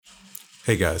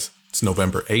Hey guys, it's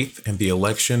November 8th and the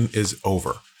election is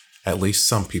over. At least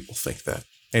some people think that.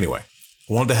 Anyway,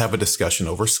 I wanted to have a discussion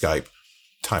over Skype.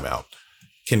 Time out.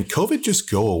 Can COVID just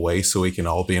go away so we can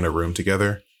all be in a room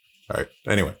together? All right,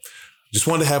 anyway, just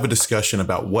wanted to have a discussion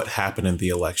about what happened in the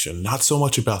election, not so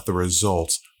much about the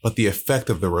results, but the effect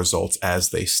of the results as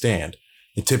they stand.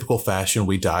 In typical fashion,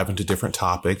 we dive into different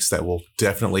topics that will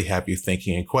definitely have you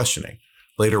thinking and questioning.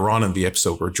 Later on in the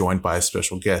episode, we're joined by a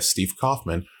special guest, Steve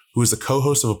Kaufman, who is the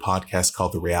co-host of a podcast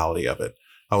called The Reality of It.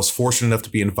 I was fortunate enough to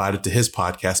be invited to his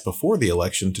podcast before the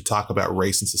election to talk about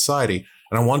race and society,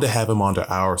 and I wanted to have him onto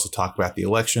ours to talk about the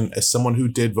election as someone who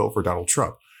did vote for Donald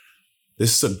Trump.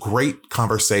 This is a great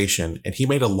conversation, and he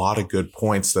made a lot of good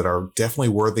points that are definitely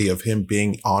worthy of him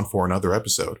being on for another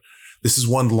episode. This is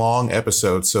one long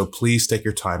episode, so please take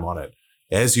your time on it.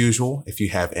 As usual, if you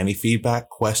have any feedback,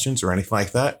 questions, or anything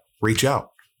like that, reach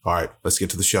out. All right, let's get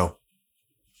to the show.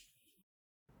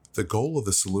 The goal of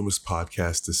the Salumis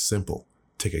podcast is simple.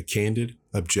 Take a candid,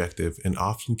 objective, and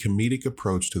often comedic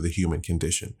approach to the human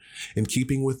condition. In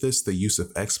keeping with this, the use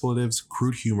of expletives,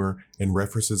 crude humor, and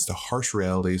references to harsh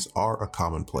realities are a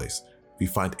commonplace. If you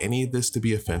find any of this to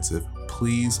be offensive,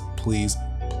 please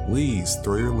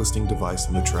throw your listening device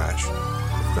in the trash.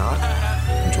 If not,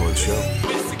 enjoy the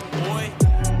show.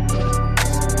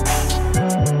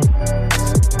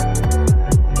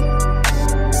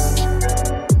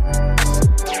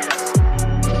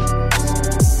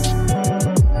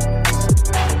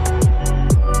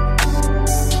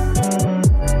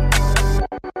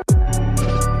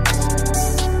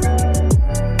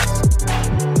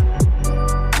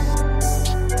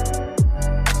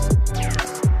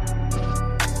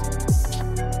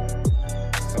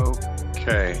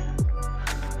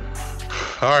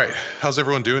 All right. How's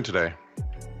everyone doing today?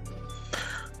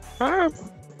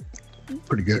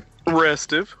 Pretty good.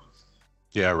 Restive.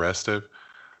 Yeah, restive.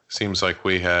 Seems like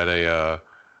we had a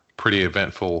pretty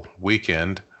eventful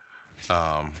weekend.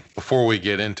 Before we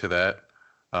get into that,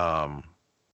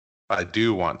 I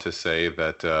do want to say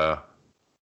that,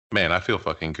 man, I feel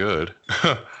fucking good.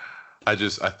 I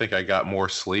think I got more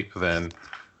sleep than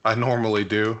I normally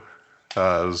do. It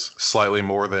was slightly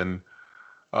more than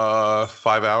 5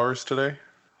 hours today.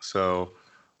 So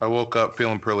I woke up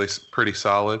feeling pretty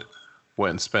solid. Went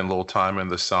and spent a little time in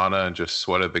the sauna and just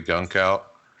sweated the gunk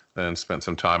out. Then spent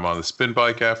some time on the spin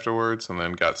bike afterwards, and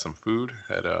then got some food.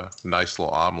 Had a nice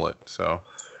little omelet. So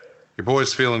your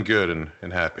boy's feeling good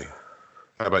and happy.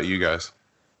 How about you guys?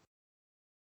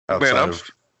 Man,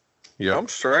 I'm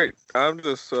straight. I'm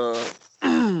just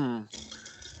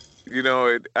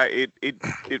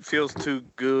it feels too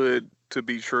good to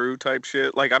be true type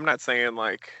shit. Like, I'm not saying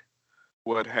like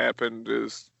what happened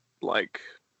is like,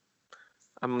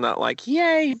 I'm not like,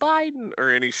 yay, Biden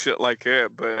or any shit like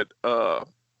that, but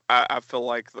I feel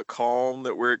like the calm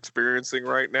that we're experiencing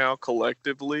right now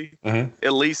collectively,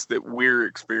 at least that we're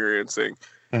experiencing,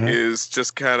 is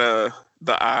just kind of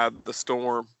the eye of the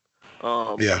storm.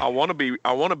 I want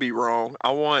to be wrong. I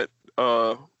want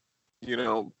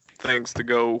things to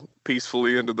go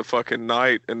peacefully into the fucking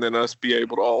night, and then us be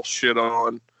able to all shit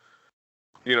on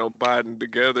Biden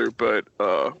together, but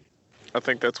I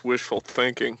think that's wishful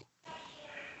thinking.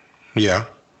 Yeah.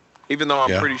 Even though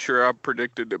I'm pretty sure I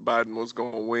predicted that Biden was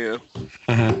going to win.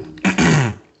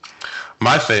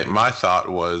 My thought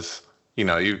was,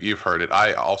 you've heard it.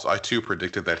 I too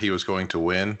predicted that he was going to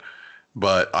win,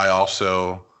 but I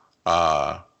also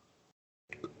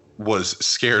was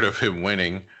scared of him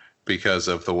winning because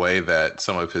of the way that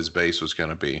some of his base was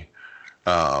going to be.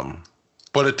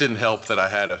 But it didn't help that I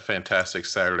had a fantastic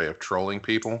Saturday of trolling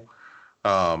people.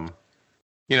 That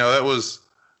was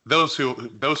those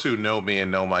who know me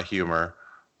and know my humor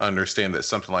understand that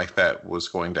something like that was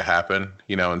going to happen,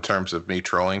 in terms of me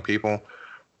trolling people.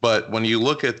 But when you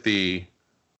look at the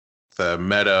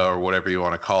meta or whatever you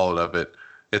want to call it of it,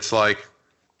 it's like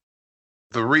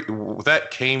that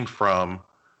came from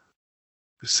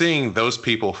seeing those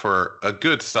people for a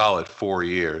good solid 4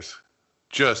 years,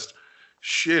 just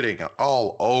shitting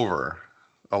all over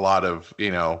a lot of,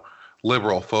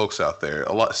 liberal folks out there,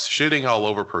 shitting all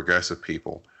over progressive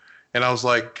people. And I was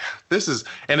like,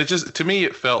 and it just, to me,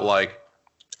 it felt like,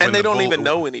 and they don't even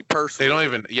know any person. They don't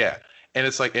even, yeah. And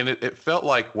it's like, and it felt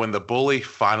like when the bully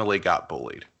finally got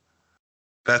bullied.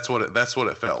 That's what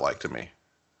it felt like to me.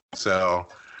 So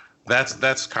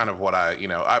that's kind of what I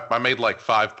made like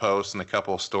 5 posts and a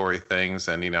couple of story things,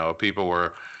 and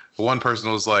one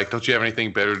person was like, don't you have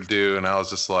anything better to do? And I was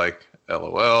just like,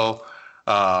 LOL.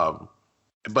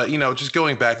 But just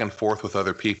going back and forth with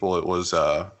other people, it was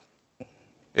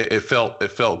it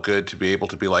felt good to be able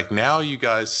to be like, now you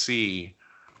guys see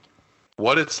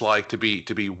what it's like to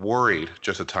be worried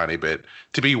just a tiny bit,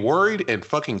 to be worried and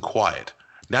fucking quiet.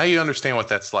 Now you understand what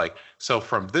that's like. So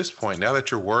from this point, now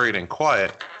that you're worried and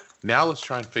quiet, now let's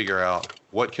try and figure out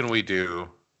what can we do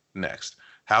next.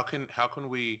 How can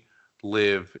we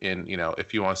live in,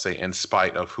 if you want to say in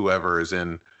spite of whoever is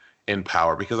in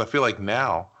power? Because I feel like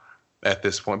now at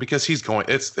this point, because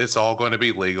it's all going to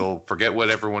be legal. Forget what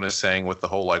everyone is saying with the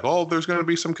whole like, oh, there's going to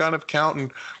be some kind of count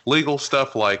and legal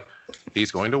stuff. Like,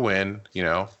 he's going to win,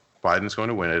 Biden's going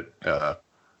to win it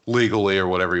legally or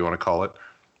whatever you want to call it.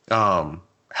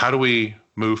 How do we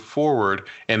move forward?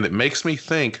 And it makes me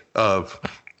think of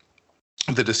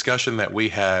the discussion that we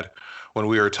had when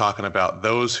we were talking about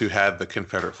those who had the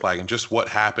Confederate flag and just what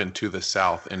happened to the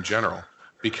South in general,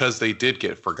 because they did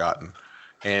get forgotten.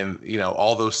 And,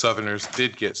 all those Southerners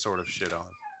did get sort of shit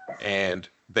on. And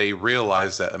they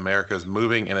realized that America is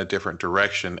moving in a different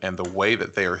direction, and the way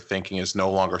that they are thinking is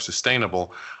no longer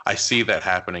sustainable. I see that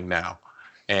happening now.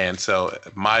 And so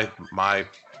my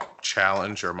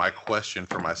challenge or my question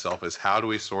for myself is, how do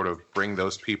we sort of bring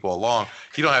those people along?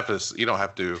 You don't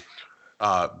have to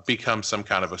become some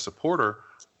kind of a supporter,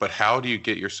 but how do you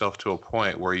get yourself to a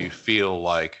point where you feel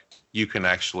like you can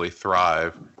actually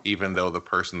thrive, even though the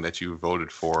person that you voted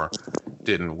for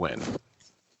didn't win?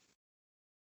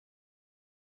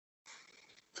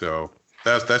 So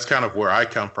that's kind of where I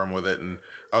come from with it. And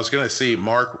I was going to see,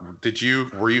 Mark,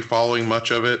 were you following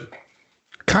much of it?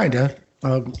 Kinda.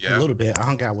 Yeah. A little bit. I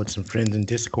hung out with some friends in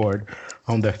Discord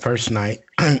on the first night,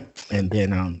 and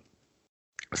then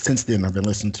since then I've been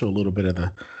listening to a little bit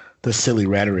of the silly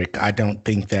rhetoric. I don't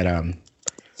think that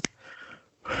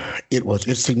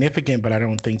it's significant, but I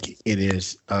don't think it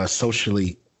is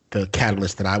socially the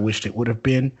catalyst that I wished it would have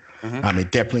been. Mm-hmm.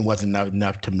 It definitely wasn't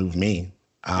enough to move me.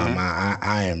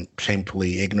 I am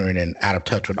shamefully ignorant and out of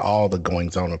touch with all the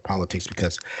goings on of politics,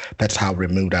 because that's how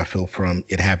removed I feel from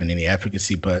it having any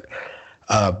efficacy. But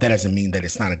that doesn't mean that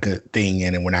it's not a good thing,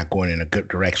 and we're not going in a good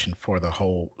direction for the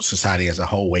whole society as a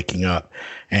whole waking up.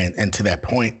 And to that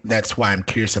point, that's why I'm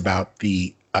curious about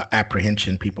the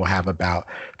apprehension people have about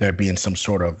there being some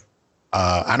sort of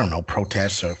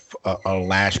protests or a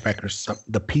lashback or something.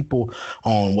 The people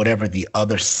on whatever the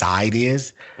other side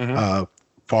is,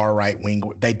 far right wing,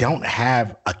 they don't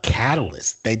have a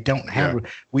catalyst. They don't have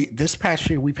this past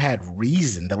year we've had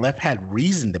reason. The left had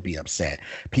reason to be upset.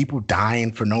 People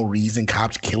dying for no reason,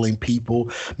 cops killing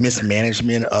people,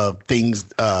 mismanagement of things,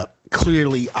 clear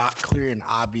and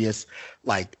obvious,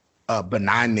 like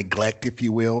benign neglect, if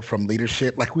you will, from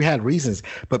leadership. Like, we had reasons,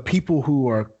 but people who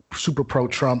are super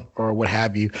pro-Trump or what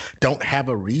have you don't have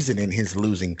a reason in his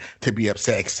losing to be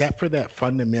upset, except for that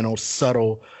fundamental,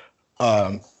 subtle,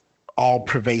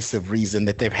 all-pervasive reason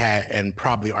that they've had and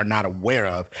probably are not aware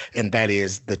of, and that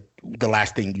is the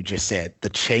last thing you just said, the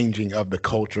changing of the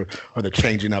culture or the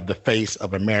changing of the face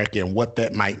of America and what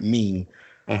that might mean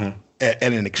at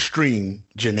an extreme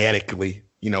genetically.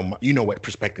 You know what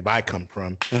perspective I come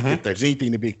from. If there's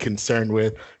anything to be concerned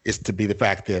with, is to be the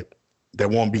fact that there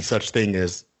won't be such thing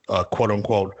as a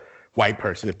quote-unquote white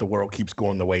person if the world keeps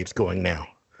going the way it's going now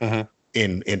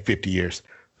in 50 years.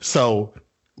 So,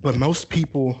 but most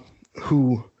people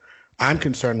who I'm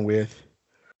concerned with,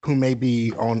 who may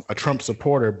be on a Trump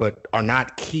supporter but are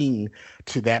not keen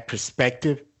to that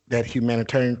perspective, that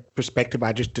humanitarian perspective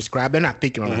I just described, they're not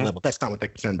thinking on that level. That's not what they're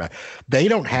concerned about. They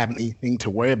don't have anything to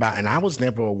worry about, and I was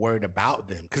never worried about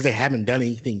them because they haven't done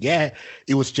anything yet.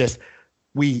 It was just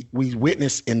we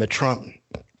witnessed in the Trump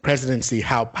presidency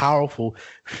how powerful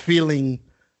feeling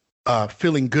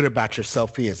good about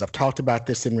yourself is. I've talked about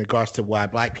this in regards to why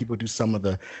Black people do some of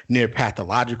the near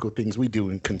pathological things we do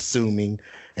in consuming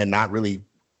and not really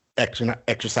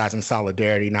exercising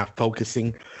solidarity, not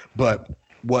focusing. But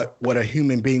what a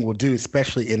human being will do,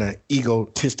 especially in an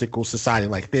egotistical society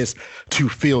like this, to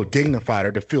feel dignified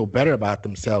or to feel better about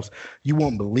themselves, you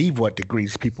won't believe what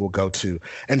degrees people will go to.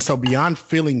 And so beyond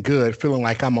feeling good, feeling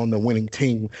like I'm on the winning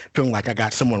team, feeling like I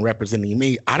got someone representing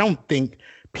me, I don't think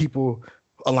people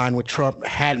aligned with Trump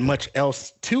had much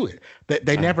else to it.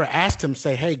 They never asked him,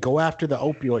 say, hey, go after the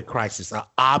opioid crisis, an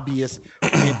obvious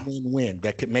win-win-win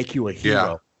that could make you a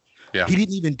hero. Yeah. He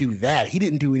didn't even do that. He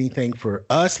didn't do anything for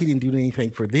us. He didn't do anything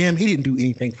for them. He didn't do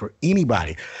anything for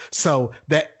anybody. So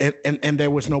that, and there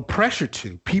was no pressure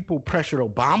to. People pressured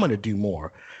Obama to do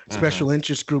more. Special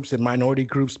interest groups and minority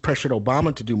groups pressured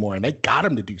Obama to do more, and they got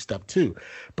him to do stuff too.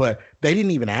 But they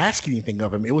didn't even ask anything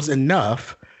of him. It was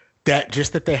enough that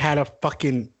they had a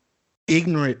fucking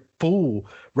ignorant fool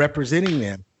representing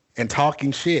them and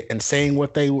talking shit and saying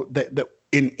what they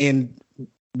in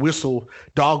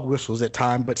dog whistles at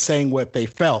time, but saying what they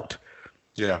felt.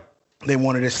 Yeah. they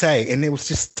wanted to say. And it was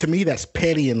just, to me, that's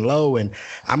petty and low. And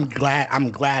I'm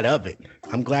glad of it.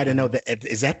 I'm glad to know that.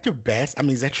 Is that your best? I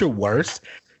mean, is that your worst?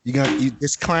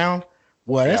 This clown?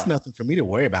 Well, that's nothing for me to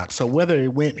worry about. So whether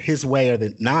it went his way or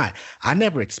not, I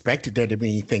never expected there to be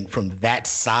anything from that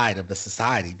side of the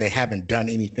society. They haven't done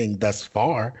anything thus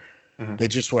far. They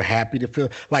just were happy to feel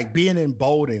like being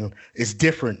emboldened is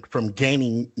different from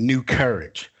gaining new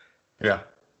courage. Yeah.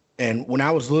 And when I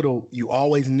was little, you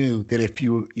always knew that if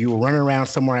you were running around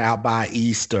somewhere out by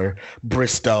East or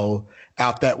Bristow,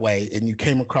 out that way, and you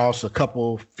came across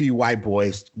a few white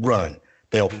boys, run.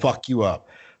 They'll fuck you up.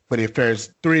 But if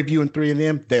there's 3 of you and 3 of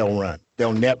them, they'll run.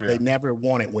 They never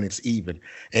want it when it's even.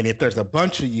 And if there's a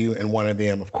bunch of you and one of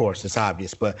them, of course, it's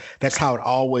obvious. But that's how it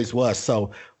always was.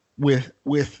 So with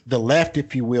the left,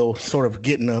 if you will, sort of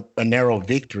getting a narrow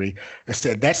victory,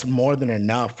 instead, that's more than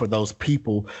enough for those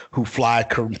people who fly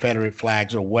Confederate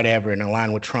flags or whatever and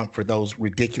align with Trump for those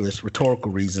ridiculous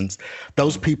rhetorical reasons.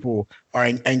 Those people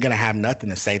ain't going to have nothing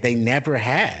to say. They never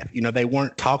have. They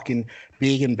weren't talking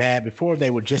big and bad before.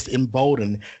 They were just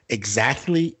emboldened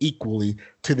exactly equally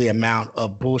to the amount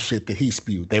of bullshit that he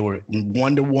spewed. They were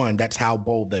 1-to-1. That's how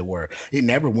bold they were. It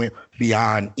never went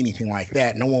beyond anything like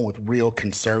that. No one with real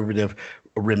conservative,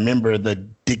 remember the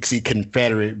Dixie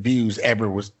Confederate views ever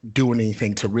was doing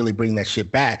anything to really bring that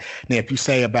shit back. Now, if you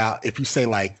say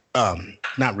like,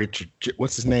 not Richard,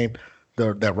 what's his name?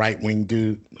 The right wing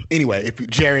dude. Anyway, if you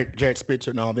Jared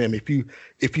Spitzer and all them, if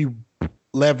you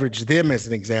leverage them as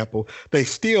an example, they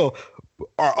still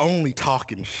are only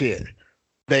talking shit.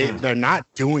 They're not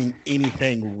doing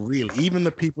anything really. Even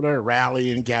the people that are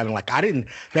rallying and gathering, like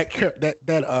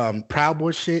that Proud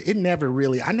Boy shit,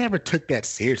 I never took that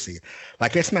seriously.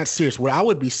 Like, it's not serious. What I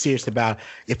would be serious about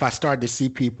if I started to see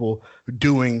people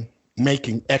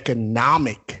making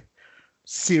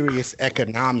serious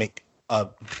economic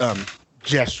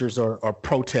gestures or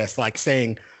protests, like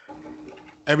saying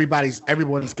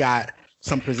everyone's got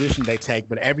some position they take,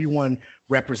 but everyone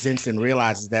represents and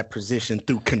realizes that position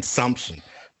through consumption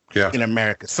in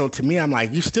America. So to me, I'm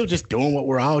like, you're still just doing what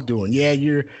we're all doing. Yeah,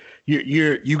 you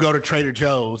go to Trader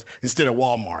Joe's instead of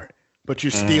Walmart, but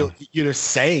you're the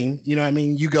same. You know what I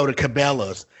mean? You go to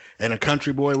Cabela's and a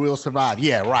country boy will survive.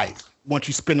 Yeah, right. Once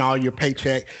you spend all your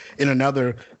paycheck in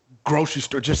another grocery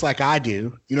store, just like I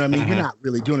do, you know what I mean? You're not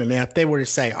really doing it. Now, if they were to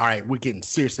say, all right, we're getting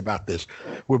serious about this,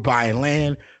 we're buying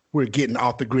land, we're getting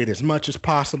off the grid as much as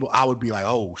possible, I would be like,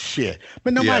 oh shit.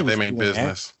 But nobody was doing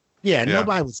business. That. Yeah,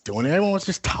 nobody was doing it. Everyone was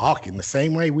just talking the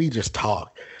same way we just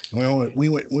talk. We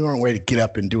weren't ready to get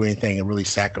up and do anything and really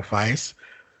sacrifice.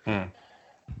 All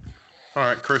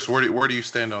right, Chris, where do you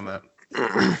stand on that?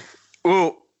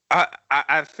 Well,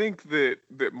 I think that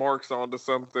Mark's onto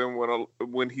something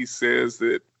when he says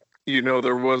that,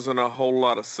 there wasn't a whole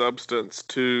lot of substance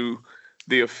to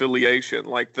the affiliation.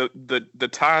 Like the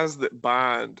ties that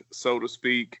bind, so to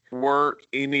speak, weren't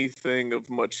anything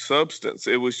of much substance.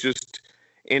 It was just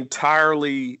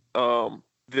entirely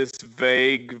this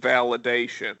vague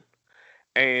validation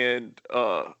and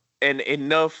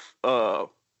enough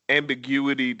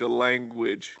ambiguity to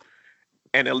language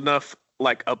and enough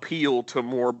like appeal to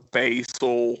more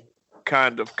basal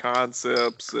kind of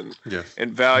concepts and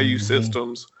value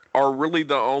systems are really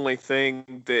the only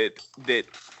thing that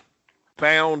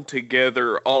bound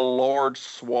together a large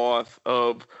swath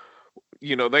of,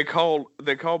 they call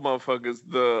motherfuckers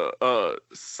the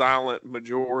silent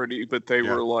majority, but they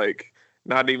were like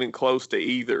not even close to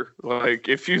either. Like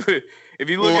if you look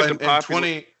at the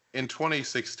popular in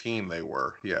 2016 they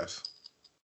were, yes.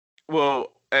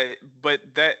 Well,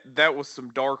 but that was some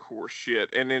dark horse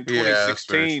shit, and in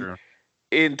 2016,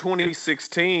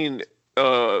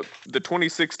 the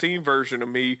 2016 version of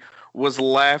me was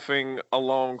laughing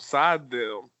alongside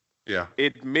them. Yeah,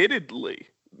 admittedly,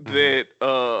 that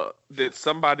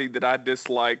somebody that I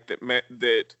disliked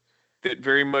that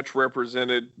very much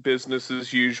represented business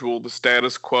as usual, the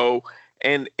status quo,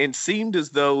 and seemed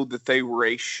as though that they were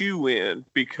a shoe-in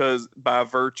because by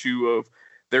virtue of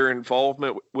their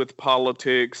involvement with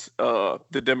politics, the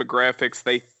demographics,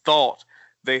 they thought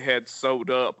they had sewed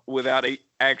up without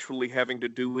actually having to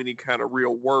do any kind of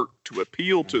real work to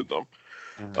appeal to them.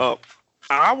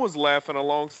 I was laughing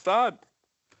alongside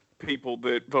people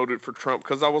that voted for Trump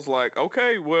because I was like,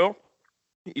 okay, well,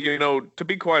 to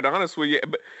be quite honest with you,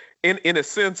 but in a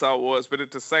sense I was, but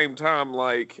at the same time,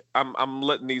 like I'm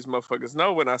letting these motherfuckers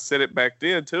know, and I said it back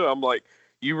then too. I'm like,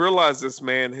 you realize this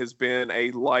man has been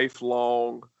a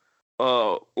lifelong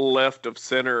left of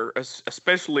center,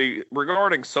 especially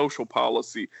regarding social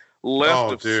policy,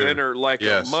 left of center, like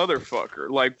a motherfucker,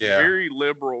 like very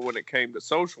liberal when it came to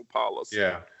social policy.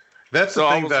 Yeah. That's the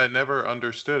thing that I never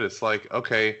understood. It's like,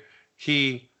 okay,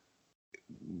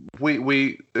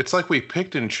 we it's like we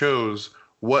picked and chose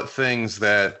what things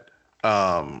that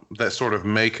that sort of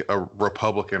make a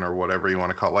Republican or whatever you want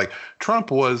to call it. Like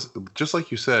Trump was, just like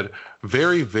you said,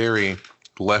 very, very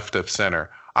left of center.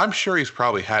 I'm sure he's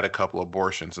probably had a couple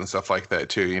abortions and stuff like that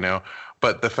too, you know.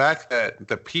 But the fact that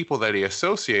the people that he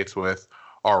associates with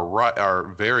are right,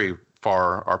 are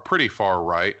pretty far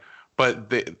right.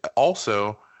 But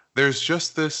also, there's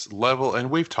just this level, and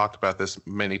we've talked about this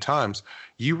many times.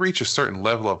 You reach a certain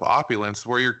level of opulence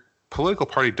where your political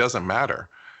party doesn't matter,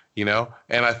 you know.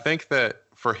 And I think that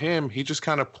for him, he just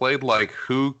kind of played like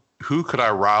who could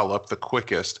I rile up the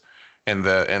quickest and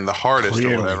the hardest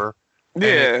Clearly. or whatever.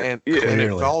 And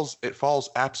it falls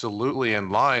absolutely in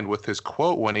line with his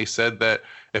quote when he said that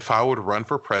if I would run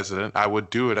for president, I would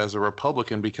do it as a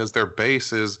Republican because their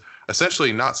base is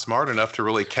essentially not smart enough to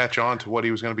really catch on to what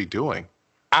he was going to be doing.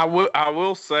 I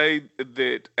will say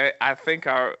that I think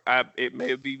it may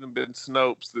have even been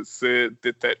Snopes that said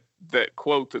that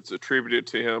quote that's attributed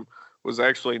to him was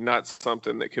actually not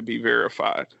something that could be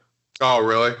verified. Oh,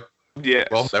 really? Yeah.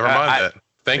 Well, never mind that.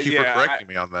 Thank you for correcting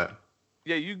me on that.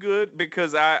 Yeah, you good?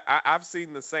 Because I've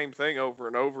seen the same thing over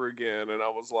and over again, and I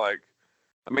was like,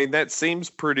 I mean, that seems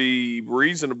pretty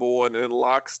reasonable and in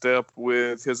lockstep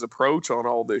with his approach on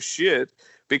all this shit,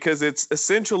 because it's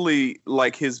essentially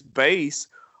like his base,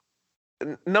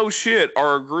 no shit,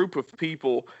 are a group of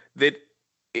people that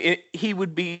he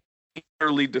would be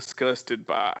utterly disgusted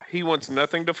by. He wants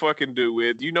nothing to fucking do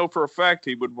with. You know for a fact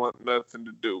he would want nothing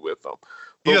to do with them.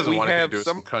 He doesn't want to do with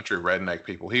some country redneck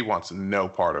people. He wants no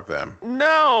part of them.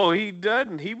 No, he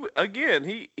doesn't. He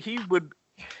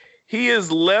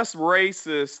is less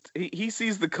racist. He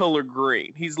sees the color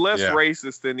green. He's less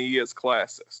racist than he is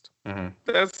classist. Mm-hmm.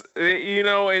 That's, you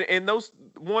know, and those,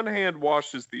 one hand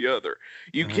washes the other.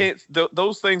 You can't.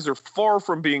 Those things are far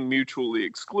from being mutually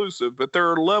exclusive, but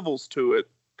there are levels to it.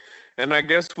 And I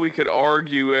guess we could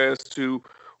argue as to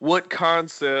what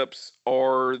concepts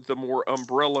are the more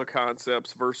umbrella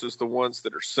concepts versus the ones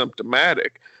that are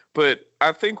symptomatic. But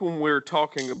I think when we're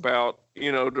talking about,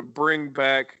 you know, to bring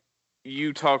back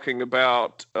you talking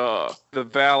about the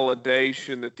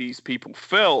validation that these people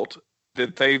felt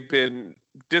that they've been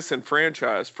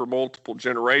disenfranchised for multiple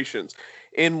generations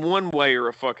in one way or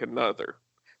a fucking another.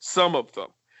 Some of them.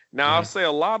 Now, I'll say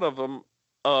a lot of them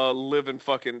live in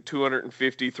fucking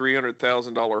 $250,000,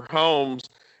 $300,000 homes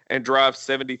and drive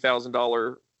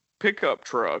 $70,000 pickup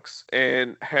trucks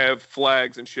and have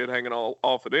flags and shit hanging all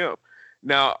off of them.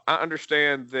 Now, I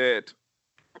understand that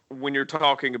when you're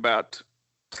talking about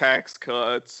tax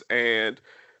cuts and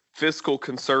fiscal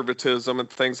conservatism and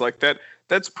things like that,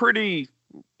 that's pretty,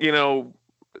 you know,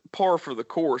 par for the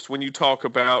course when you talk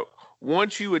about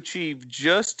once you achieve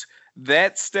just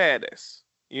that status.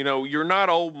 You know, you're not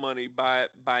old money by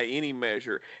any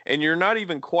measure, and you're not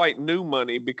even quite new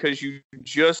money because you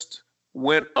just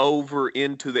went over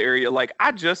into the area. Like,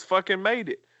 I just fucking made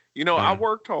it. You know, I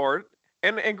worked hard,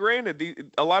 and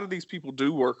granted, a lot of these people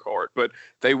do work hard, but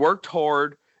they worked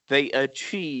hard, they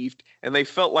achieved, and they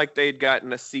felt like they'd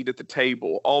gotten a seat at the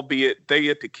table, albeit they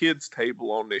at the kids' table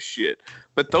on this shit.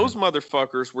 But those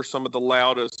motherfuckers were some of the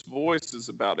loudest voices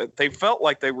about it. They felt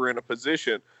like they were in a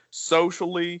position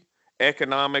socially,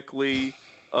 economically,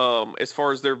 as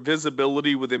far as their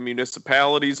visibility within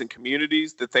municipalities and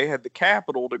communities, that they had the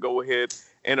capital to go ahead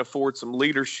and afford some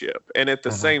leadership. And at the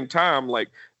same time, like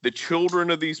the children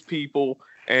of these people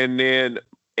and then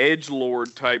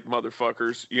edgelord type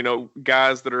motherfuckers, you know,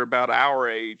 guys that are about our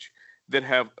age that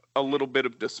have a little bit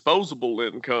of disposable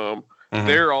income,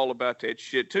 they're all about that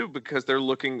shit too, because they're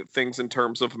looking at things in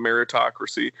terms of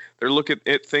meritocracy. They're looking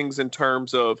at things in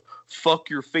terms of fuck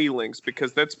your feelings,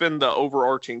 because that's been the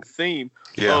overarching theme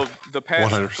of the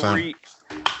past 100%.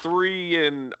 three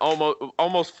and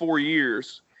almost 4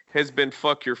 years has been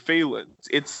fuck your feelings.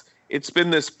 It's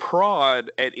been this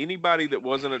prod at anybody that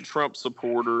wasn't a Trump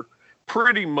supporter,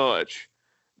 pretty much,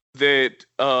 that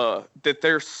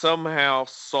they're somehow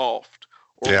soft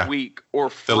or weak or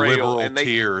frail. The liberal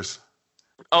tears.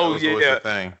 Oh yeah.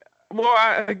 Thing. Well,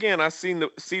 I see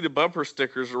the bumper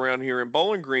stickers around here in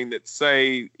Bowling Green that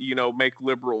say, you know, make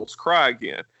liberals cry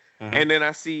again. And then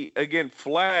I see again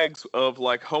flags of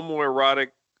like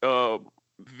homoerotic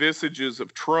visages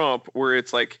of Trump, where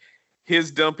it's like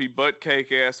his dumpy butt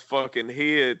cake ass fucking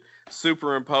head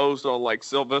superimposed on like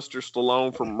Sylvester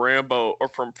Stallone from Rambo or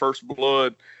from First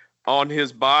Blood on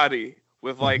his body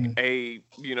with like a,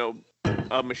 you know,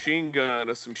 a machine gun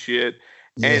or some shit.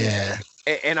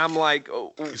 And I'm like,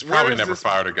 he's probably never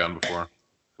fired a gun before.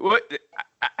 What?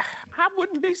 I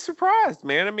wouldn't be surprised,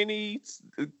 man. I mean, he's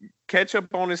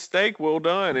ketchup on his steak, well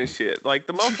done and shit. Like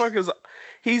the motherfucker's,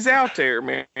 he's out there,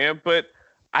 man. But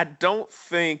I don't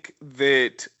think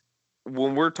that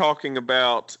when we're talking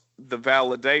about the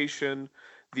validation,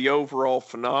 the overall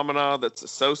phenomena that's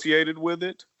associated with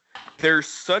it, there's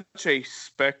such a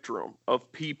spectrum of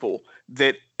people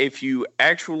that if you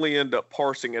actually end up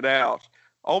parsing it out,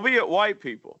 albeit white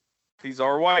people, these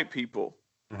are white people.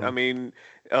 Mm-hmm. I mean,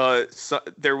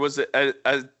 there was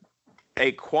a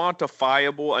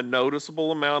quantifiable, a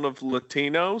noticeable amount of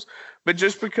Latinos, but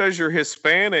just because you're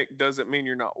Hispanic doesn't mean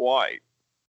you're not white.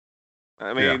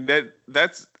 I mean, that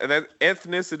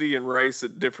ethnicity and race are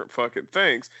different fucking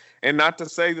things. And not to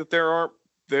say that there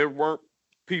weren't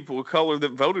people of color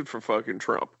that voted for fucking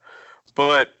Trump.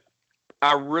 But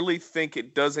I really think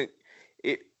it doesn't,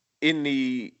 in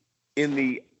the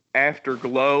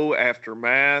afterglow,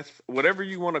 aftermath, whatever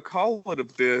you want to call it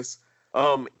of this,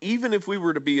 even if we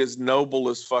were to be as noble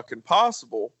as fucking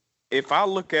possible, if I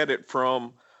look at it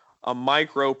from a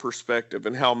micro perspective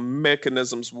and how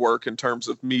mechanisms work in terms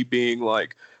of me being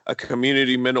like a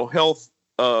community mental health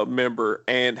member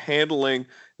and handling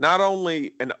not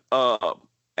only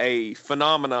a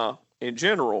phenomena in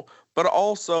general, but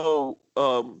also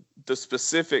the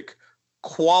specific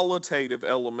qualitative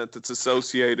element that's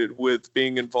associated with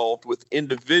being involved with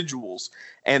individuals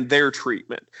and their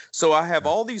treatment. So I have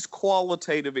all these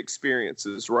qualitative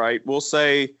experiences, right? We'll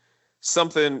say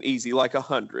something easy like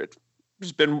 100.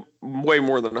 There's been way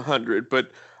more than 100,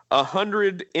 but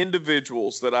 100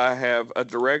 individuals that I have a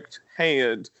direct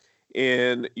hand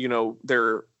in,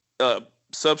 their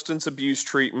substance abuse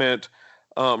treatment,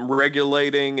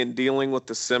 regulating and dealing with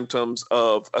the symptoms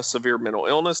of a severe mental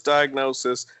illness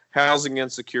diagnosis, housing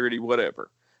insecurity, whatever.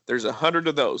 There's 100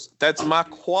 of those. That's my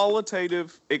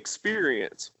qualitative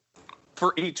experience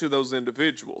for each of those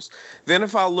individuals. Then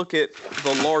if I look at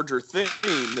the larger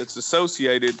theme that's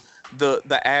associated,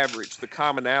 the average, the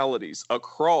commonalities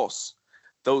across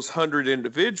those 100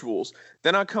 individuals,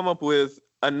 then I come up with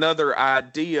another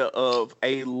idea of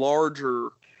a larger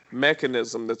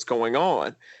mechanism that's going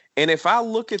on. And if I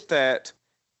look at that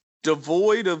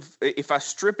devoid of, if I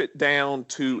strip it down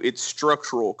to its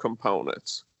structural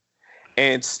components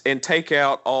and take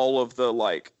out all of the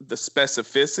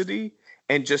specificity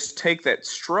and just take that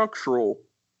structural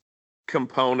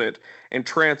component and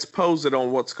transpose it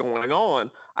on what's going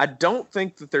on, I don't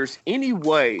think that there's any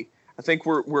way. I think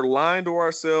we're lying to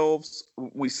ourselves.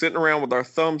 We sitting around with our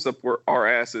thumbs up our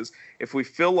asses if we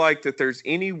feel like that there's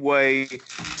any way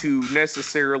to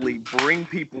necessarily bring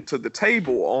people to the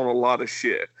table on a lot of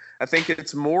shit. I think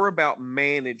it's more about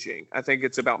managing. I think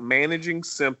it's about managing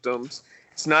symptoms.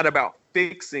 It's not about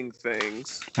fixing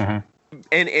things. Mm-hmm.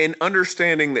 And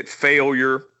understanding that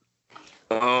failure,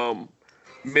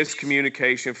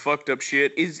 miscommunication, fucked up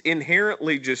shit is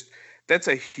inherently just, that's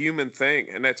a human thing,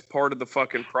 and that's part of the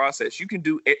fucking process. You can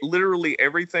do literally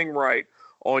everything right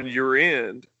on your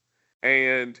end,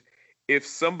 and if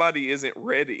somebody isn't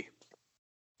ready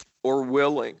or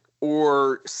willing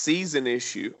or sees an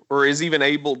issue or is even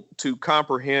able to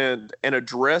comprehend and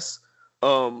address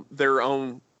their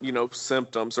own,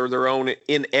 symptoms or their own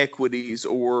inequities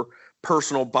or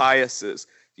personal biases,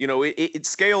 it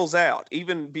scales out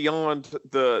even beyond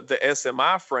the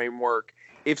SMI framework.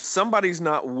 If somebody's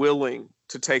not willing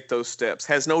to take those steps,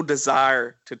 has no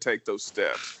desire to take those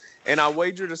steps, and I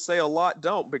wager to say a lot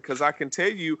don't, because I can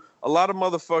tell you a lot of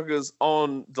motherfuckers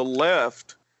on the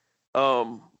left,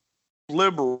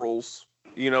 liberals,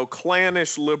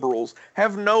 clannish liberals,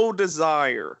 have no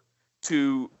desire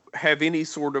to have any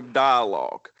sort of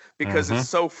dialogue because it's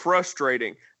so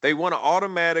frustrating. They want to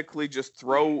automatically just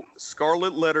throw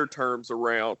scarlet letter terms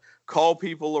around, call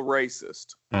people a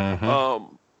racist.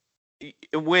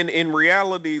 When in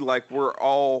reality, we're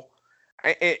all,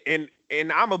 and I'm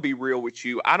gonna be real with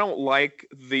you, I don't like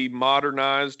the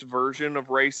modernized version of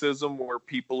racism where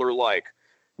people are like,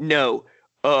 no,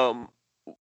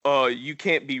 you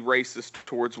can't be racist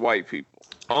towards white people.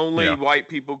 Only white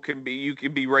people you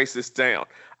can be racist down.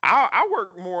 I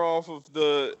work more off of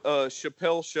the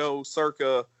Chappelle Show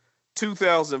circa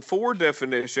 2004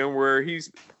 definition where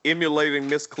he's emulating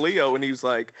Miss Cleo, and he's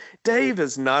like, Dave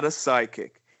is not a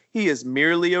psychic. He is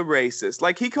merely a racist.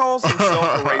 Like, he calls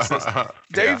himself a racist.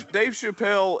 Dave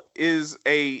Chappelle is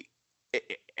an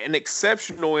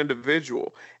exceptional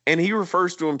individual, and he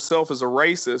refers to himself as a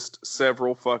racist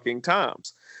several fucking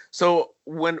times. So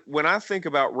when I think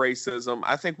about racism,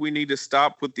 I think we need to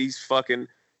stop with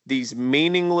these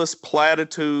meaningless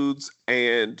platitudes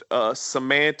and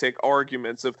semantic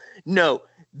arguments of, no,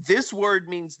 this word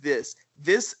means this.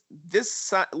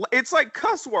 it's like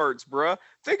cuss words, bruh.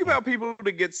 Think about people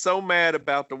that get so mad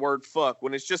about the word fuck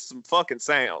when it's just some fucking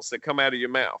sounds that come out of your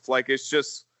mouth. Like it's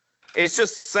just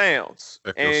sounds.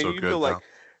 That feels And so you good, feel like,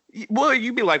 well,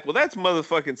 you'd be like, well, that's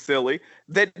motherfucking silly.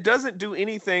 That doesn't do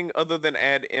anything other than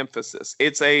add emphasis.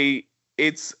 It's a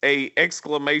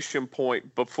exclamation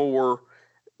point before,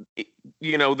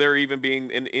 there even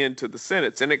being an end to the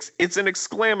sentence. And it's an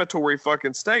exclamatory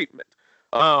fucking statement.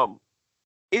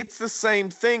 It's the same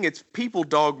thing. It's people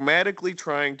dogmatically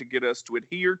trying to get us to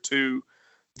adhere to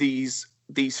these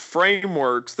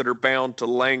frameworks that are bound to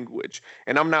language.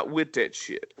 And I'm not with that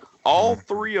shit. All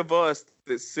three of us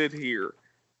that sit here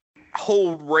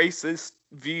hold racist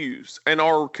views and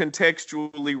are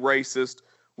contextually racist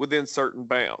within certain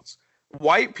bounds.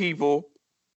 White people,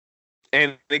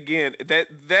 and again,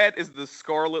 that is the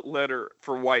scarlet letter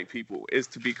for white people, is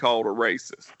to be called a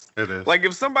racist. It is. Like,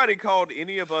 if somebody called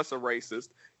any of us a racist,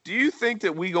 do you think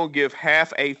that we gonna give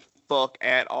half a fuck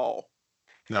at all?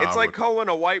 No, It's like calling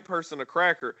a white person a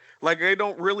cracker. Like, they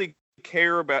don't really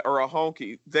care about, or a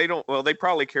honky. They don't. Well, they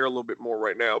probably care a little bit more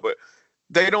right now, but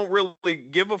they don't really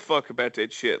give a fuck about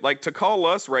that shit. Like, to call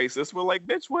us racist, we're like,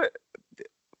 bitch,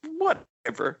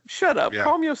 whatever. Shut up. Yeah.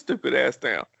 Calm your stupid ass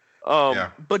down.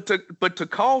 But to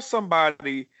call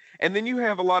somebody, and then you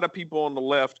have a lot of people on the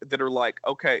left that are like,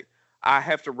 okay, I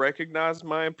have to recognize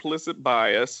my implicit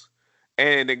bias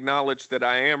and acknowledge that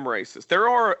I am racist. There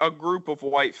are a group of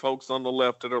white folks on the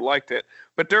left that are like that,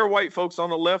 but there are white folks on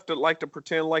the left that like to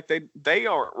pretend like they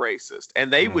aren't racist,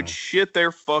 and they would shit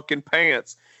their fucking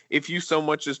pants if you so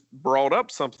much as brought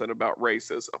up something about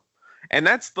racism. And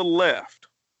that's the left.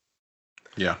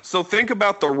 Yeah. So think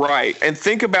about the right, and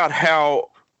think about how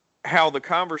the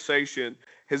conversation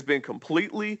has been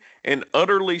completely and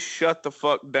utterly shut the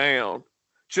fuck down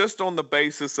just on the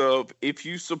basis of, if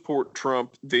you support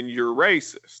Trump, then you're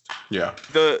racist. Yeah.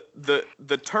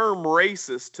 The term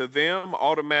racist to them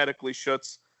automatically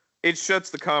shuts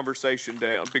the conversation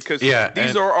down, because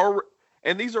these are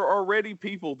already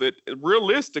people that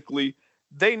realistically,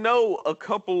 they know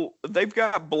they've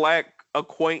got black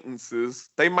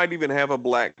acquaintances. They might even have a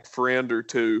black friend or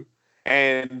two.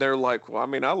 And they're like, well, I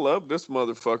mean, I love this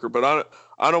motherfucker, but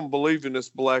I don't believe in this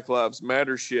Black Lives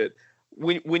Matter shit.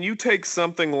 When you take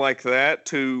something like that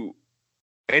to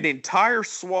an entire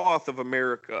swath of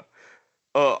America,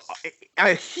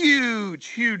 a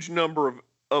huge number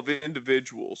of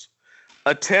individuals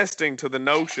attesting to the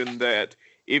notion that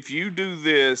if you do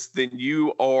this, then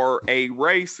you are a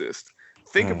racist.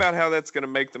 Think about how that's going to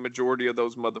make the majority of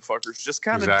those motherfuckers just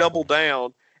kind of double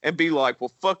down and be like,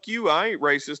 well, fuck you, I ain't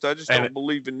racist, I just don't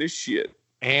believe in this shit.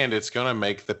 And it's going to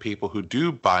make the people who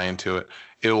do buy into it,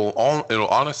 it'll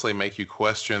honestly make you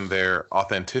question their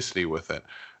authenticity with it.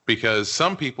 Because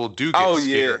some people do get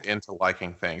scared into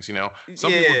liking things,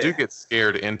 Some people do get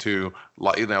scared into,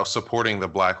 supporting the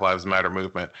Black Lives Matter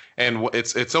movement. And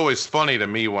it's always funny to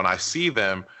me when I see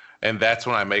them, and that's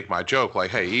when I make my joke,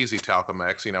 like, hey, easy, Talcum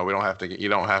X, we don't have to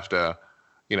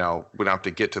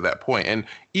get to that point. And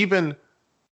even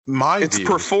it's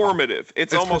performative.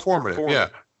 It's almost performative. Yeah.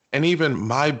 And even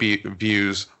my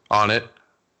views on it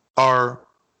are,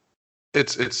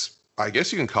 it's I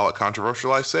guess you can call it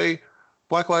controversial. I say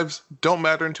Black lives don't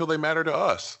matter until they matter to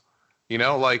us.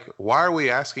 Like, why are we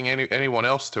asking anyone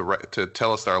else to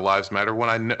tell us that our lives matter when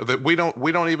I know that we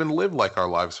don't even live like our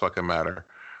lives fucking matter?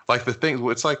 Like, the things,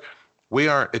 it's like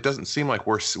it doesn't seem like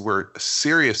we're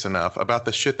serious enough about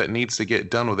the shit that needs to get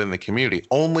done within the community.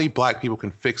 Only black people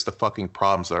can fix the fucking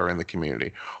problems that are in the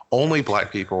community. Only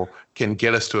black people can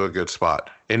get us to a good spot,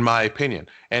 in my opinion.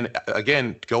 And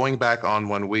again, going back on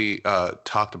when we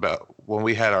when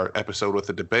we had our episode with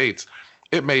the debates,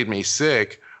 it made me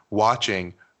sick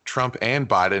watching Trump and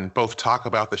Biden both talk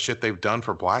about the shit they've done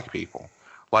for black people.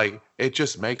 Like, it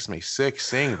just makes me sick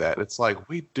seeing that. It's like,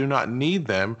 we do not need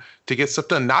them to get stuff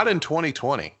done. Not in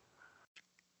 2020.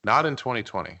 Not in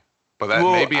 2020. But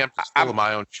maybe I'm just full of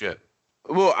my own shit.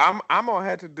 Well, I'm gonna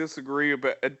have to disagree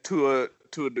about to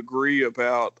a degree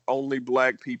about only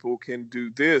black people can do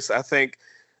this. I think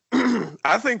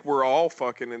we're all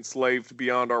fucking enslaved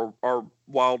beyond our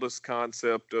wildest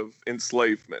concept of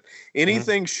enslavement.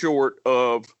 Anything short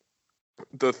of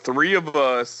the three of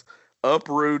us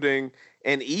uprooting.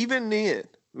 And even then,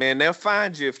 man, they'll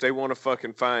find you if they want to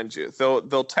fucking find you.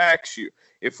 They'll tax you.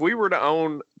 If we were to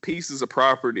own pieces of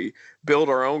property, build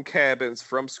our own cabins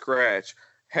from scratch,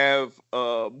 have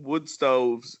wood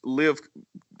stoves, live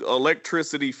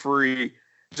electricity free,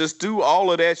 just do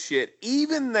all of that shit,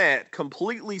 even that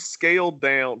completely scaled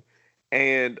down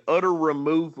and utter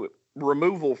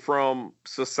removal from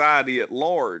society at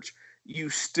large, you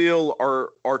still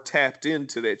are tapped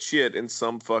into that shit in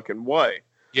some fucking way.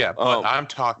 Yeah, but I'm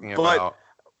talking about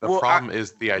the problem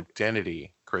is the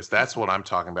identity, Chris. That's what I'm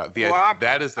talking about.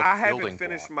 That is the building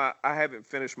block. I haven't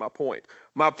finished my point.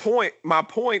 My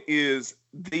point is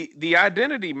the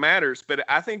identity matters, but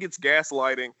I think it's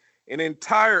gaslighting an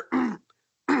entire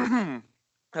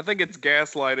I think it's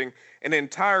gaslighting an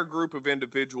entire group of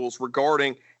individuals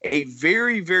regarding a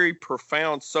very, very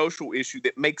profound social issue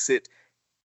that makes it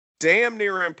damn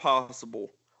near impossible,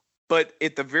 but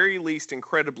at the very least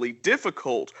incredibly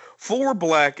difficult for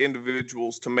Black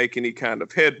individuals to make any kind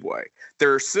of headway.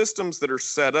 There are systems that are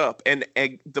set up, and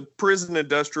the prison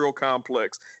industrial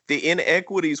complex, the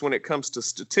inequities when it comes to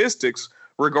statistics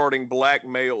regarding Black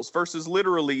males versus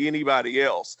literally anybody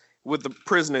else with the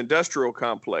prison industrial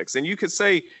complex. And you could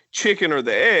say chicken or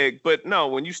the egg, but no,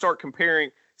 when you start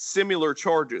comparing similar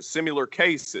charges, similar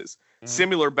cases,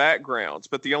 similar backgrounds,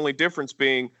 but the only difference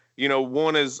being,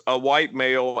 one is a white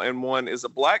male and one is a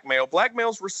black male. Black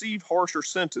males receive harsher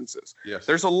sentences. Yes.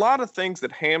 There's a lot of things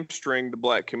that hamstring the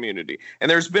Black community.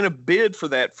 And there's been a bid for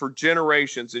that for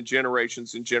generations and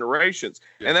generations and generations.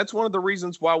 Yeah. And that's one of the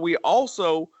reasons why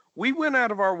we went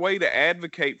out of our way to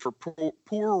advocate for poor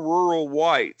rural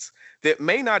whites that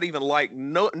may not even like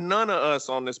none of us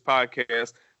on this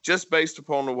podcast just based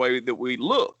upon the way that we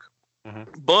look. Mm-hmm.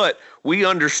 But we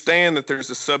understand that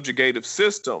there's a subjugative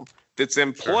system that's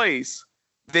in place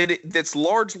that's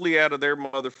largely out of their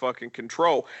motherfucking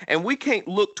control. And we can't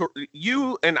look to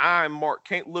you and I and Mark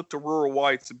can't look to rural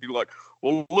whites and be like,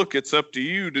 well, look, it's up to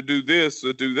you to do this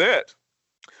or do that.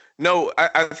 No,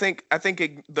 I think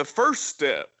the first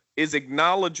step is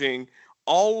acknowledging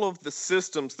all of the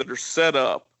systems that are set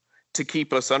up to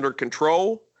keep us under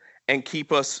control and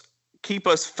keep us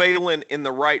failing in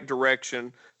the right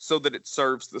direction so that it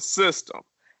serves the system.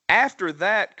 After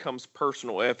that comes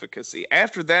personal efficacy.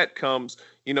 After that comes,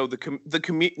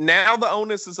 now the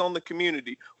onus is on the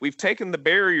community. We've taken the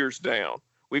barriers down.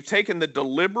 We've taken the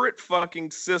deliberate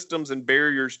fucking systems and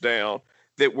barriers down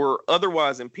that were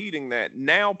otherwise impeding that.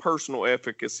 Now personal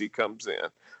efficacy comes in.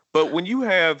 But when you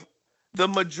have the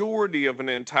majority of an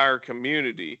entire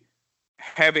community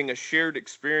having a shared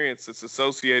experience that's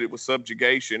associated with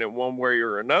subjugation in one way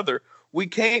or another, we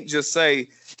can't just say,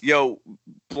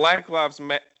 Black lives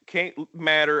can't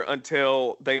matter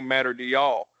until they matter to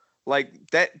y'all.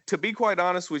 Like that, to be quite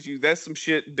honest with you, that's some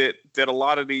shit that a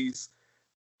lot of these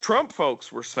Trump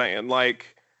folks were saying.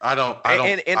 Like, I don't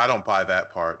buy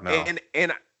that part. No.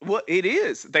 And well, it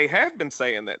is. They have been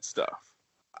saying that stuff.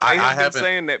 They have been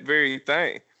saying that very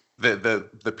thing.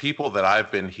 The people that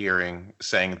I've been hearing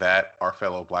saying that are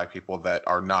fellow Black people that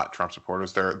are not Trump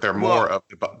supporters. They're more of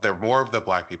the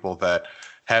Black people that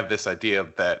have this idea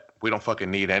that we don't fucking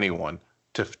need anyone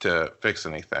to fix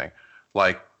anything.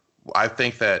 Like, I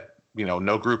think that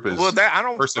no group is persevered. I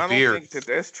don't think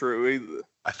that's true either.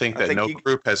 I think no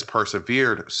group has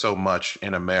persevered so much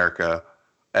in America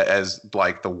as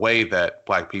like the way that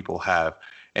Black people have.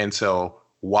 And so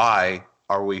why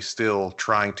are we still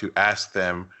trying to ask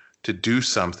them to do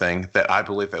something that I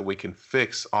believe that we can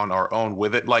fix on our own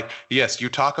with it? Like, yes, you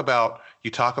talk about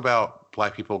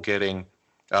Black people getting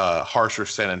harsher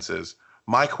sentences.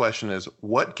 My question is,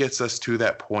 what gets us to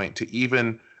that point to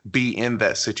even be in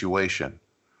that situation?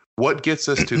 What gets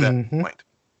us to that point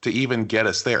to even get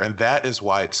us there? And that is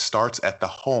why it starts at the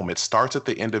home. It starts at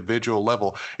the individual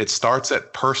level. It starts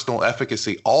at personal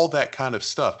efficacy, all that kind of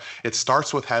stuff. It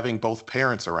starts with having both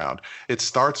parents around. It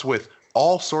starts with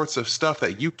all sorts of stuff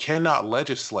that you cannot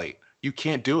legislate. You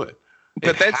can't do it.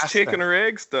 But that's chicken or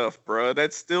egg stuff, bro.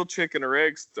 That's still chicken or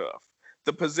egg stuff.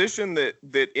 The position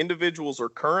that individuals are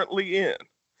currently in,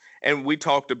 and we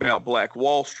talked about Black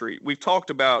Wall Street. We've talked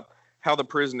about how the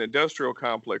prison industrial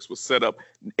complex was set up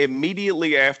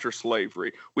immediately after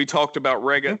slavery. We talked about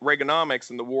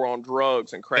Reaganomics and the war on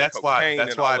drugs and crack cocaine.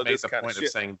 That's why I made the point of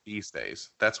saying these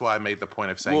days. That's why I made the point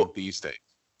of saying these days.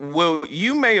 Well,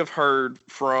 you may have heard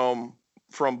from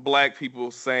Black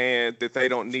people saying that they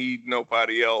don't need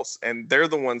nobody else, and they're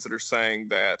the ones that are saying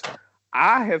that.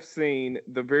 I have seen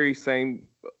the very same,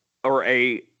 or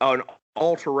an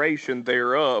alteration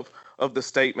thereof of the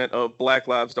statement of Black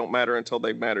lives don't matter until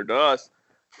they matter to us,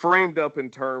 framed up in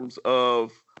terms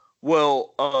of,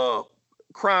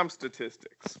 crime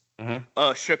statistics.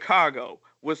 Mm-hmm. Chicago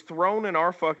was thrown in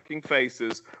our fucking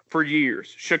faces for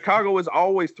years. Chicago is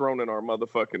always thrown in our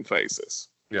motherfucking faces.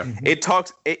 Yeah.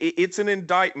 It's an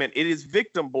indictment. It is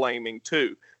victim blaming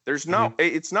too. There's not,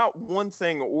 it's not one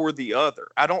thing or the other.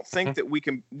 I don't think that we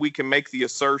can make the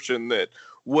assertion that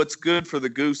what's good for the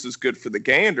goose is good for the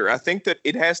gander. I think that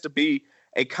it has to be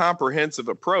a comprehensive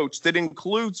approach that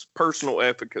includes personal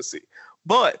efficacy.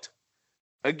 But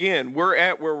again, we're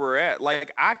at where we're at.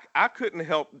 Like I couldn't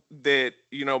help that,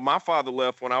 my father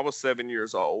left when I was 7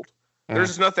 years old.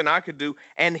 There's nothing I could do.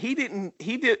 And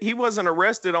he wasn't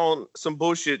arrested on some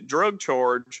bullshit drug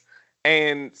charge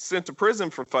and sent to prison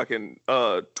for fucking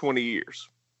 20 years.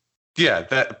 Yeah,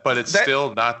 but it's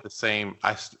still not the same.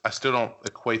 I still don't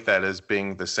equate that as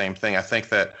being the same thing. I think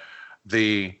that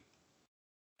there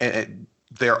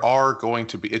are going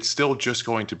to be, it's still just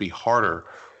going to be harder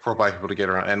for Black people to get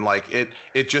around. And like it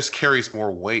just carries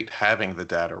more weight having the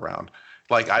dad around.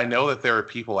 Like I know that there are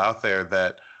people out there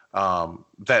that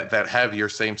have your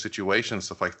same situation,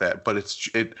 stuff like that. But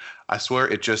I swear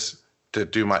it just, to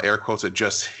do my air quotes, it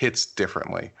just hits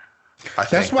differently.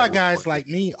 That's why guys like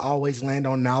me always land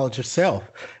on knowledge of self.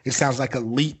 It sounds like a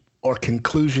leap or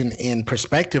conclusion in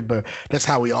perspective, but that's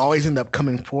how we always end up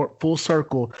coming full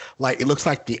circle. Like it looks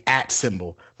like the at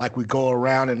symbol. Like we go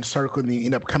around in a circle and you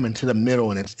end up coming to the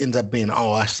middle, and it ends up being,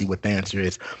 oh, I see what the answer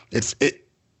is. It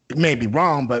may be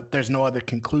wrong, but there's no other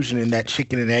conclusion in that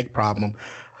chicken and egg problem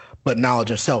but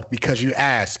knowledge of self. Because you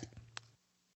ask,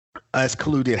 as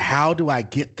Kalu did, how do I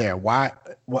get there? Why?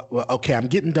 Okay, I'm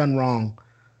getting done wrong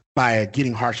by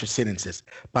getting harsher sentences,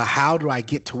 but how do I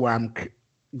get to where I'm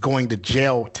going to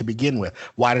jail to begin with?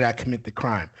 Why did I commit the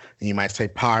crime? And you might say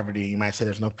poverty. You might say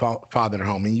there's no father at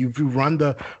home. And if you run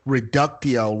the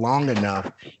reductio long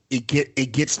enough, it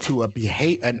gets to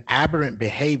an aberrant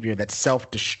behavior that's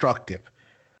self-destructive.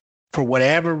 For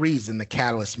whatever reason, the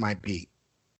catalyst might be.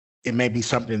 It may be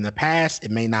something in the past.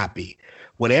 It may not be.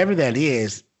 Whatever that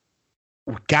is,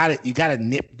 you got to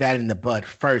nip that in the bud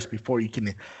first before you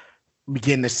can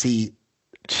begin to see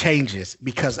changes,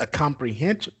 because a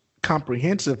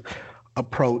comprehensive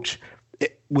approach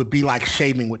would be like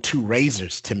shaving with two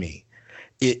razors to me.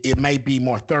 It may be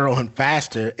more thorough and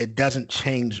faster. It doesn't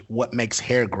change what makes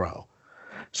hair grow.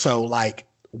 So like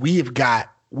we've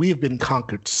been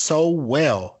conquered so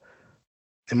well,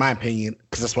 in my opinion,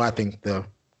 because that's what I think the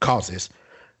cause is,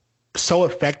 so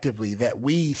effectively that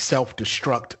we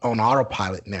self-destruct on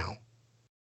autopilot now.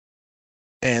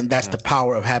 And that's the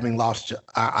power of having lost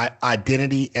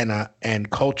identity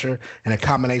and culture and a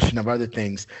combination of other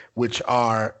things, which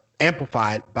are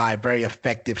amplified by very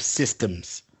effective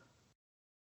systems.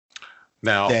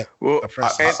 Now, I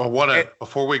want to,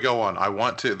 before we go on,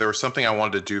 there was something I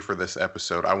wanted to do for this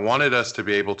episode. I wanted us to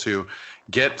be able to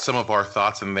get some of our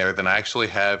thoughts in there. Then I actually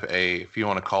have if you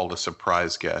want to call it a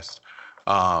surprise guest.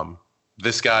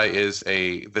 This guy is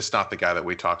not the guy that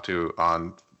we talked to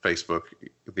on Facebook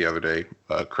the other day,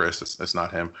 Chris. It's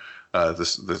not him.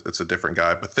 This it's a different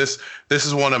guy. But this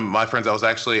is one of my friends. I was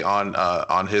actually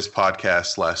on his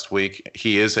podcast last week.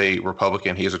 He is a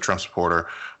Republican. He is a Trump supporter,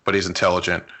 but he's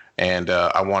intelligent. And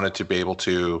I wanted to be able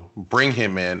to bring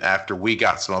him in after we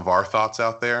got some of our thoughts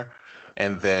out there,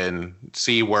 and then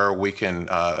see where we can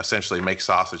essentially make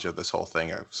sausage of this whole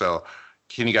thing. So,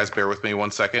 can you guys bear with me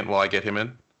 1 second while I get him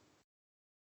in?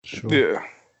 Sure. Yeah.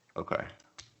 Okay.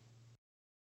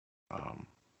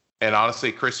 And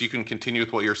honestly, Chris, you can continue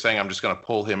with what you're saying. I'm just going to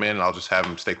pull him in, and I'll just have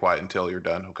him stay quiet until you're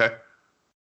done. Okay.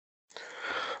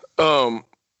 Well,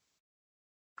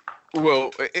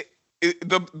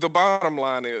 the bottom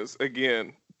line is,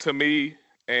 again, to me,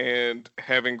 and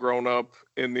having grown up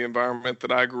in the environment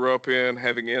that I grew up in,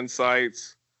 having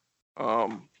insights,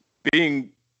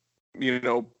 being,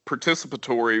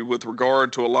 participatory with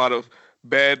regard to a lot of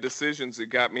bad decisions that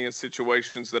got me in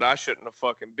situations that I shouldn't have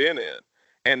fucking been in.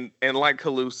 And like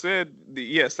Kalu said,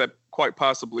 yes, that quite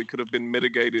possibly could have been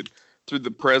mitigated through the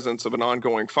presence of an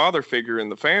ongoing father figure in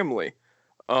the family.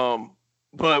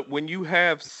 But when you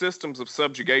have systems of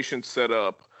subjugation set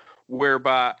up,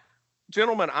 whereby,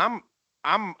 gentlemen, I'm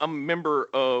a member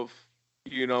of,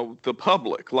 the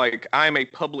public. Like, I'm a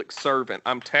public servant.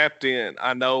 I'm tapped in.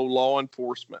 I know law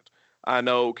enforcement. I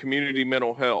know community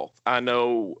mental health. I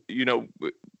know,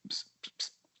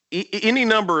 any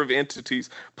number of entities,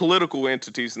 political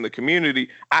entities in the community.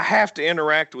 I have to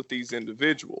interact with these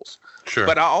individuals. Sure.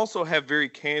 But I also have very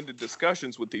candid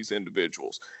discussions with these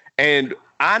individuals. And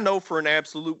I know for an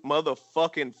absolute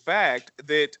motherfucking fact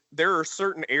that there are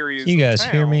certain areas. You guys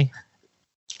hear me?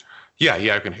 Yeah,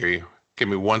 I can hear you. Give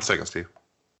me 1 second, Steve.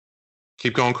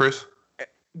 Keep going, Chris.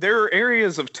 There are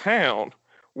areas of town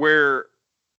where,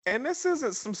 and this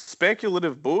isn't some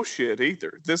speculative bullshit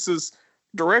either. This is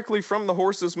directly from the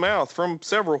horse's mouth, from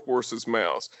several horses'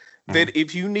 mouths, that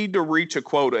if you need to reach a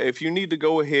quota, if you need to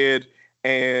go ahead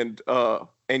and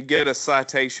get a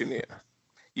citation in,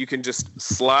 you can just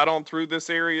slide on through this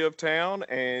area of town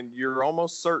and you're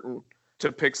almost certain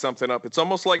to pick something up. It's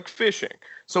almost like fishing.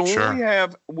 So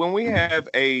when we have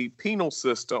a penal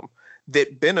system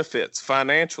that benefits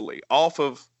financially off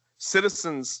of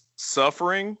citizens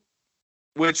suffering,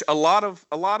 which a lot of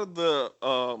the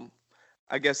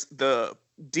I guess the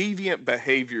deviant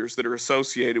behaviors that are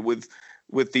associated with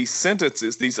these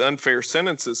sentences, these unfair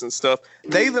sentences and stuff,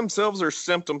 they themselves are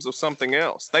symptoms of something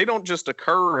else. They don't just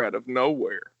occur out of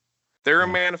nowhere. They're a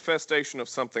manifestation of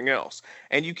something else.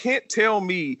 And you can't tell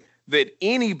me that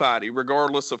anybody,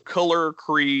 regardless of color,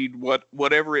 creed,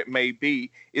 whatever it may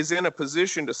be, is in a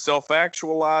position to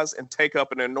self-actualize and take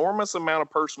up an enormous amount of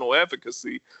personal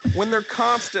efficacy when they're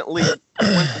constantly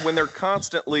when they're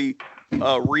constantly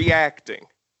reacting.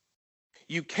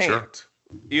 You can't.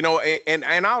 Sure. You know, and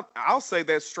I'll say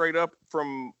that straight up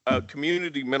from a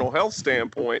community mental health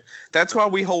standpoint. That's why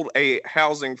we hold a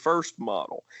housing first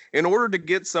model in order to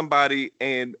get somebody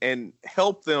and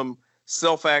help them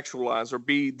self-actualize or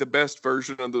be the best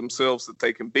version of themselves that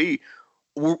they can be.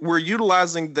 We're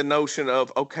utilizing the notion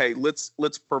of, okay, let's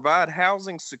provide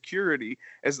housing security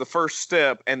as the first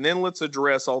step, and then let's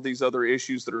address all these other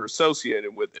issues that are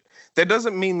associated with it. That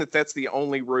doesn't mean that that's the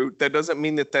only route. That doesn't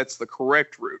mean that that's the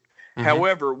correct route. Mm-hmm.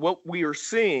 However, what we are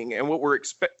seeing and what we're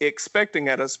expecting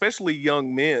at especially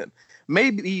young men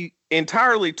may be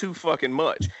entirely too fucking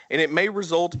much, and it may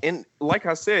result in, like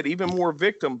I said, even more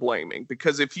victim blaming.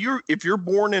 Because if you're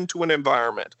born into an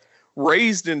environment,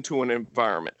 raised into an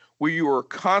environment where you are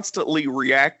constantly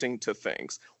reacting to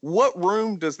things, what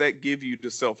room does that give you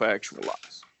to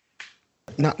self-actualize?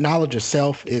 Knowledge of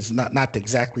self is not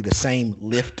exactly the same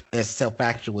lift as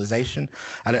self-actualization.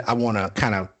 I want to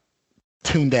kind of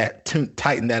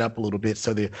tighten that up a little bit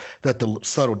so that the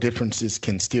subtle differences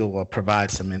can still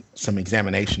provide some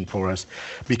examination for us.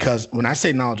 Because when I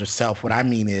say knowledge of self, what I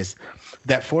mean is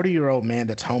that 40-year-old man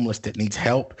that's homeless that needs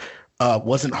help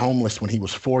wasn't homeless when he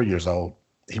was 4 years old.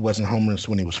 He wasn't homeless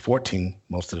when he was 14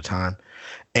 most of the time.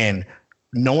 And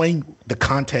knowing the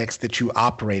context that you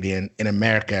operate in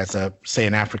America as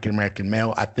an African-American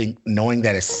male, I think knowing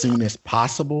that as soon as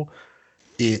possible,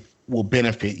 it will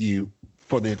benefit you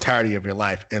for the entirety of your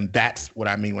life. And that's what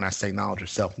I mean when I say knowledge of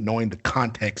self, knowing the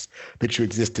context that you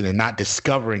exist in and not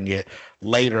discovering it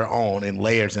later on in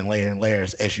layers and layers and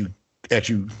layers as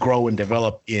you grow and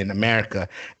develop in America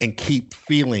and keep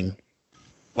feeling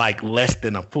like less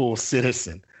than a full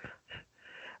citizen.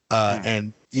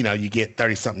 And, you know, you get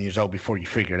 30 something years old before you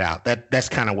figure it out. That's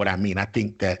kind of what I mean. I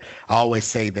think that I always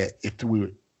say that if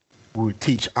we would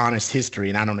teach honest history,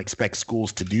 and I don't expect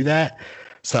schools to do that.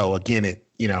 So again,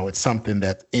 it's something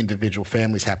that individual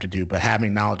families have to do, but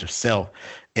having knowledge of self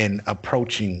and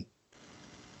approaching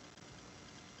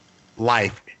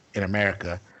life in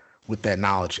America with that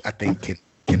knowledge, I think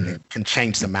can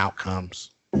change some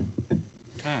outcomes.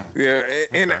 Yeah,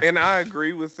 and I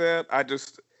agree with that. I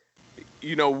just,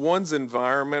 one's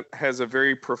environment has a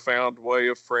very profound way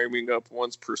of framing up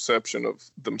one's perception of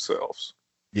themselves.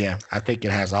 Yeah, I think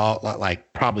it has all,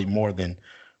 like, probably more than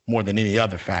any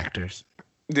other factors.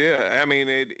 Yeah, I mean,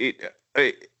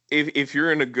 if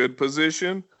you're in a good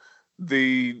position,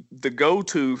 the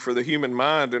go-to for the human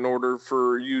mind in order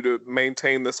for you to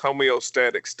maintain this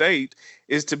homeostatic state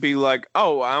is to be like,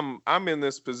 oh, I'm in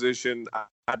this position.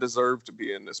 I deserve to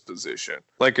be in this position.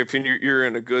 Like if you're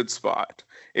in a good spot.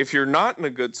 If you're not in a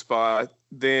good spot,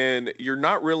 then you're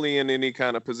not really in any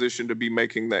kind of position to be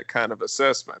making that kind of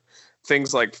assessment.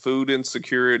 Things like food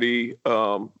insecurity,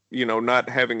 not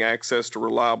having access to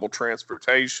reliable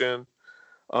transportation.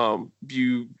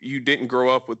 You didn't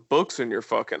grow up with books in your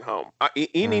fucking home.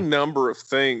 Any number of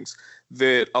things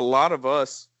that a lot of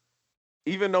us,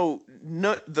 even though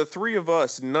the three of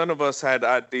us, none of us had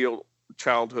ideal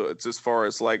childhoods as far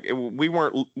as like we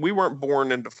weren't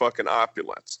born into fucking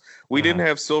opulence. We didn't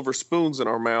have silver spoons in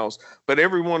our mouths, but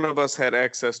every one of us had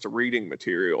access to reading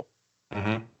material.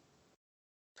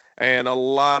 And a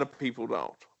lot of people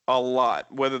don't. A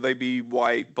lot, whether they be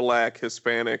white, black,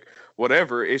 Hispanic,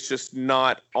 whatever. It's just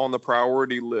not on the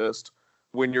priority list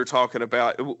when you're talking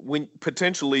about when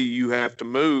potentially you have to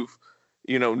move,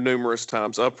 numerous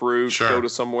times, uproot, go to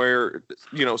somewhere,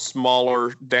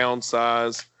 smaller,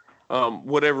 downsize,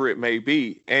 whatever it may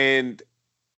be. And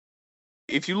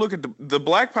if you look at the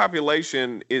black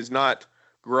population is not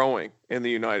growing in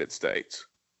the United States.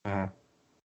 What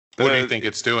do you think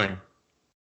it's doing?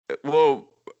 Well,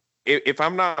 if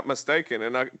I'm not mistaken,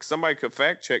 and somebody could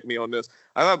fact check me on this,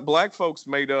 I thought black folks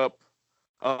made up,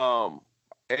 and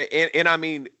I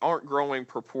mean aren't growing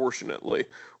proportionately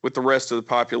with the rest of the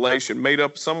population, made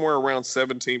up somewhere around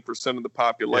 17% of the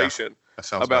population. Yeah, that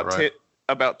sounds about right.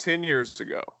 About 10 years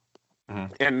ago.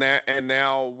 And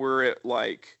now we're at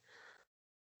like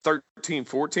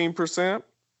 13-14%.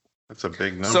 That's a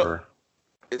big number.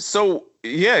 So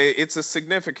yeah, it's a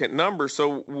significant number.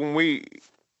 So when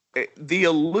the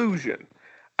illusion,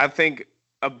 I think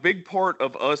a big part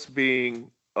of us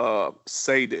being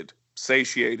satiated,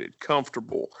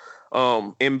 comfortable,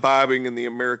 imbibing in the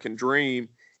American dream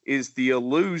is the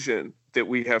illusion that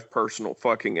we have personal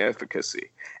fucking efficacy.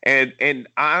 And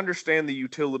I understand the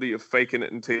utility of faking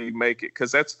it until you make it,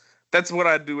 because that's what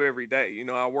I do every day. You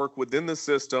know, I work within the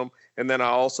system, and then I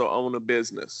also own a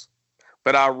business.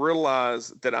 But I realize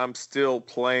that I'm still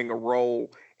playing a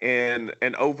role in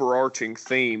an overarching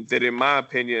theme that, in my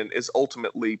opinion, is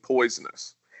ultimately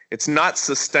poisonous. It's not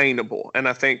sustainable. And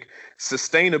I think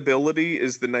sustainability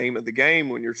is the name of the game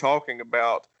when you're talking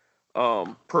about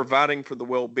providing for the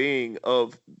well-being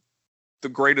of the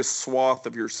greatest swath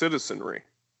of your citizenry,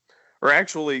 or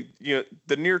actually, you know,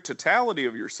 the near totality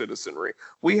of your citizenry.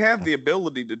 We have the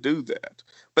ability to do that,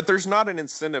 but there's not an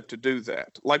incentive to do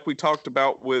that. Like we talked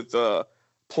about with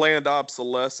planned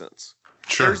obsolescence.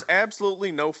 Sure. There's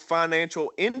absolutely no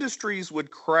financial industries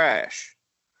would crash.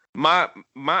 I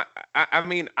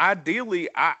mean, ideally,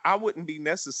 I wouldn't be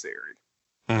necessary.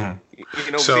 Mhm.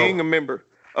 You know, So- being a member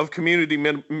of community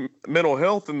mental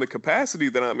health in the capacity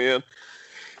that I'm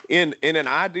in an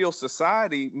ideal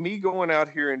society, me going out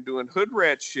here and doing hood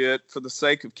rat shit for the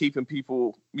sake of keeping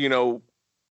people, you know,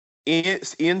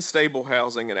 in stable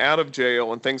housing and out of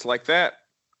jail and things like that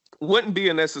wouldn't be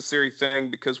a necessary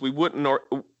thing, because we wouldn't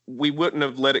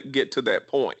have let it get to that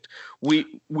point.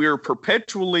 We're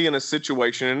perpetually in a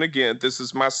situation, and again, this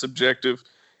is my subjective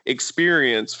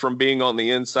experience from being on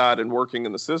the inside and working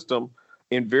in the system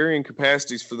in varying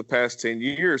capacities for the past 10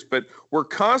 years, but we're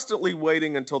constantly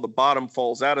waiting until the bottom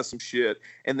falls out of some shit,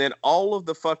 and then all of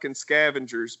the fucking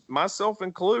scavengers, myself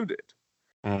included,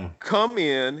 come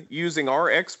in using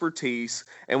our expertise,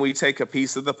 and we take a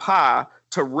piece of the pie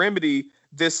to remedy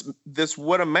this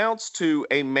what amounts to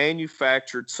a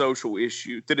manufactured social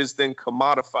issue that is then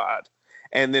commodified,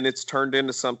 and then it's turned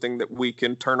into something that we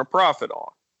can turn a profit on.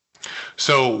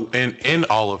 So in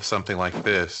all of something like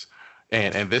this,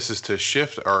 and this is to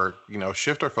shift our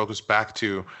focus back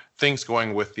to things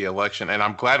going with the election. And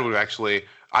I'm glad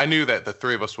I knew that the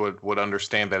three of us would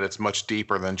understand that it's much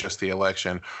deeper than just the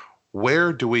election.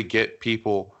 Where do we get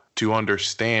people to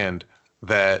understand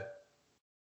that,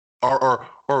 or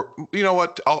you know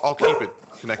what? I'll keep it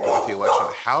connected with the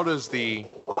election.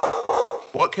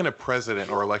 What can a president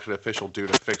or elected official do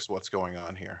to fix what's going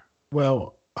on here?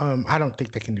 Well, I don't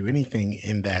think they can do anything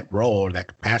in that role or that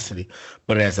capacity.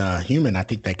 But as a human, I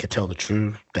think they could tell the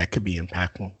truth. That could be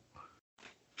impactful.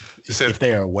 If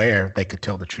they are aware, they could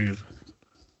tell the truth.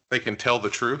 They can tell the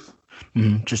truth.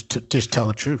 Just tell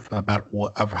the truth about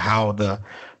how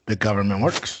the government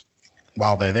works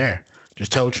while they're there.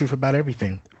 Just tell the truth about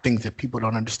everything, things that people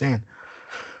don't understand.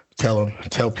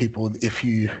 Tell people, if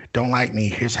you don't like me,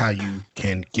 here's how you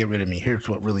can get rid of me. Here's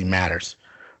what really matters.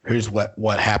 Here's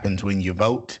what happens when you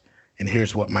vote, and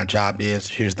here's what my job is.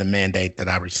 Here's the mandate that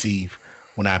I receive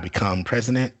when I become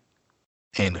president,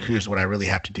 and here's what I really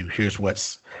have to do. Here's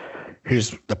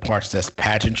the parts that's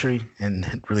pageantry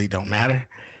and really don't matter,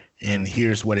 and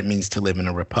here's what it means to live in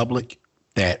a republic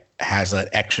that has an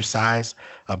exercise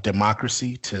of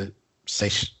democracy to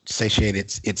satiate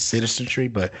its citizenry,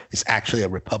 but it's actually a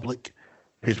republic.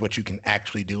 Here's what you can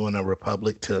actually do in a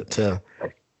republic to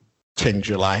change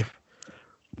your life.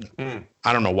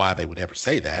 I don't know why they would ever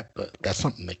say that, but that's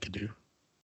something they could do.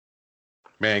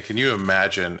 Man, can you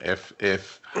imagine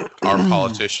if our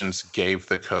politicians gave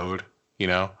the code,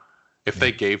 if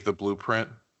they gave the blueprint?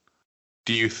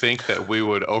 Do you think that we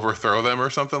would overthrow them or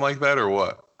something like that, or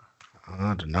what?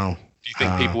 I don't know. Do you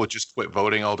think people would just quit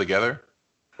voting altogether?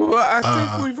 Well, I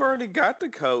think we've already got the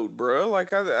code, bro.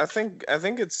 Like I think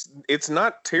it's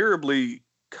not terribly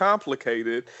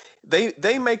complicated.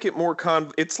 They make it more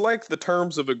it's like the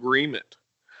terms of agreement.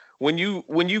 When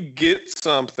you get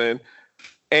something,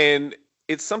 and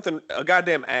it's a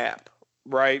goddamn app,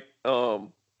 right?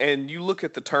 And you look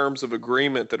at the terms of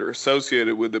agreement that are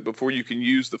associated with it before you can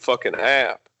use the fucking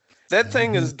app. That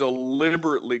thing is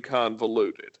deliberately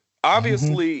convoluted.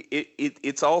 Obviously,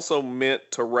 it's also meant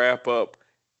to wrap up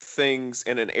things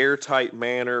in an airtight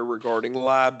manner regarding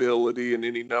liability and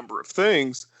any number of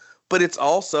things, but it's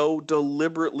also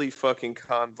deliberately fucking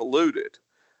convoluted.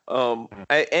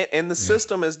 And the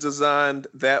system is designed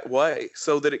that way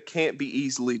so that it can't be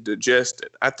easily digested.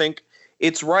 I think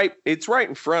it's right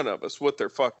in front of us what they're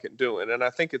fucking doing, and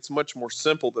I think it's much more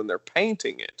simple than they're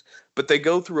painting it. But they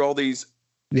go through all these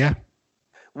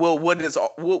what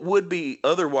would be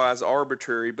otherwise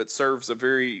arbitrary but serves a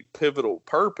very pivotal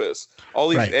purpose, all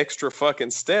these extra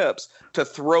fucking steps to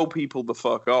throw people the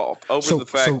fuck off over the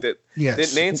fact that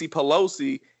Nancy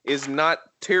Pelosi is not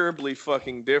terribly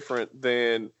fucking different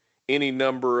than any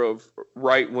number of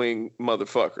right-wing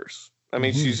motherfuckers. I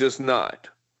mean, she's just not.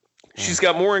 She's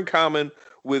got more in common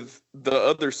with the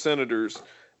other senators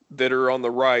that are on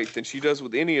the right than she does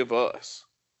with any of us.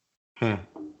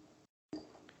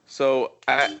 So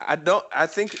I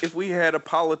think if we had a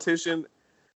politician,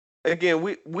 again,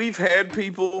 we've had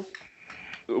people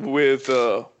with,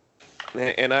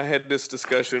 and I had this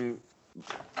discussion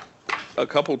a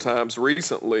couple times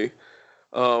recently,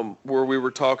 where we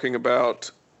were talking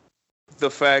about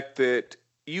the fact that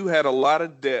you had a lot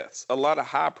of deaths, a lot of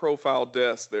high-profile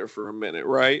deaths there for a minute,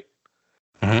 right?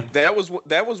 Mm-hmm.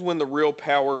 That was when the real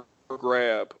power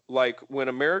grab, like when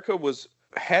America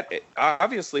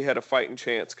obviously had a fighting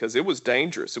chance because it was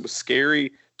dangerous. It was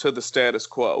scary to the status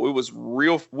quo. It was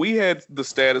real. We had the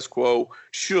status quo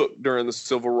shook during the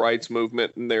civil rights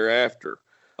movement and thereafter.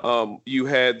 You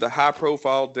had the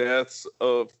high-profile deaths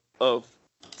of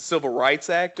civil rights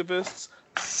activists,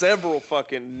 several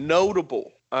fucking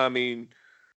notable, I mean,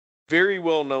 very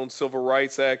well-known civil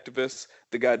rights activists,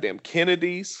 the goddamn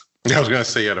Kennedys. I was going to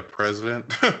say you had a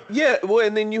president. Yeah, well,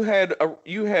 and then you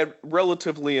had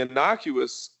relatively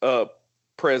innocuous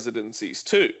presidencies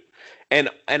too, and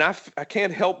I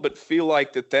can't help but feel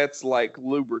like that's like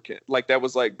lubricant. Like that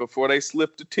was like before they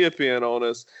slipped a tip in on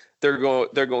us, they're going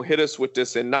to hit us with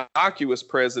this innocuous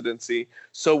presidency,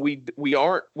 so we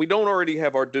don't already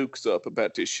have our dukes up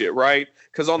about this shit, right?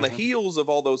 Because on the heels of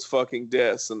all those fucking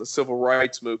deaths and the civil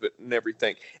rights movement and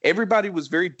everything, everybody was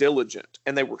very diligent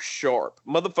and they were sharp.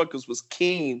 Motherfuckers was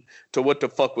keen to what the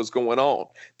fuck was going on.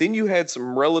 Then you had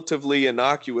some relatively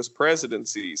innocuous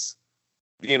presidencies,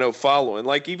 following.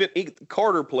 Like even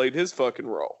Carter played his fucking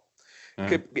role.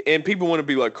 And people want to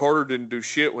be like, Carter didn't do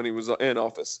shit when he was in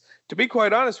office. To be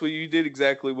quite honest with you, he did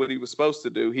exactly what he was supposed to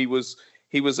do. He was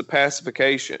a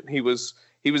pacification. He was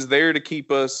there to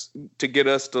get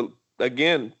us to,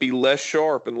 again, be less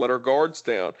sharp and let our guards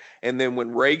down. And then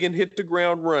when Reagan hit the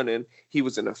ground running, he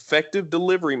was an effective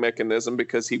delivery mechanism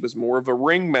because he was more of a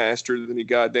ringmaster than he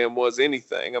goddamn was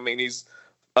anything. I mean, he's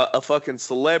a fucking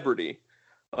celebrity.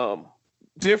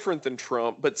 Different than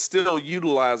Trump, but still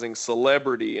utilizing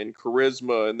celebrity and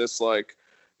charisma and this like,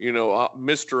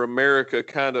 Mr. America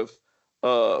kind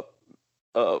of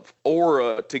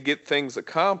aura to get things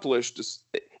accomplished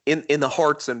in the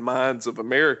hearts and minds of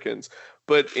Americans.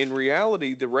 But in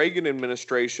reality, the Reagan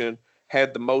administration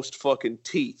had the most fucking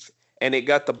teeth, and it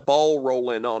got the ball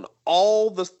rolling on all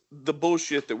the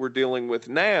bullshit that we're dealing with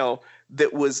now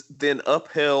that was then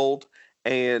upheld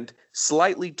and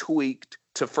slightly tweaked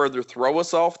to further throw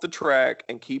us off the track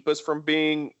and keep us from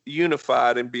being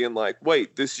unified and being like,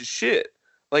 wait, this is shit.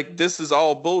 Like, this is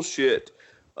all bullshit.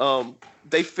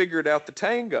 They figured out the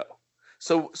tango.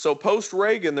 So post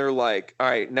Reagan, they're like, all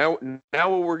right, now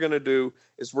what we're going to do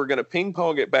is we're going to ping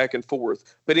pong it back and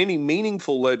forth. But any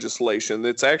meaningful legislation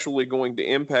that's actually going to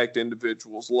impact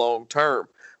individuals long term,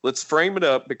 let's frame it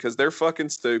up because they're fucking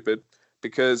stupid.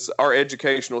 Because our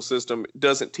educational system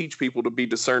doesn't teach people to be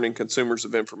discerning consumers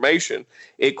of information.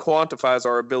 It quantifies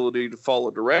our ability to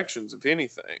follow directions, if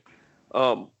anything.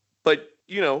 But,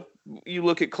 you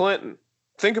look at Clinton.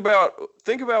 Think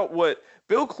about what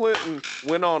Bill Clinton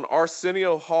went on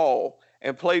Arsenio Hall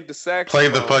and played the saxophone.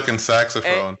 Played the fucking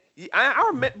saxophone. I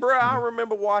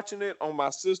remember watching it on my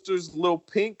sister's little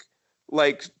pink,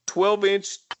 like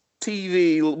 12-inch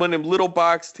TV, one of them little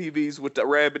box TVs with the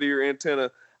rabbit ear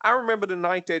antenna. I remember the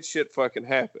night that shit fucking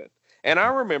happened. And I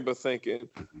remember thinking,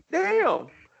 damn,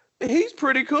 he's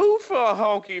pretty cool for a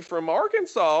honky from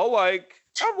Arkansas. Like,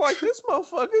 I'm like, this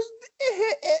motherfucker's...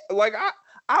 Like,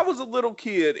 I was a little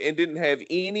kid and didn't have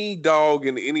any dog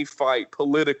in any fight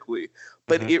politically.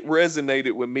 But it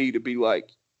resonated with me to be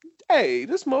like, hey,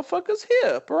 this motherfucker's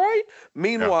hip, right?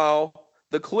 Meanwhile,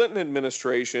 the Clinton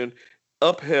administration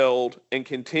upheld and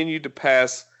continued to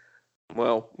pass,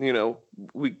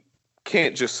 we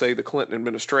can't just say the Clinton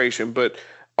administration, but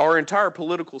our entire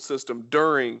political system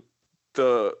during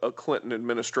the Clinton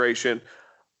administration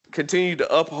continued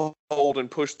to uphold and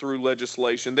push through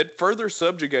legislation that further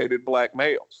subjugated black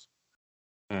males.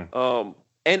 And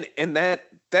that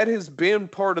has been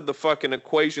part of the fucking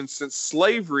equation since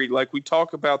slavery. Like we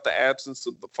talk about the absence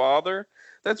of the father.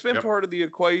 That's been part of the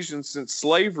equation since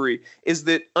slavery, is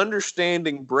that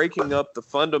understanding breaking up the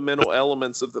fundamental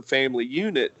elements of the family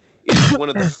unit is one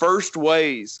of the first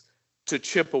ways to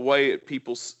chip away at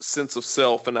people's sense of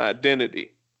self and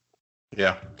identity.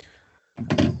 Yeah.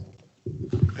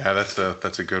 Yeah, that's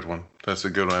a good one. That's a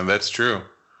good one. That's true.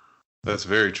 That's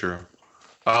very true.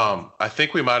 I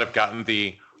think we might have gotten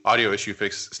the audio issue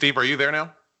fixed. Steve, are you there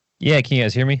now? Yeah, can you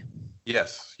guys hear me?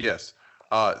 Yes.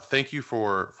 Thank you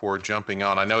for jumping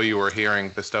on. I know you were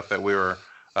hearing the stuff that we were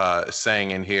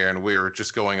saying in here, and we were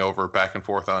just going over back and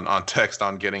forth on text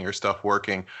on getting your stuff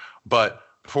working. But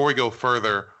before we go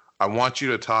further, I want you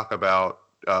to talk about,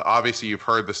 obviously you've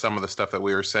heard some of the stuff that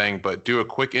we were saying, but do a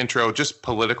quick intro, just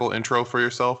political intro for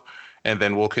yourself, and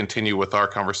then we'll continue with our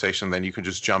conversation. Then you can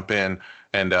just jump in,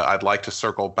 and I'd like to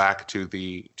circle back to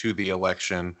the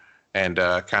election and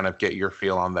kind of get your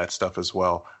feel on that stuff as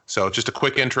well. So just a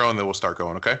quick intro, and then we'll start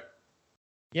going, okay?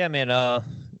 Yeah, man.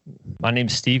 My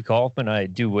name's Steve Kaufman. I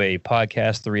do a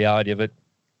podcast, The Reality of It.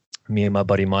 Me and my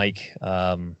buddy Mike.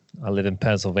 I live in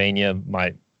Pennsylvania.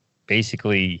 My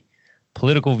basically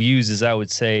political views is, I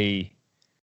would say,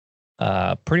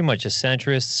 pretty much a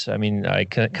centrist. I mean, I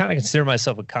kind of consider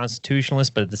myself a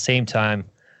constitutionalist, but at the same time,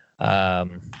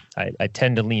 I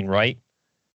tend to lean right.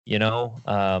 You know,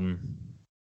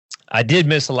 I did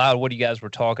miss a lot of what you guys were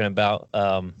talking about.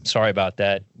 Sorry about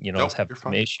that. You know, I was having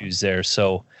some issues there.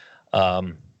 So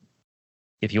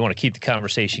if you want to keep the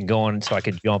conversation going so I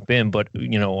could jump in, but,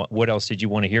 you know, what else did you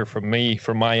want to hear from me,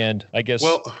 from my end, I guess?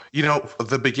 Well, you know,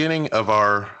 the beginning of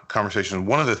our conversation,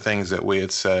 one of the things that we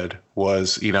had said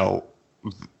was, you know,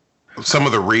 some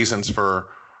of the reasons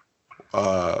for,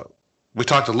 we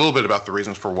talked a little bit about the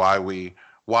reasons for why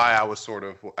I was sort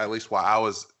of, at least why I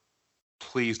was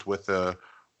pleased with the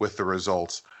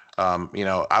results. You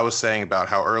know, I was saying about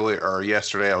how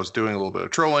yesterday I was doing a little bit of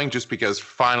trolling just because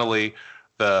finally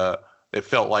it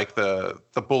felt like the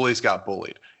bullies got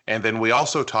bullied. And then we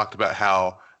also talked about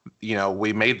how, you know,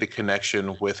 we made the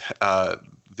connection with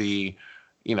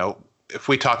you know, if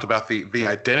we talked about the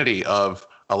identity of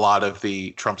a lot of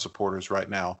the Trump supporters right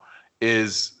now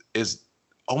is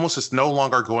almost, it's no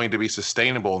longer going to be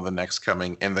sustainable in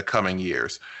the coming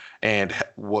years. And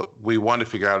what we want to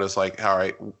figure out is like, all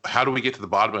right, how do we get to the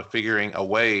bottom of figuring a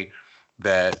way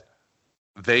that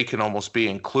they can almost be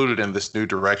included in this new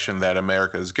direction that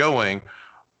America is going?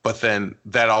 But then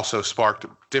that also sparked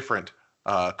different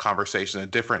conversation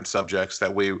and different subjects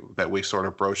that we sort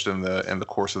of broached in the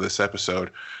course of this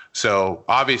episode. So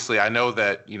obviously, I know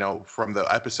that, you know, from the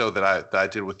episode that I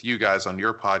did with you guys on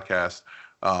your podcast,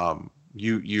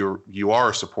 you are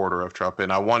a supporter of Trump,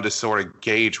 and I wanted to sort of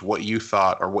gauge what you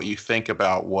thought or what you think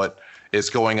about what is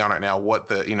going on right now, what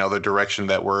the direction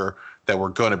that we're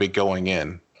going to be going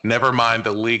in. Never mind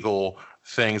the legal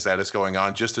things that is going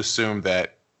on. Just assume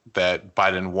that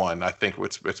Biden won. I think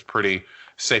it's pretty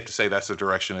safe to say that's the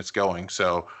direction it's going.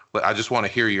 So I just want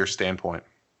to hear your standpoint.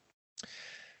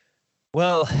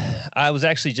 Well, I was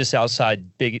actually just outside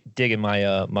digging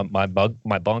my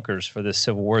my bunkers for this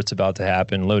Civil War that's about to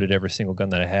happen. Loaded every single gun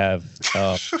that I have.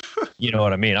 You know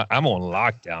what I mean? I'm on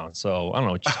lockdown, so I don't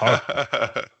know what you're talking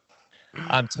about.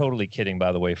 I'm totally kidding,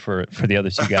 by the way, for the other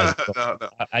two guys. No.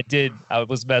 I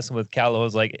was messing with Cal. I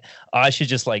was like, I should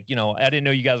just, like, you know, I didn't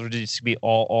know you guys were just be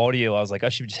all audio. I was like, I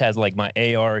should just have like my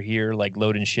AR here, like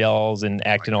loading shells and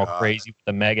acting all crazy with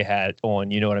the mega hat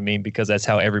on. You know what I mean? Because that's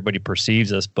how everybody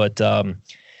perceives us. But well,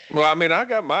 I mean, I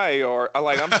got my AR.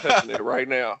 I'm touching it right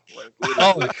now. Like,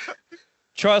 literally.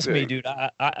 Trust me, dude.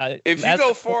 I if you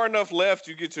go far enough left,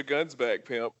 you get your guns back,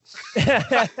 pimp.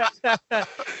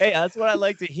 Hey, that's what I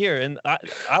like to hear, and I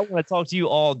want to talk to you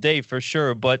all day for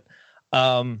sure. But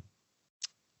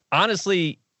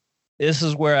honestly, this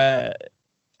is where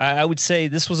I would say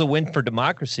this was a win for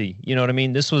democracy. You know what I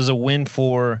mean? This was a win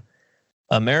for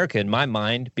America in my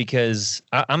mind, because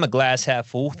I'm a glass half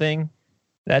full thing,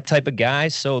 that type of guy.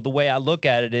 So the way I look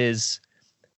at it is,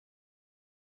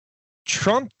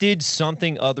 Trump did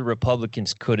something other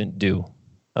Republicans couldn't do,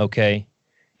 okay?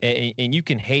 And you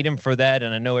can hate him for that,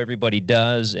 and I know everybody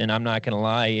does, and I'm not going to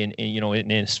lie. And you know, in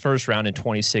his first round in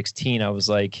 2016, I was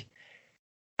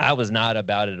not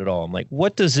about it at all. I'm like,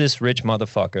 what does this rich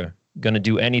motherfucker going to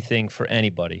do anything for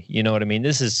anybody? You know what I mean?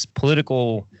 This is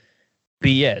political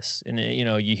BS. And, you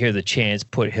know, you hear the chants,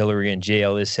 put Hillary in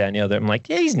jail, this, that, and the other. I'm like,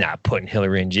 yeah, he's not putting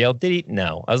Hillary in jail. Did he?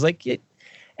 No. I was like, yeah.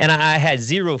 And I had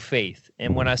zero faith.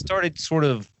 And when I started sort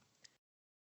of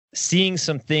seeing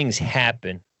some things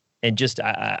happen, and just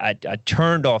I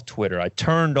turned off Twitter, I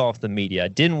turned off the media. I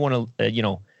didn't want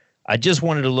to, I just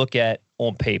wanted to look at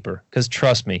on paper. Because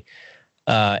trust me,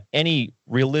 any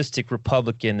realistic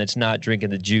Republican that's not drinking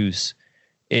the juice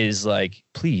is like,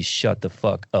 please shut the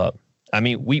fuck up. I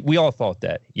mean, we all thought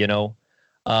that, you know.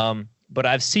 But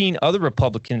I've seen other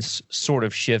Republicans sort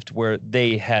of shift where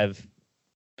they have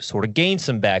sort of gained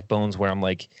some backbones, where I'm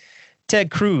like,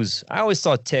 Ted Cruz. I always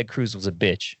thought Ted Cruz was a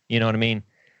bitch. You know what I mean?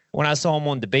 When I saw him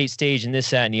on debate stage and this,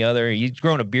 that, and the other, he's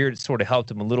grown a beard. It sort of helped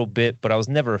him a little bit, but I was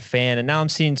never a fan. And now I'm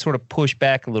seeing sort of push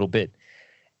back a little bit.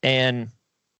 And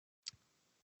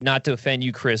not to offend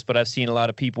you, Chris, but I've seen a lot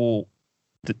of people,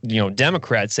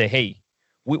 Democrats say, hey,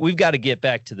 we've got to get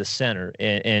back to the center.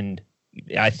 And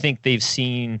I think they've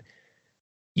seen,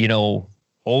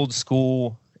 old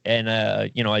school and,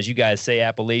 as you guys say,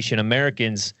 Appalachian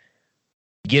Americans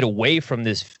get away from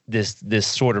this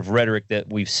sort of rhetoric that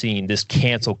we've seen, this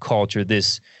cancel culture,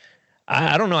 this,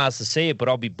 I don't know how else to say it, but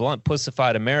I'll be blunt,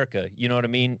 pussified America. You know what I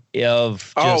mean? Well,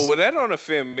 that don't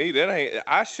offend me. That ain't.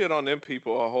 I shit on them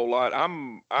people a whole lot.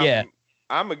 I'm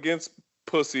against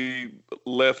pussy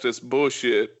leftist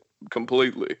bullshit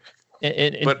completely.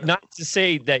 But not to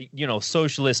say that,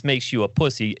 socialist makes you a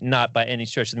pussy, not by any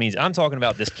stretch of the means. I'm talking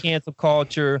about this cancel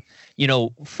culture,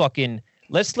 fucking,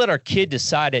 let's let our kid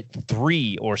decide at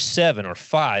 3 or 7 or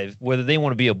 5 whether they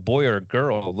want to be a boy or a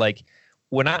girl. Like,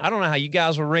 when I don't know how you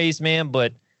guys were raised, man,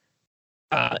 but,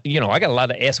 I got a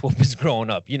lot of ass whoopings growing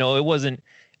up. It wasn't,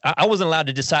 I wasn't allowed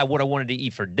to decide what I wanted to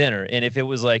eat for dinner. And if it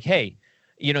was like, hey,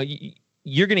 you're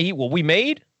going to eat what we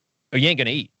made or you ain't going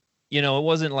to eat. It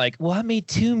wasn't like, well, I made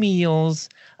 2 meals.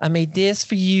 I made this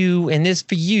for you and this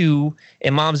for you.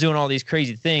 And mom's doing all these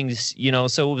crazy things,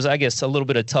 so it was, I guess, a little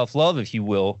bit of tough love, if you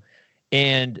will.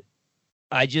 And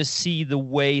I just see the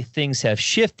way things have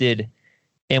shifted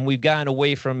and we've gotten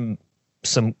away from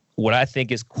some, what I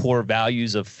think is core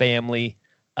values of family,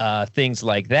 things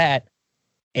like that.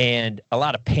 And a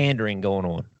lot of pandering going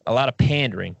on, a lot of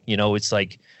pandering, it's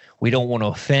like, we don't want to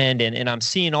offend. And I'm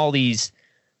seeing all these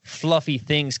fluffy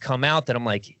things come out that I'm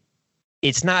like,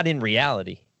 it's not in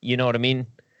reality. You know what I mean?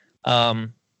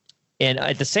 And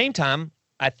at the same time,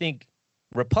 I think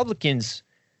Republicans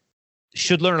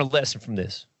should learn a lesson from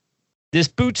this. This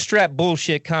bootstrap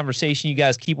bullshit conversation you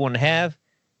guys keep wanting to have,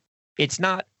 it's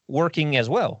not working as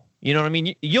well. You know what I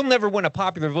mean? You'll never win a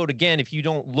popular vote again if you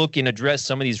don't look and address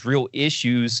some of these real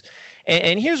issues.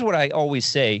 And here's what I always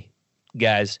say,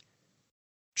 guys.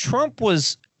 Trump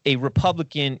was a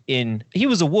Republican he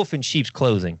was a wolf in sheep's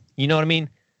clothing. You know what I mean?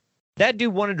 That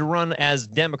dude wanted to run as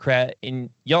Democrat and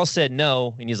y'all said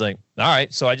no. And he's like, all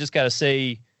right, so I just got to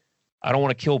say, I don't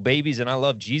want to kill babies and I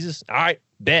love Jesus. All right,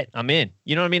 bet I'm in.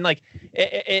 You know what I mean? Like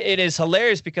it is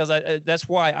hilarious because that's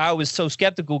why I was so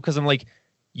skeptical, because I'm like,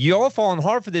 y'all falling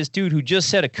hard for this dude who just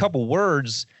said a couple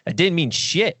words that didn't mean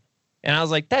shit. And I was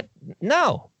like,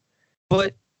 no.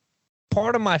 But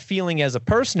part of my feeling as a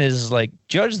person is like,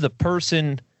 judge the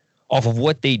person off of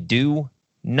what they do,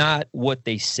 not what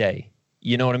they say.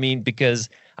 You know what I mean? Because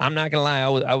I'm not gonna lie,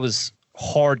 I was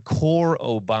hardcore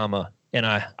Obama, and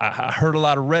I heard a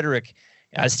lot of rhetoric.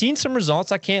 I've seen some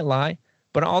results, I can't lie,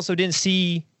 but I also didn't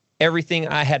see everything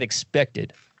I had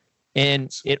expected.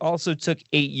 And it also took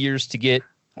 8 years to get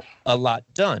a lot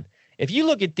done. If you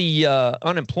look at the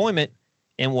unemployment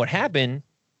and what happened,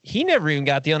 he never even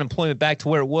got the unemployment back to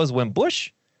where it was when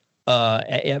Bush,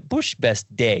 at Bush's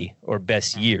best day or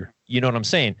best year. You know what I'm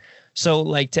saying? So,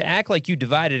 like, to act like you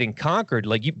divided and conquered,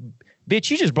 like, you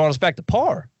just brought us back to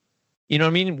par. You know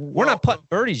what I mean? We're not putting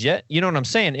birdies yet. You know what I'm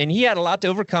saying? And he had a lot to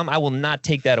overcome. I will not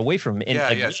take that away from him.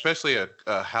 And yeah, especially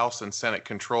a House and Senate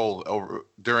control over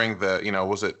during the,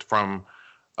 was it from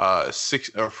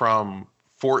from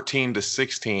 14 to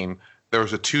 16? There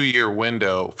was a 2-year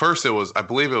window. First, I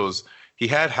believe he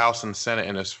had House and Senate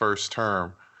in his first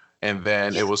term, and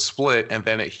then it was split, and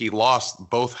then he lost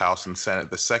both House and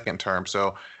Senate the second term.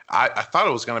 So I thought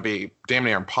it was going to be damn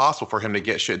near impossible for him to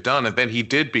get shit done. And then he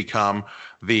did become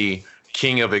the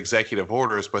king of executive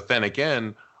orders. But then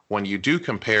again, when you do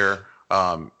compare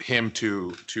him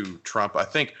to Trump, I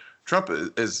think Trump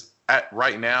is at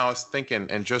right now is thinking,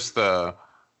 and just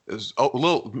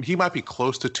he might be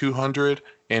close to 200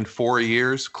 in 4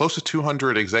 years, close to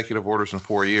 200 executive orders in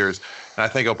 4 years. And I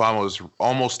think Obama was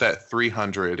almost at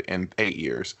 300 in 8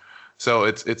 years. So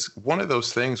it's one of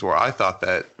those things where I thought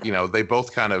that, they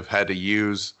both kind of had to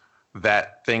use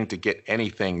that thing to get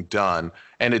anything done.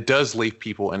 And it does leave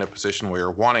people in a position where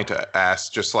you're wanting to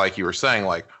ask, just like you were saying,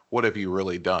 like, what have you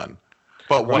really done?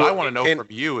 But what I want to know from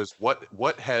you is what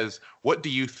do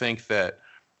you think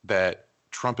that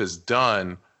Trump has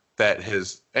done that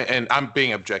has, and I'm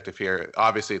being objective here.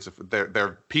 Obviously,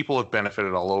 there people have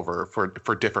benefited all over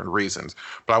for different reasons.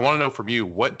 But I want to know from you,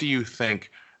 what do you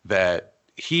think that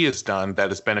he has done that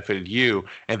has benefited you?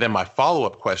 And then my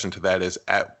follow-up question to that is,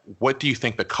 what do you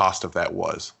think the cost of that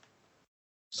was?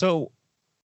 So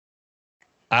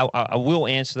I will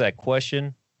answer that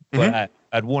question, but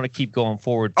I'd want to keep going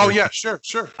forward. Oh yeah, sure.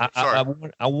 I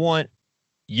want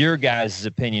your guys'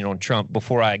 opinion on Trump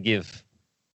before I give.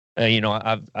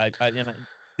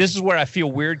 This is where I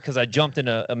feel weird because I jumped in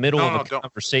a middle of a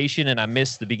conversation and I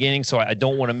missed the beginning, so I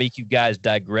don't want to make you guys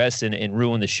digress and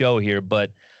ruin the show here.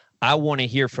 But I want to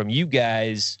hear from you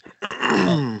guys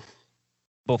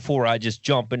before I just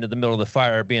jump into the middle of the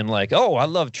fire being like, oh, I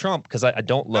love Trump, because I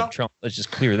don't love Trump. Let's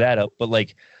just clear that up. But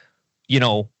like,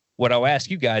 what I'll ask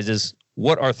you guys is,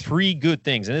 what are 3 good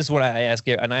things? And this is what I ask,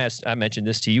 and I mentioned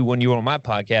this to you when you were on my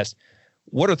podcast.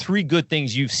 What are 3 good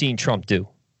things you've seen Trump do?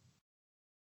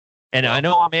 And I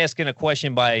know I'm asking a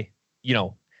question by,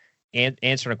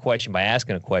 answering a question by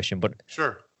asking a question, but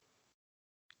sure.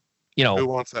 Who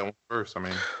wants that one first? I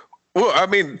mean, well, I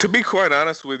mean, to be quite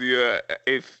honest with you,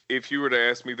 if you were to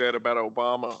ask me that about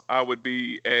Obama, I would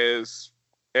be as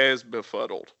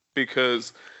befuddled,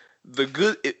 because the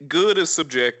good is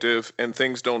subjective and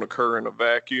things don't occur in a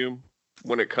vacuum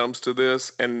when it comes to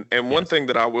this. And one thing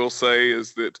that I will say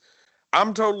is that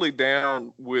I'm totally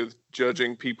down with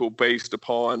judging people based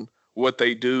upon what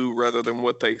they do rather than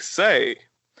what they say.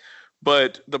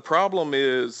 But the problem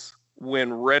is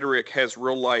when rhetoric has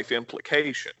real life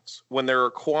implications, when there are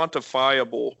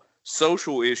quantifiable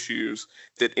social issues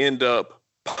that end up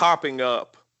popping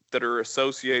up that are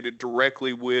associated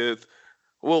directly with,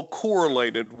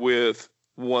 correlated with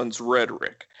one's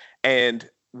rhetoric. And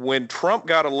when Trump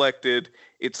got elected,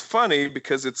 it's funny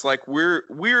because it's like we're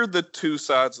the two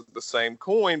sides of the same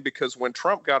coin, because when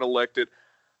Trump got elected,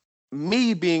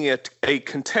 me being a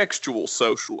contextual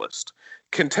socialist,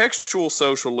 contextual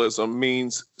socialism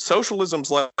means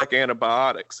socialism's like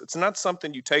antibiotics. It's not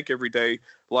something you take every day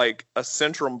like a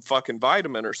Centrum fucking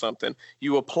vitamin or something.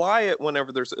 You apply it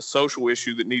whenever there's a social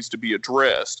issue that needs to be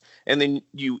addressed, and then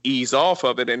you ease off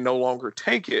of it and no longer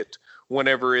take it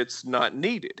whenever it's not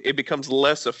needed. It becomes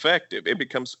less effective. It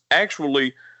becomes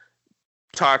actually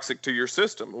toxic to your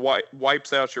system.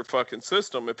 Wipes out your fucking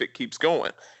system if it keeps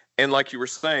going. And like you were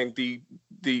saying, the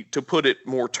to put it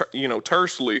more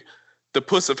tersely, the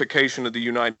pussification of the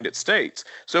United States.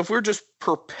 So if we're just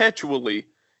perpetually,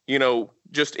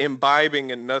 just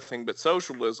imbibing in nothing but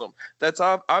socialism, that's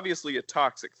obviously a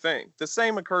toxic thing. The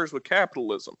same occurs with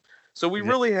capitalism. So we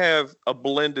really have a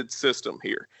blended system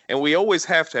here, and we always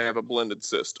have to have a blended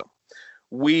system.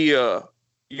 We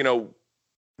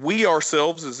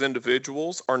ourselves as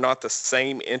individuals are not the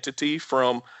same entity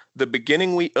from the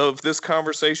beginning of this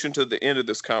conversation to the end of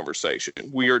this conversation.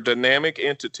 We are dynamic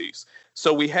entities.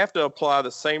 So we have to apply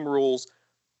the same rules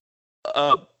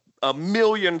a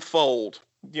million-fold,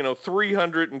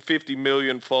 350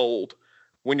 million-fold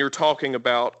when you're talking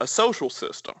about a social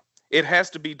system. It has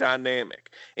to be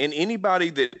dynamic. And anybody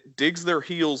that digs their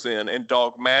heels in and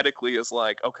dogmatically is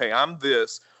like, okay, I'm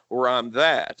this or I'm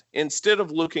that, instead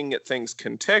of looking at things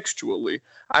contextually,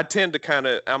 I tend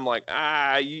to I'm like,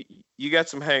 you got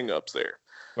some hang-ups there.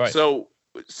 Right. So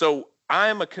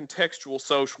I'm a contextual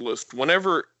socialist.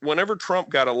 Whenever Trump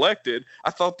got elected,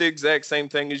 I thought the exact same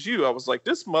thing as you. I was like,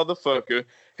 this motherfucker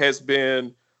has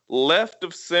been left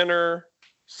of center,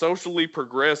 socially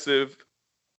progressive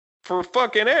for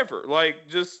fucking ever. Like,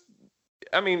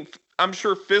 I'm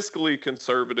sure fiscally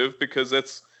conservative because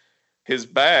that's his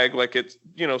bag. Like, it,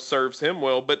 serves him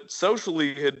well, but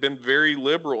socially had been very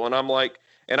liberal. And I'm like,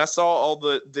 and I saw all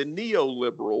the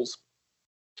neoliberals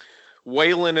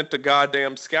wailing at the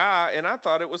goddamn sky, and I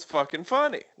thought it was fucking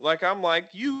funny. Like, I'm like,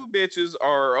 you bitches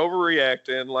are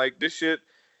overreacting. Like, this shit,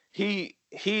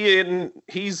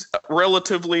 he's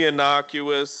relatively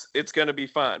innocuous. It's going to be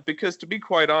fine. Because to be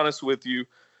quite honest with you,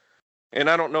 and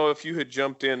I don't know if you had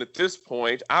jumped in at this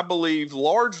point, I believe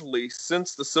largely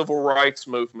since the civil rights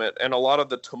movement and a lot of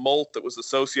the tumult that was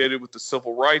associated with the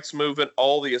civil rights movement,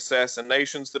 all the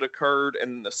assassinations that occurred,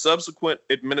 and the subsequent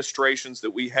administrations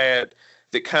that we had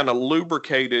that kind of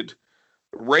lubricated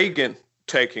Reagan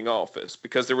taking office,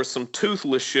 because there was some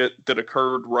toothless shit that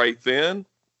occurred right then.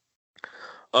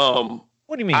 What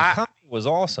do you mean? Kanye was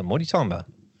awesome. What are you talking about?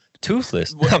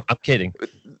 Toothless? I'm kidding.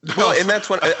 Well, and that's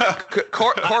when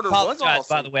Carter was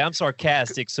awesome. By the way, I'm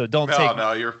sarcastic, so don't take.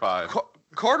 No, you're fine.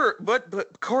 Carter,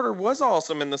 but Carter was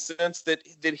awesome in the sense that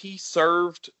he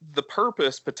served the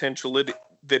purpose potentially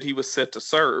that he was set to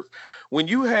serve. When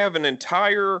you have an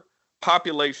entire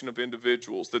population of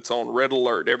individuals that's on red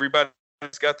alert, everybody's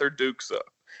got their dukes up,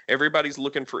 everybody's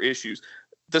looking for issues.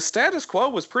 The status quo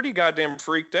was pretty goddamn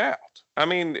freaked out. I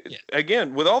mean,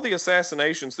 Again, with all the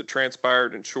assassinations that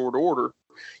transpired in short order,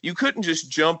 you couldn't just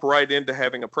jump right into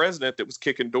having a president that was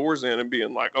kicking doors in and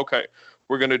being like, okay,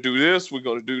 we're going to do this, we're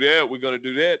going to do that, we're going to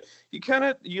do that.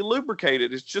 You lubricate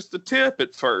it. It's just the tip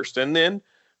at first. And then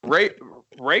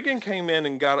Reagan came in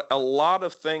and got a lot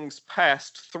of things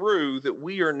passed through that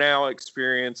we are now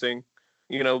experiencing,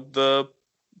 the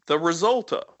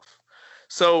result of.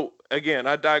 So again,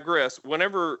 I digress.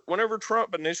 Whenever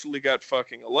Trump initially got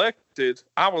fucking elected,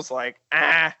 I was like,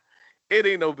 it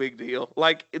ain't no big deal.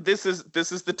 Like, this is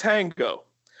the tango.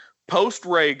 Post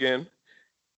Reagan,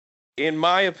 in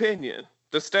my opinion,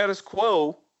 the status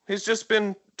quo has just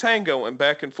been tangoing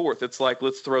back and forth. It's like,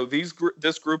 let's throw this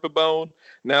group a bone.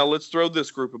 Now let's throw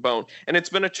this group a bone. And it's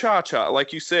been a cha-cha,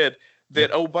 like you said,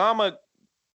 that Obama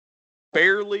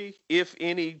barely, if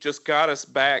any, just got us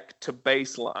back to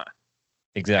baseline.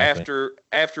 Exactly.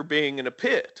 After being in a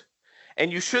pit.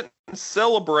 And you shouldn't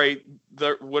celebrate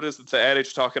what is the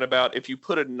adage talking about? If you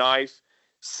put a knife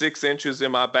 6 inches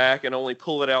in my back and only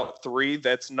pull it out 3,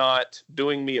 that's not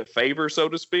doing me a favor, so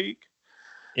to speak.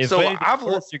 If you're going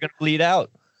to bleed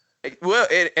out. Well,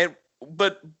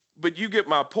 but you get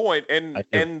my point, and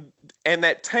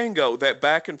that tango, that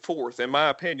back and forth, in my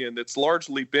opinion, that's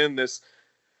largely been this.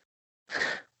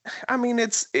 I mean,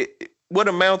 what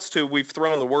amounts to, we've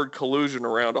thrown the word collusion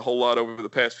around a whole lot over the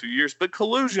past few years, but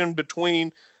collusion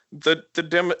between the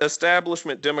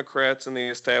establishment Democrats and the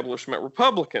establishment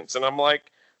Republicans, and I'm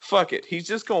like, fuck it,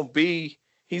 he's going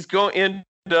to end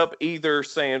up either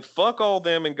saying fuck all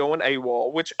them and going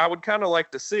AWOL, which I would kind of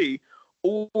like to see,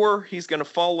 or he's going to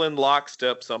fall in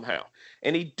lockstep somehow.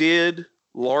 And he did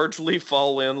largely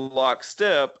fall in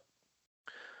lockstep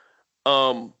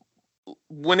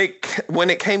when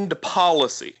it came to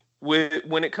policy.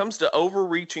 When it comes to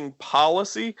overreaching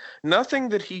policy, nothing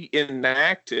that he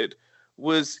enacted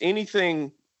was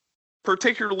anything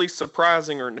particularly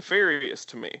surprising or nefarious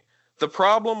to me. The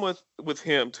problem with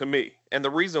him, to me, and the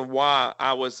reason why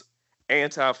I was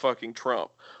anti-fucking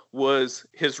Trump, was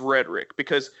his rhetoric.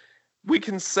 Because we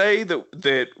can say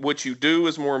that what you do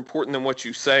is more important than what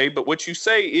you say, but what you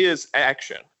say is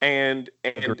action. And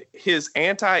his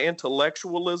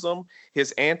anti-intellectualism,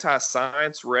 his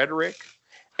anti-science rhetoric,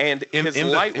 and his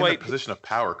lightweight in the position of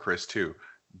power, Chris, too.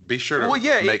 Be sure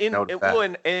to make note of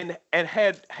that. And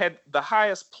had the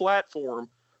highest platform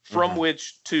from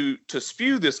which to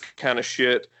spew this kind of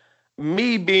shit.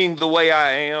 Me being the way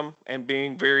I am and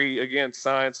being very, again,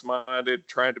 science-minded,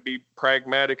 trying to be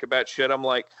pragmatic about shit, I'm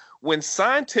like, when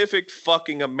scientific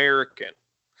fucking American,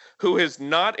 who has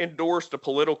not endorsed a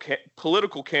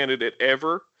political candidate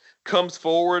ever, comes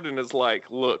forward and is like,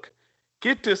 look,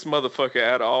 get this motherfucker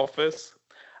out of office,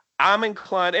 I'm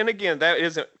inclined, and again,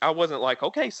 I wasn't like,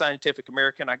 okay, scientific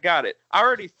American, I got it. I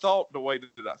already thought the way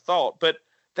that I thought, but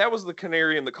that was the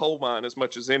canary in the coal mine as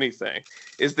much as anything,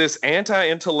 is this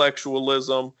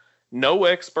anti-intellectualism. No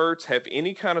experts have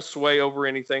any kind of sway over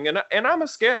anything. And I'm a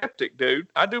skeptic, dude.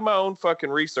 I do my own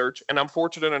fucking research, and I'm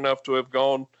fortunate enough to have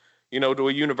gone, to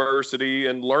a university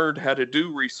and learned how to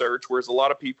do research, whereas a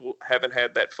lot of people haven't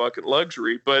had that fucking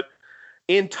luxury. But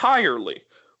entirely,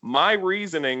 my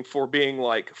reasoning for being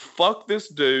like, fuck this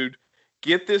dude,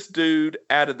 get this dude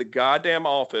out of the goddamn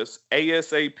office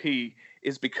ASAP,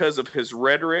 is because of his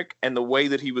rhetoric and the way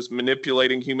that he was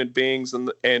manipulating human beings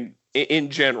and in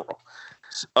general.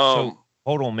 So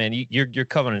hold on, man. You're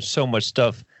covering so much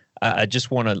stuff. I just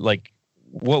want to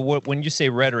what when you say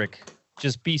rhetoric,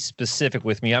 just be specific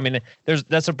with me. I mean,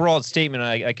 that's a broad statement.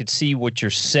 I could see what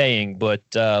you're saying, but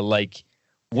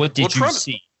what did you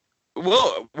see?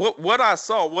 Well, what I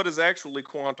saw, what is actually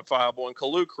quantifiable, and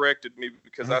Kalu corrected me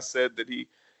because I said that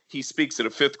he speaks at a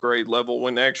 5th grade level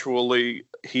when actually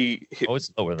he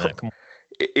it's lower than that. Come on.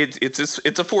 It's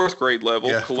a 4th grade level.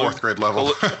 Yeah, 4th grade level.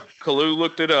 Kalu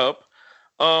looked it up.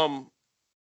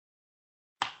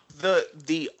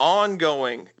 The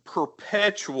ongoing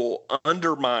perpetual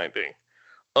undermining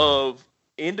of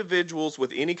individuals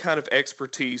with any kind of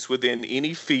expertise within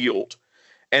any field,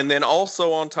 and then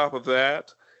also on top of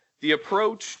that, the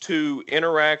approach to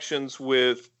interactions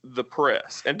with the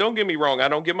press. And don't get me wrong, I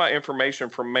don't get my information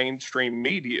from mainstream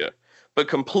media, but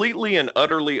completely and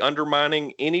utterly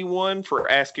undermining anyone for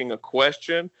asking a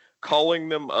question, calling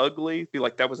them ugly, be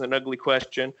like, that was an ugly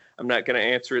question, I'm not going to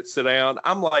answer it, sit down.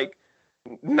 I'm like,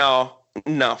 no,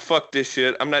 fuck this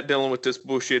shit. I'm not dealing with this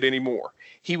bullshit anymore.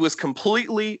 He was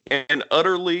completely and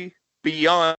utterly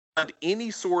beyond any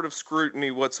sort of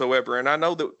scrutiny whatsoever. And I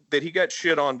know that he got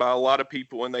shit on by a lot of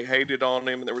people and they hated on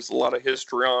him and there was a lot of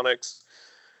histrionics.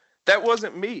 That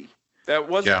wasn't me. That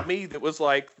wasn't me that was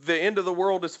like, the end of the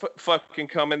world is fucking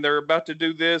coming. They're about to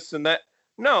do this and that.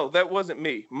 No, that wasn't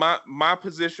me. My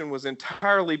position was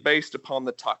entirely based upon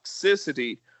the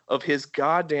toxicity of his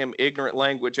goddamn ignorant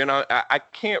language. And I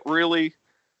can't really,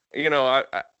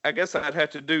 I guess I'd have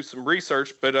to do some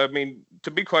research, but I mean,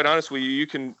 to be quite honest with you,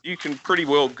 you can pretty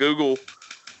well Google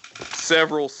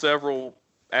several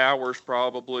hours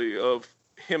probably of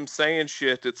him saying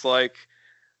shit. It's like,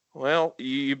 well,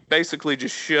 you basically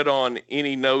just shit on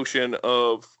any notion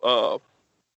of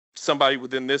somebody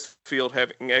within this field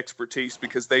having expertise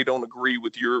because they don't agree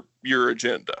with your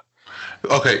agenda.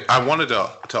 Okay, I wanted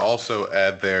to also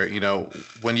add there,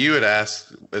 when you had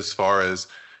asked as far as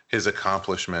his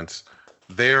accomplishments,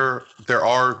 there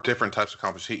are different types of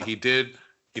accomplishments. He did,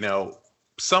 you know,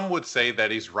 some would say that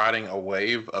he's riding a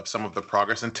wave of some of the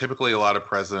progress, and typically a lot of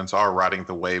presidents are riding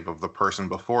the wave of the person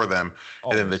before them,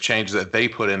 and then the changes that they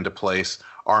put into place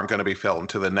aren't going to be felt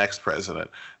into the next president.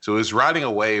 So he's riding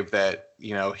a wave that,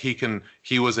 you know,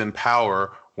 he was in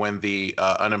power when the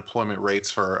unemployment rates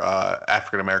for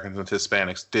African Americans and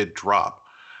Hispanics did drop,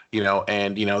 you know,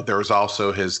 and, you know, there was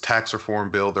also his tax reform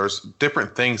bill. There's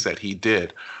different things that he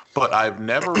did, but I've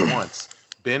never once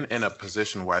been in a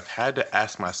position where I've had to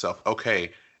ask myself,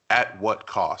 okay, at what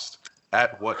cost?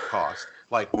 At what cost?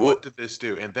 Like, what did this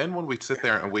do? And then when we sit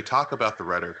there and we talk about the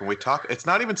rhetoric and we talk, it's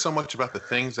not even so much about the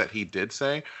things that he did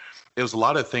say. It was a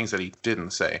lot of things that he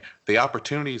didn't say, the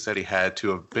opportunities that he had to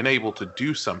have been able to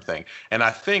do something. And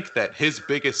I think that his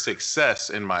biggest success,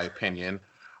 in my opinion,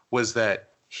 was that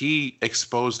he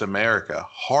exposed America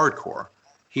hardcore.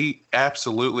 He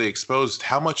absolutely exposed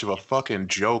how much of a fucking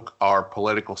joke our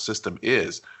political system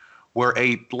is. Where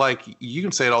you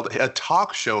can say it all, a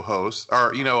talk show host,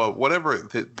 or, you know, whatever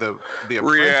the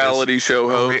reality show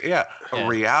host. A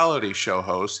reality show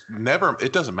host.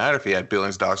 It doesn't matter if he had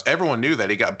billions of dollars. Everyone knew that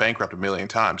he got bankrupt a million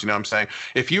times. You know what I'm saying?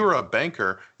 If you were a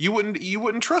banker, you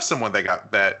wouldn't trust someone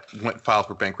that went filed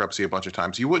for bankruptcy a bunch of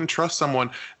times. You wouldn't trust someone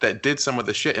that did some of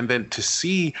the shit. And then to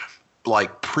see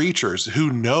like preachers who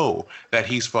know that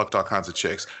he's fucked all kinds of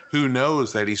chicks, who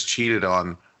knows that he's cheated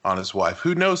on his wife,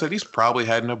 who knows that he's probably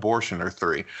had an abortion or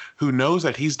 3, who knows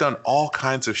that he's done all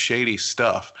kinds of shady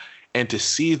stuff, and to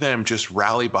see them just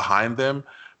rally behind them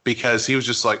because he was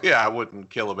just like, yeah, I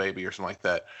wouldn't kill a baby or something like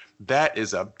that. That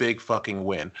is a big fucking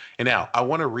win. And now I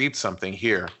want to read something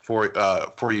here for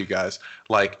you guys.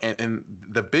 Like, and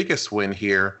the biggest win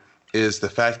here is the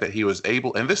fact that he was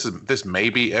able, and this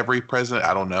may be every president,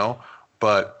 I don't know,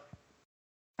 but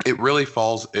it really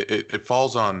falls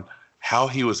on how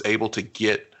he was able to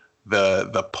get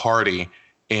the party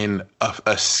in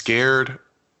a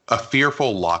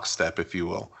fearful lockstep, if you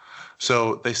will.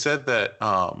 So they said that,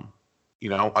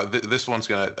 this one's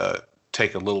going to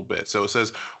take a little bit. So it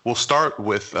says, we'll start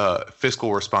with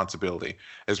fiscal responsibility.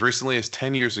 As recently as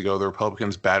 10 years ago, the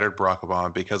Republicans battered Barack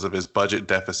Obama because of his budget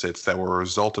deficits that were a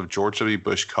result of George W.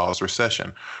 Bush-caused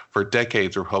recession. For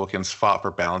decades, Republicans fought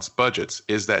for balanced budgets.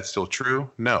 Is that still true?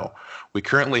 No. We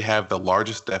currently have the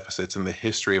largest deficits in the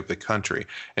history of the country.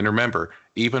 And remember,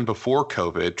 even before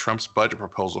COVID, Trump's budget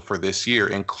proposal for this year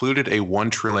included a $1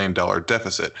 trillion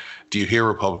deficit. Do you hear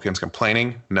Republicans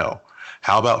complaining? No.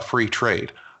 How about free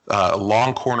trade? A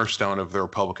long cornerstone of the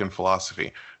Republican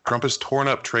philosophy. Trump has torn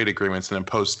up trade agreements and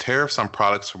imposed tariffs on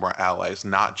products from our allies,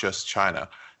 not just China.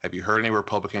 Have you heard any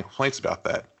Republican complaints about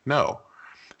that? No.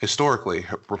 Historically,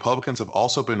 Republicans have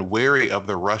also been wary of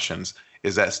the Russians.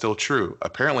 Is that still true?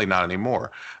 Apparently not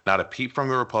anymore. Not a peep from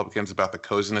the Republicans about the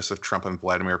coziness of Trump and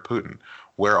Vladimir Putin.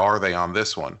 Where are they on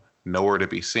this one? Nowhere to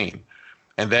be seen.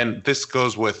 And then this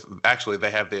goes with, actually,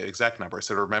 they have the exact number.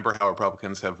 So remember how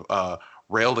Republicans have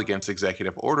railed against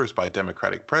executive orders by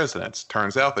Democratic presidents.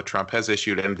 Turns out that Trump has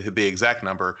issued, and the exact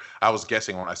number, I was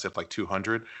guessing when I said like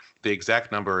 200, the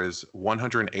exact number is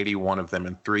 181 of them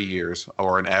in 3 years,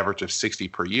 or an average of 60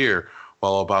 per year,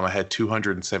 while Obama had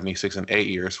 276 in 8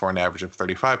 years for an average of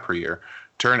 35 per year.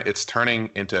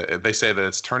 They say that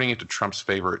it's turning into Trump's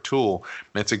favorite tool,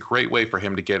 and it's a great way for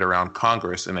him to get around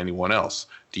Congress and anyone else.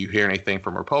 Do you hear anything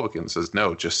from Republicans? Says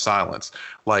no, just silence.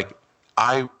 Like,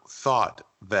 I thought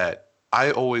that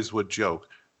I always would joke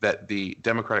that the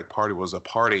Democratic Party was a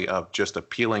party of just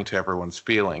appealing to everyone's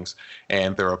feelings,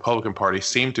 and the Republican Party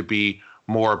seemed to be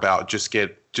more about just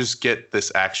get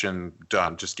this action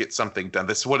done, just get something done.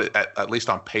 This is what at least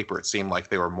on paper it seemed like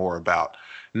they were more about.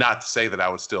 Not to say that I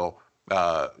would still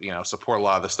support a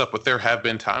lot of this stuff, but there have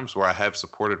been times where I have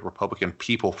supported Republican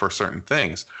people for certain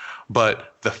things.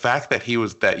 But the fact that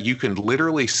you can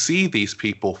literally see these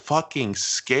people fucking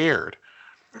scared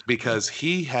because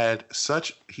he had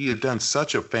done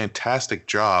such a fantastic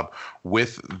job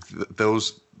with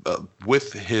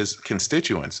with his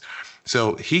constituents.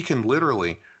 So he can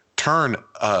literally turn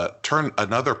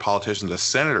another politician to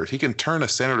senators. He can turn a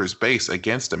senator's base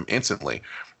against him instantly.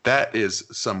 That is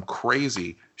some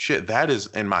crazy shit. That is,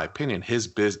 in my opinion, his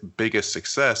biggest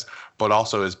success, but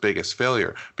also his biggest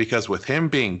failure. Because with him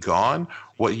being gone,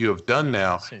 what you have done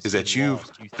now is that you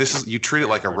treat it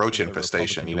like a roach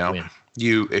infestation. You know,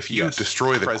 if you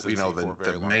destroy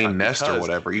the main nest or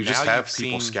whatever, you just have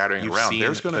people scattering around.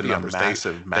 There's going to be a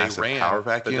massive power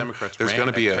vacuum. There's going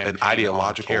to be an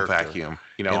ideological vacuum.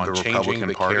 You know, on changing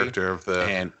the character of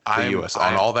the U.S.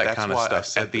 on all that kind of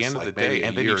stuff. At the end of the day,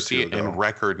 and then you see it in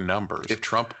record numbers. If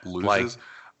Trump loses,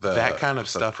 that kind of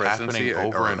stuff happening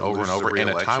over and over and over in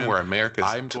a time where America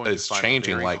is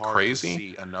changing like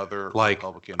crazy. Like,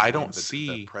 I don't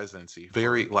see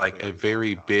a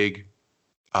very big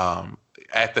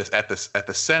at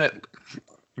the Senate.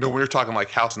 You know, when you're talking like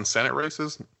House and Senate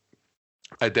races,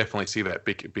 I definitely see that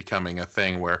becoming a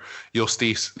thing where you'll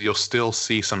still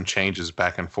see some changes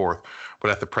back and forth.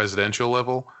 But at the presidential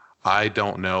level, I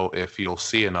don't know if you'll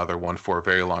see another one for a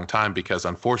very long time, because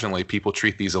unfortunately people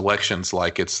treat these elections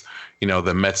like it's, you know,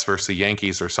 the Mets versus the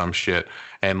Yankees or some shit,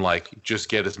 and like just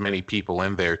get as many people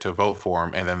in there to vote for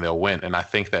them and then they'll win. And I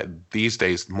think that these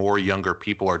days more younger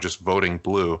people are just voting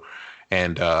blue.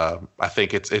 And I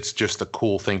think it's just a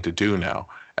cool thing to do now.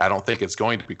 I don't think it's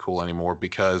going to be cool anymore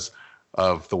because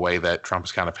of the way that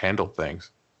Trump's kind of handled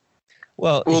things.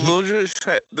 Well, they'll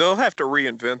have to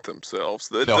reinvent themselves.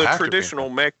 The traditional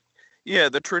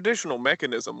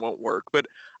mechanism won't work. But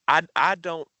I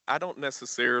don't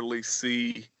necessarily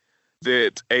see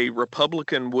that a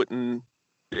Republican wouldn't,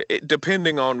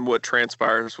 depending on what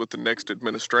transpires with the next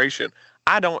administration.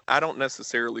 I don't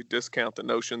necessarily discount the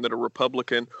notion that a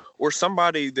Republican or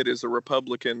somebody that is a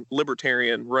Republican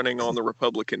libertarian running on the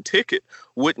Republican ticket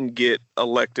wouldn't get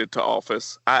elected to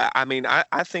office. I mean,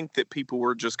 I think that people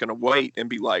were just going to wait and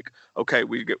be like, okay,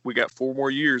 we got 4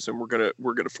 more years and we're gonna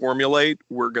formulate,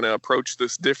 we're gonna approach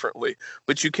this differently.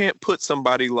 But you can't put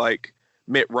somebody like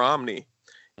Mitt Romney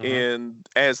in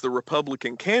as the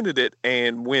Republican candidate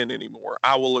and win anymore.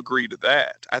 I will agree to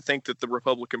that. I think that the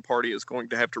Republican Party is going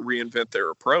to have to reinvent their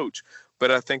approach,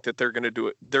 but I think that they're going to do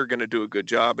it. They're going to do a good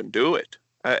job and do it.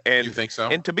 And you think so?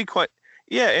 And to be quite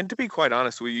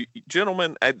honest with you,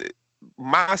 gentlemen,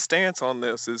 my stance on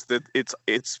this is that it's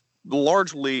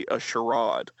largely a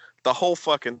charade. The whole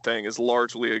fucking thing is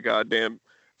largely a goddamn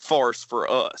farce for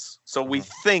us. So we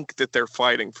think that they're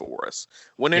fighting for us,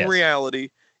 when in reality,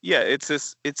 yeah, it's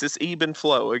this ebb and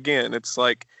flow. Again, it's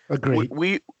like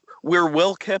we're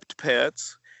well-kept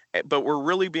pets, but we're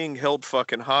really being held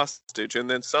fucking hostage. And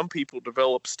then some people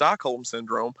develop Stockholm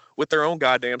syndrome with their own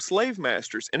goddamn slave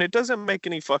masters. And it doesn't make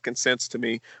any fucking sense to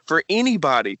me for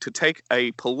anybody to take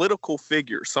a political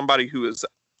figure, somebody who is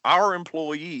our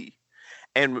employee,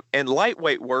 and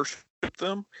lightweight worship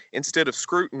them instead of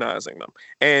scrutinizing them.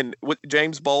 And with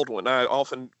James Baldwin, I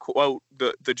often quote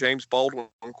the James Baldwin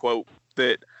quote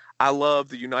that I love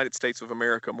the United States of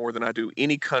America more than I do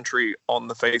any country on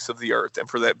the face of the earth. And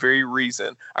for that very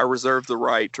reason, I reserve the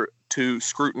right to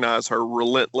scrutinize her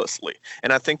relentlessly.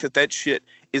 And I think that shit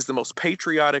is the most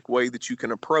patriotic way that you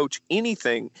can approach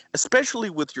anything, especially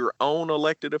with your own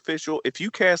elected official. If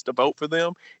you cast a vote for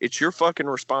them, it's your fucking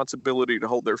responsibility to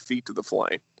hold their feet to the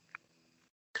flame.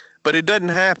 But it doesn't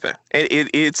happen.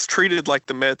 It's treated like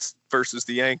the Mets versus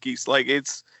the Yankees. Like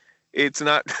it's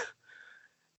not.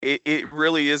 It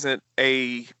really isn't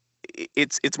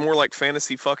it's more like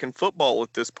fantasy fucking football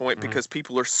at this point, because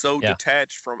people are so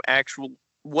detached from actual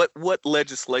what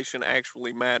legislation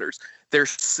actually matters. They're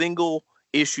single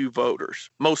issue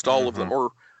voters, most all of them,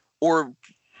 or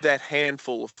that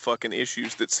handful of fucking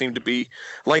issues that seem to be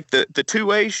like the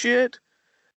 2A shit.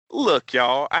 Look,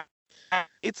 y'all,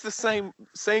 it's the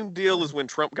same deal as when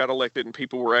Trump got elected and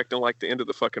people were acting like the end of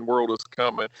the fucking world was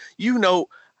coming. You know,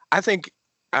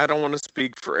 I don't want to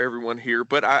speak for everyone here,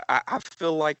 but I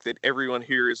feel like that everyone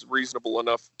here is reasonable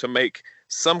enough to make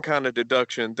some kind of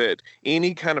deduction that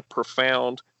any kind of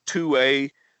profound 2A,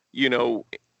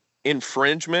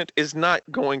 infringement is not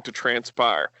going to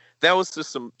transpire. That was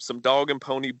just some dog and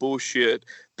pony bullshit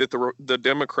that the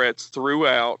Democrats threw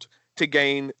out to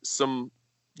gain some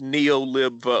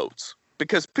neo-lib votes,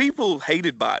 because people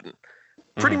hated Biden.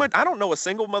 Pretty much, I don't know a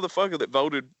single motherfucker that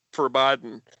voted for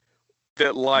Biden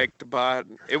that liked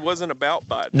Biden. It wasn't about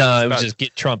Biden. No, it was just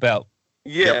get Trump out.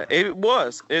 Yeah, it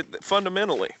was. It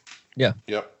fundamentally. Yeah.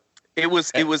 Yep. It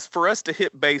was for us to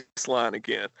hit baseline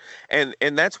again. And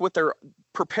that's what they're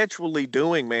perpetually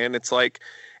doing, man. It's like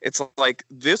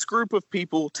this group of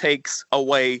people takes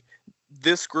away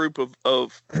this group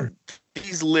of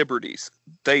these liberties.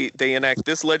 They enact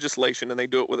this legislation and they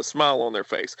do it with a smile on their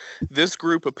face. This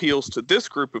group appeals to this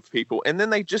group of people, and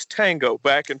then they just tango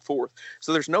back and forth.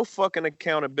 So there's no fucking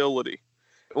accountability.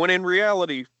 When in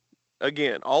reality,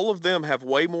 again, all of them have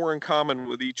way more in common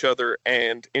with each other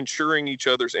and ensuring each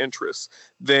other's interests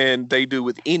than they do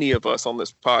with any of us on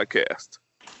this podcast.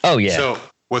 Oh, yeah. So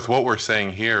with what we're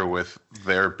saying here, with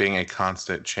there being a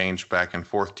constant change back and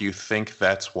forth, do you think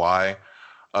that's why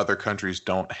other countries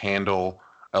don't handle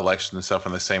elections and stuff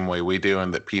in the same way we do,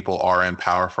 and that people are in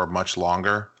power for much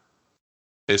longer,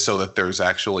 is so that there's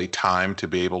actually time to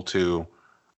be able to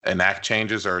enact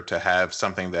changes, or to have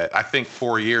something that I think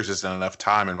 4 years isn't enough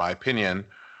time, in my opinion,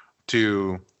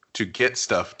 to to get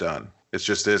stuff done. It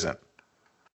just isn't.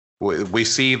 We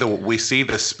see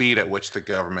the speed at which the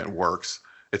government works.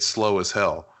 It's slow as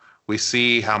hell. We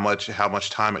see how much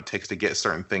time it takes to get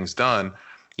certain things done.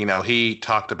 He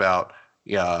talked about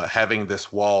having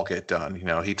this wall get done.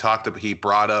 He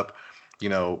brought up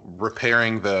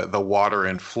repairing the water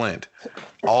in Flint.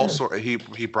 Also,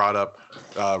 he brought up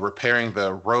repairing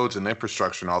the roads and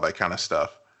infrastructure and all that kind of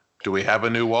stuff. Do we have a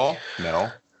new wall? No.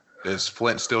 Is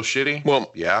Flint still shitty?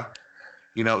 Well, yeah.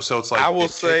 So it's like I will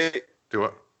say. Do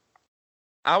it.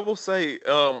 I will say,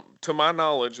 to my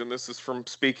knowledge, and this is from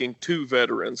speaking to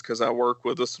veterans, because I work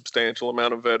with a substantial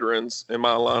amount of veterans in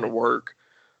my line of work,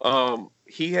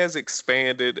 he has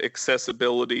expanded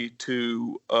accessibility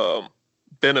to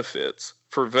benefits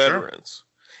for veterans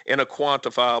in a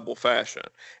quantifiable fashion.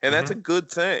 And that's a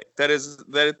good thing.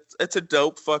 It's a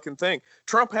dope fucking thing.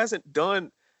 Trump hasn't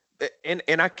done, and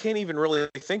I can't even really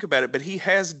think about it, but he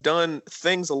has done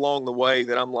things along the way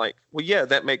that I'm like, well, yeah,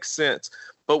 that makes sense.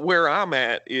 But where I'm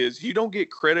at is you don't get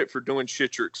credit for doing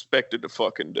shit you're expected to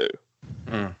fucking do.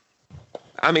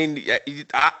 I mean,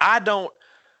 I don't,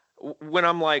 when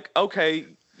I'm like, okay,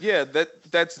 yeah,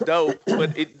 that's dope,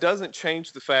 but it doesn't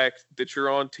change the fact that you're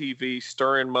on TV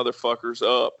stirring motherfuckers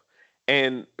up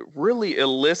and really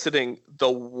eliciting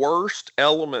the worst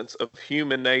elements of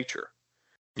human nature.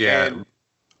 Yeah. And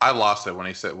I lost it when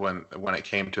he said when it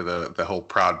came to the whole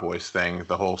Proud Boys thing,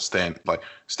 the whole stand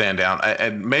down,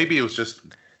 and maybe it was just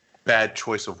bad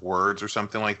choice of words or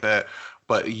something like that.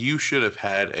 But you should have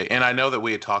had, and I know that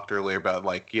we had talked earlier about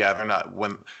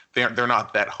they're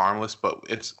not that harmless, but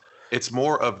it's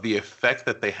more of the effect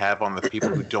that they have on the people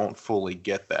who don't fully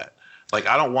get that. Like,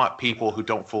 I don't want people who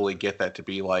don't fully get that to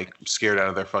be like scared out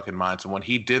of their fucking minds. And when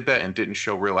he did that and didn't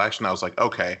show real action, I was like,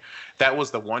 okay, that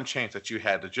was the one chance that you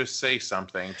had to just say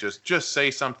something. Just say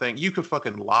something. You could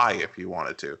fucking lie if you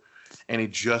wanted to. And he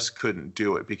just couldn't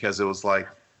do it because it was like,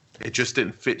 it just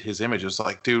didn't fit his image. It was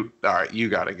like, dude, all right, you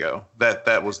got to go.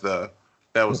 That was the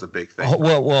big thing.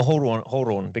 Well, hold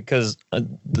on, because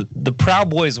the Proud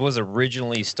Boys was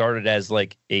originally started as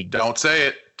like a don't say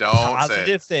it,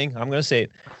 positive thing. I'm gonna say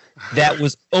it. That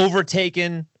was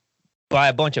overtaken by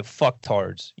a bunch of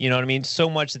fucktards. You know what I mean? So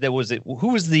much that there was it. Who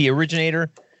was the originator?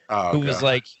 Oh, who was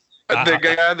like the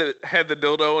guy that had the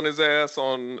dildo in his ass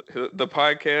on the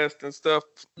podcast and stuff,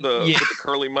 with the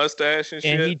curly mustache and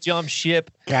shit. And he jumped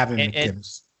ship. Gavin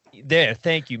McInnes.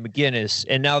 Thank you, McGinnis.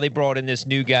 And now they brought in this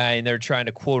new guy, and they're trying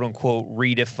to quote unquote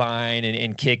redefine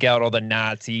and kick out all the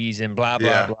Nazis and blah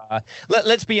blah blah.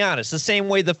 Let's be honest. The same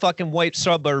way the fucking white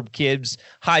suburb kids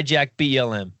hijacked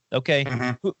BLM. Okay,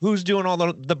 who's doing all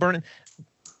the burning?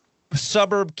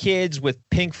 Suburb kids with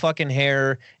pink fucking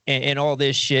hair and all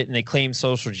this shit, and they claim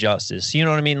social justice. You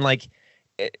know what I mean? Like,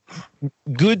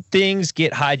 good things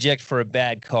get hijacked for a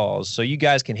bad cause. So you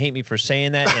guys can hate me for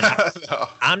saying that. And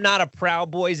I'm not a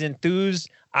Proud Boys enthused.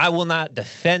 I will not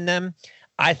defend them.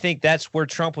 I think that's where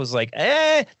Trump was like,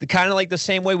 the kind of like the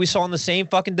same way we saw in the same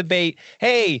fucking debate.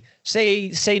 Hey,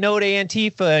 say no to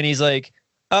Antifa, and he's like,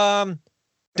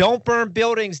 don't burn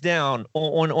buildings down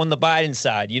on the Biden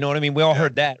side. You know what I mean? We all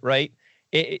heard that, right?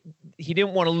 He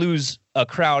didn't want to lose a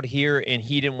crowd here, and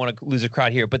he didn't want to lose a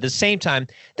crowd here. But at the same time,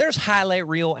 there's highlight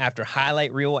reel after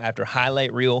highlight reel after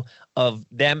highlight reel of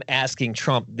them asking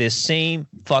Trump this same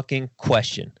fucking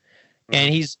question.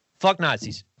 And he's, fuck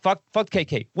Nazis. Fuck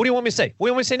KK. What do you want me to say? What do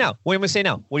you want me to say now? What do you want me to say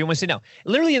now? What do you want me to say now?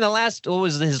 Literally in the last, what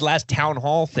was his last town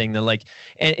hall thing? They're like,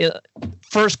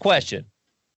 first question.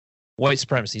 White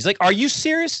supremacy. He's like, are you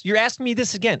serious? You're asking me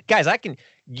this again? Guys, I can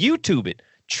YouTube it.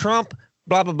 Trump,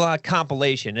 blah, blah, blah,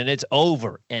 compilation. And it's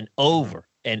over and over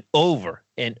and over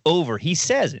and over. He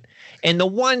says it. And the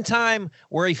one time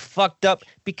where he fucked up,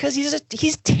 because he's a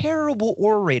terrible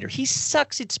orator. He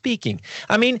sucks at speaking.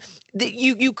 I mean,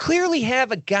 you clearly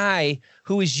have a guy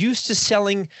who is used to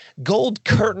selling gold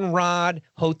curtain rod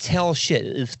hotel shit.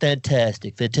 It's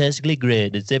fantastic, fantastically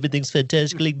great. Everything's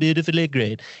fantastically, beautifully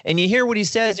great. And you hear what he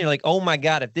says, and you're like, oh my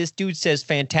God, if this dude says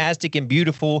fantastic and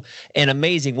beautiful and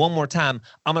amazing one more time,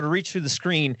 I'm going to reach through the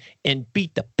screen and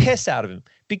beat the piss out of him,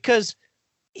 because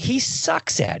he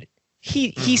sucks at it.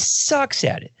 He sucks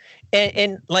at it.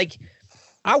 And like,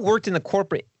 I worked in the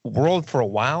corporate world for a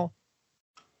while,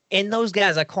 and those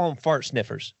guys, I call them fart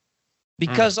sniffers.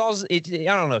 Because I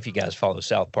don't know if you guys follow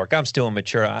South Park. I'm still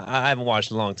immature. I haven't watched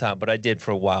in a long time, but I did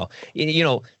for a while. You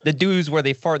know, the dudes where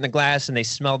they fart in the glass and they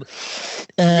smell. Like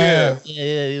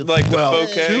the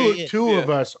bouquet. Two of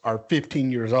us are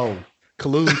 15 years old.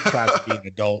 Kalu tries to be an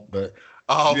adult, but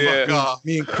my God.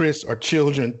 Me and Chris are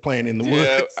children playing in the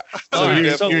woods. So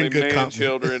you're in good company.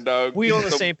 Children, dog. We on the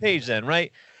same page then,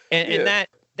 right? And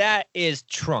that is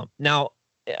Trump. Now,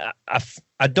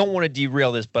 I don't want to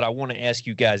derail this, but I want to ask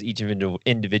you guys each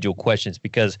individual questions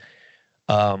because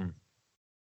I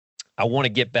want to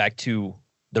get back to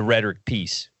the rhetoric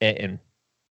piece and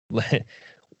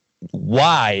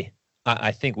why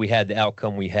I think we had the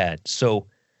outcome we had. So,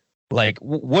 like,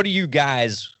 what are you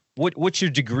guys? What's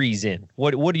your degrees in?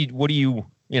 What do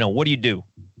you do?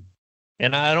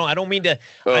 And I don't mean to.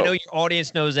 I know your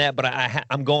audience knows that, but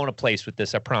I'm going a place with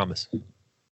this. I promise.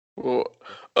 Well,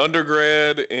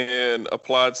 undergrad in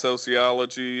applied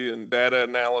sociology and data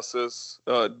analysis,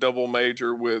 double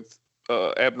major with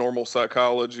abnormal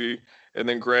psychology, and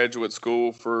then graduate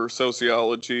school for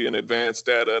sociology and advanced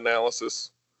data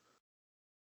analysis.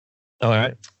 All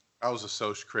right. I was a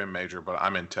social crim major, but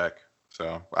I'm in tech.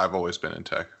 So I've always been in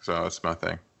tech. So that's my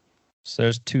thing. So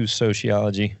there's 2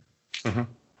 sociology. Mm-hmm.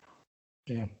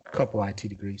 Yeah, a couple IT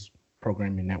degrees,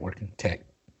 programming, networking, tech.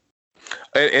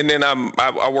 And then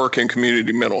I work in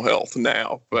community mental health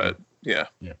now, but yeah.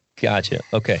 Gotcha.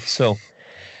 Okay. So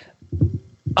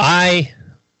I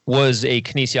was a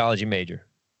kinesiology major.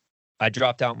 I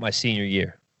dropped out my senior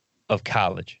year of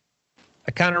college.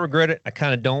 I kind of regret it. I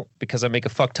kind of don't because I make a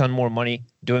fuck ton more money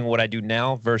doing what I do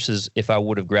now versus if I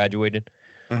would have graduated.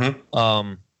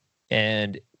 Mm-hmm.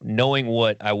 And knowing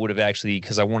what I would have actually,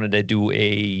 because I wanted to do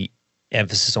a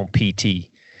emphasis on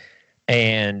PT.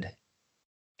 And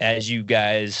as you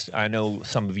guys, I know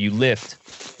some of you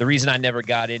lift. The reason I never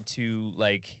got into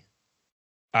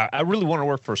I really want to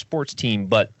work for a sports team,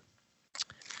 but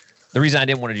the reason I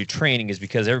didn't want to do training is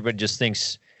because everybody just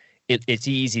thinks it's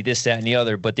easy, this, that, and the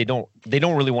other, but they don't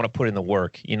really want to put in the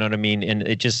work. You know what I mean? And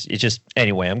it just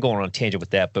anyway, I'm going on a tangent with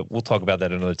that, but we'll talk about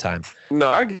that another time. No,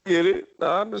 I get it.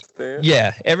 I understand.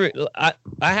 Yeah. I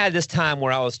had this time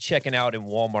where I was checking out in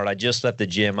Walmart. I just left the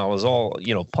gym. I was all,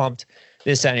 pumped,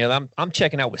 this, that, and the other. I'm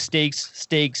checking out with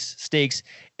steaks.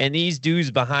 And these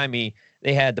dudes behind me,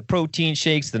 they had the protein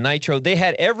shakes, the nitro. They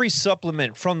had every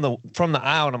supplement from the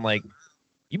aisle. And I'm like,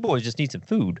 you boys just need some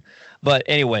food. But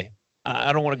anyway,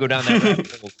 I don't want to go down that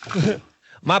rabbit hole.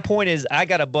 My point is, I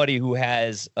got a buddy who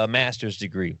has a master's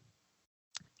degree,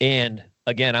 and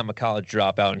again, I'm a college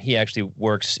dropout, and he actually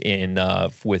works in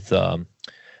with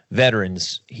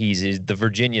veterans. He's the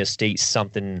Virginia State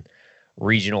something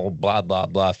regional, blah blah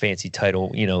blah, fancy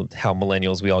title. You know how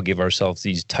millennials, we all give ourselves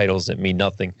these titles that mean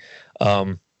nothing,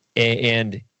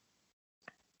 and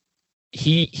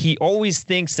he always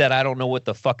thinks that I don't know what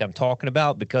the fuck I'm talking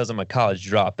about because I'm a college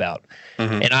dropout.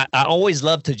 Mm-hmm. And I always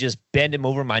love to just bend him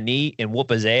over my knee and whoop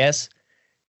his ass.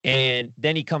 And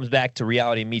then he comes back to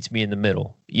reality and meets me in the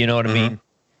middle. You know what I mean?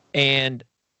 And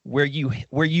where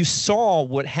you saw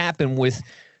what happened with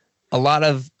a lot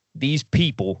of these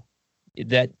people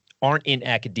that aren't in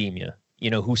academia,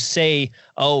 who say,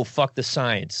 oh, fuck the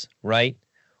science, right?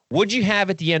 What'd you have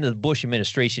at the end of the Bush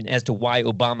administration as to why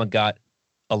Obama got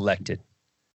elected?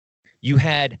 You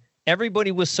had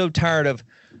everybody was so tired of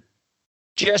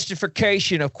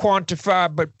justification of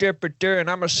quantify, but and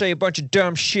I'm gonna say a bunch of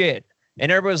dumb shit, and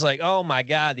everybody's like, "Oh my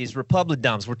God, these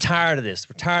Republicans, we're tired of this.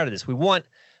 We're tired of this. We want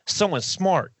someone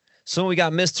smart." So we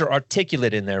got Mr.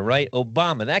 Articulate in there, right?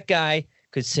 Obama, that guy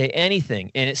could say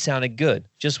anything, and it sounded good,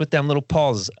 just with them little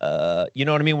pauses. You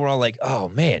know what I mean? We're all like, "Oh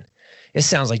man, it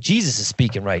sounds like Jesus is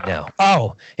speaking right now."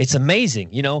 Oh, it's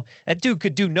amazing. That dude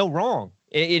could do no wrong.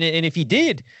 And if he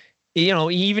did, he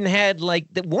even had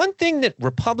the one thing that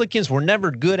Republicans were never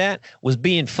good at was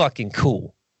being fucking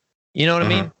cool. You know what I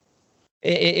mean?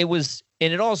 It was,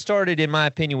 and it all started, in my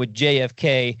opinion, with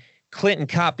JFK. Clinton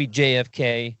copied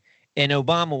JFK, and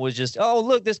Obama was just, oh,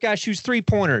 look, this guy shoots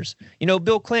 3-pointers.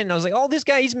 Bill Clinton, I was like, oh, this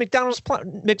guy eats McDonald's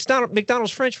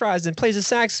French fries and plays a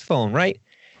saxophone, right?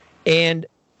 And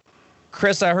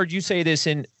Chris, I heard you say this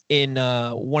in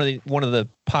one of the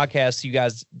podcasts you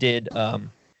guys did.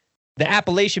 The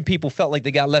Appalachian people felt like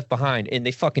they got left behind, and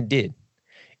they fucking did.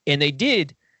 And they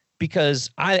did because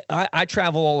I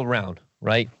travel all around,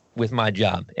 right, with my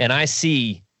job, and I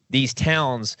see these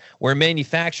towns where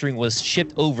manufacturing was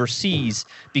shipped overseas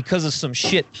because of some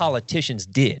shit politicians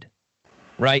did,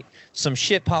 right? Some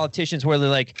shit politicians where they're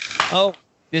like, oh,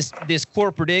 this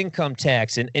corporate income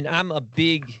tax, and I'm a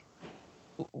big,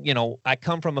 I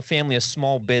come from a family of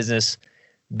small business.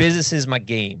 Business is my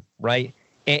game, right?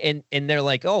 And they're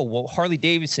like, oh, well, Harley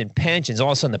Davidson pensions. All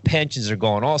of a sudden, the pensions are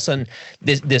gone. All of a sudden,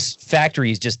 this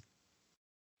factory is just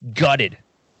gutted,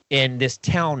 and this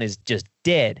town is just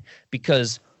dead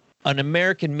because an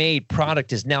American-made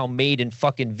product is now made in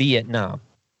fucking Vietnam.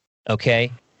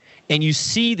 Okay, and you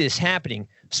see this happening,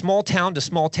 small town to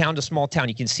small town to small town.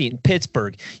 You can see it in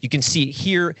Pittsburgh. You can see it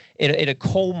here at a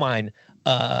coal mine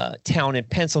town in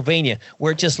Pennsylvania,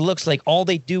 where it just looks like all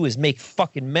they do is make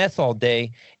fucking meth all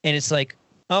day, and it's like,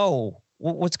 oh,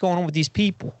 what's going on with these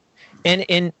people?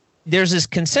 And there's this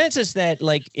consensus that,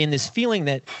 like, in this feeling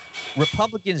that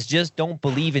Republicans just don't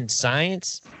believe in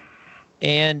science.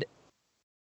 And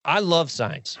I love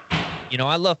science. You know,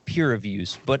 I love peer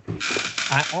reviews, but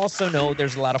I also know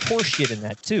there's a lot of horse shit in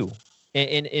that too.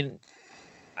 And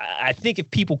I think if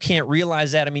people can't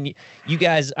realize that, I mean, you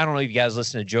guys, I don't know if you guys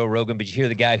listen to Joe Rogan, but you hear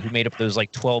the guy who made up those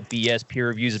like 12 BS peer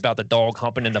reviews about the dog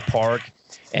humping in the park.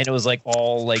 And it was like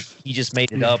all like, he just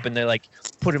made it up, and they like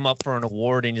put him up for an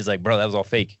award. And he's like, bro, that was all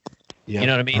fake. Yeah. You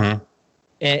know what I mean? Uh-huh.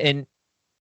 And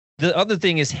the other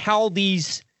thing is how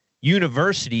these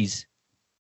universities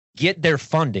get their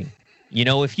funding. You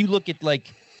know, if you look at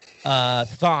like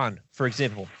Thon, for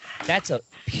example, that's a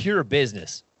pure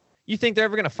business. You think they're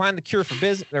ever going to find the cure for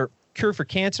business or cure for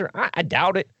cancer? I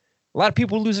doubt it. A lot of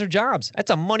people lose their jobs.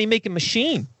 That's a money-making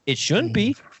machine. It shouldn't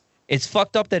be. It's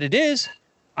fucked up that it is.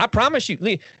 I promise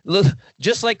you. Look,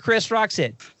 just like Chris Rock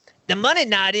said, the money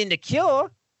not in the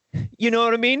cure. You know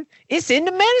what I mean? It's in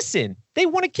the medicine. They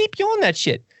want to keep you on that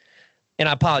shit. And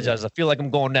I apologize. I feel like I'm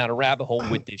going down a rabbit hole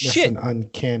with this shit. An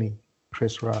uncanny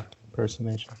Chris Rock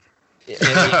impersonation.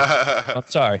 I'm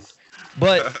sorry.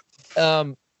 But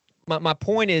my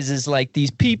point is like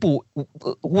these people,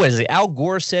 what is it? Al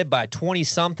Gore said by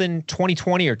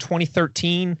 2020 or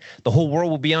 2013, the whole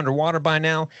world will be underwater by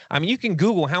now. I mean, you can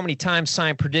Google how many times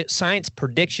science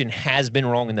prediction has been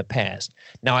wrong in the past.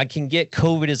 Now, I can get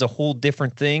COVID is a whole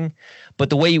different thing, but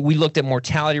the way we looked at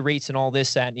mortality rates and all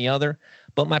this, that, and the other.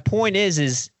 But my point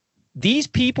is these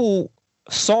people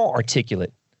saw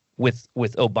articulate with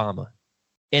Obama,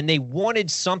 and they wanted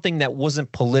something that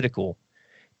wasn't political.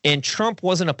 And Trump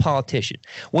wasn't a politician.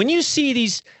 When you see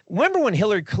these, remember when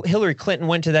Hillary Clinton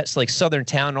went to that like southern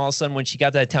town, and all of a sudden when she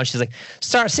got to that town, she's like,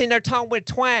 start sitting there talking with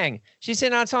twang. She's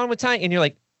sitting there talking with twang, and you're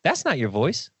like, that's not your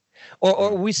voice.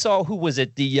 Or we saw, who was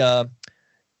it? The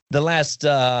last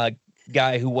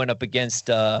guy who went up against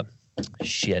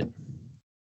Bush,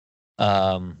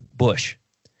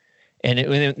 and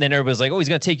then everybody's like, oh, he's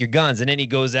gonna take your guns, and then he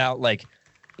goes out like,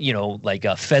 you know, like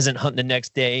a pheasant hunt the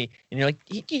next day, and you're like,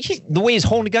 the way he's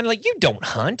holding a gun, like, you don't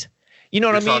hunt. You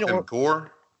know what I mean? Or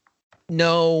Gore?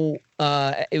 No,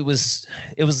 it was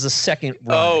the second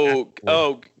run.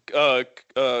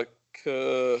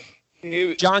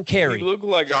 John Kerry. He looked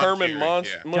like Herman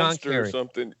Munster or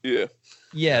something. Yeah.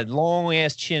 Yeah, long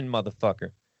ass chin,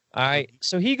 motherfucker. All right,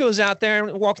 so he goes out there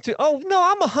and walks through. Oh no,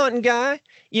 I'm a hunting guy,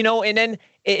 you know. And then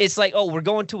it's like, oh, we're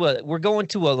going to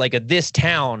a this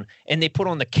town, and they put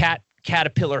on the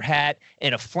caterpillar hat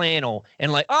and a flannel,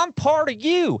 and like, I'm part of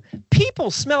you.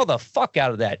 People smell the fuck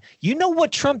out of that. You know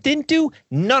what Trump didn't do?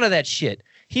 None of that shit.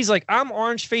 He's like, I'm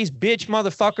orange faced bitch,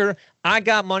 motherfucker. I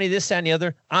got money, this, that, and the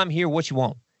other. I'm here. What you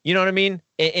want? You know what I mean?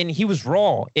 And he was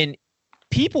raw. And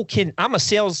people can. I'm a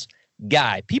sales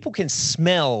guy. People can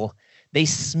smell. They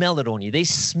smell it on you. They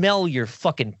smell your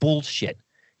fucking bullshit.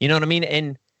 You know what I mean?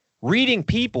 And reading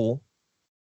people,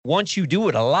 once you do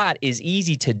it a lot, is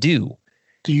easy to do.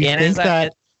 Do you think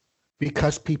that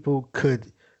because people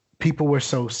were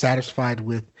so satisfied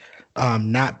with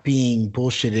not being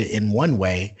bullshitted in one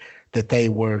way, that they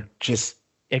were just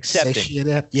accepting?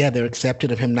 They're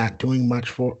accepted of him not doing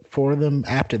much for them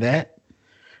after that.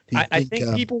 I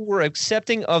think people were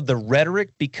accepting of the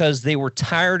rhetoric because they were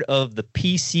tired of the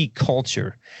PC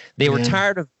culture. They were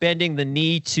tired of bending the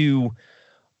knee to,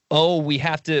 oh, we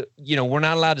have to, you know, we're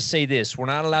not allowed to say this. We're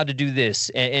not allowed to do this.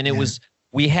 And it was,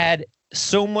 we had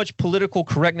so much political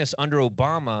correctness under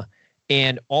Obama,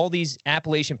 and all these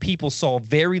Appalachian people saw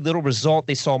very little result.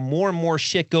 They saw more and more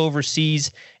shit go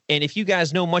overseas. And if you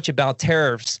guys know much about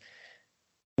tariffs,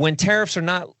 when tariffs are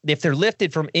not, if they're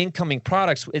lifted from incoming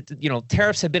products,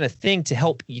 tariffs have been a thing to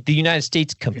help the United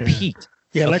States compete.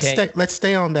 Yeah, okay? let's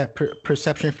stay on that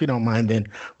perception, if you don't mind. Then,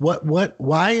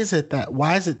 why is it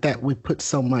that we put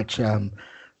so much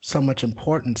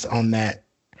importance on that?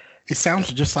 It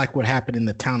sounds just like what happened in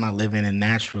the town I live in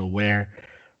Nashville, where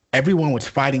everyone was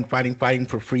fighting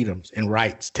for freedoms and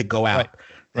rights to go out.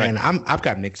 Right. And I've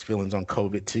got mixed feelings on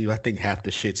COVID too. I think half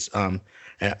the shit's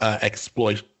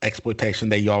exploitation.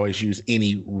 They always use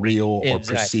any real or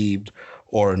perceived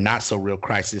or not so real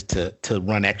crisis to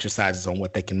run exercises on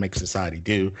what they can make society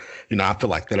do. You know, I feel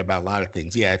like that about a lot of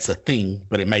things. Yeah, it's a thing,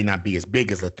 but it may not be as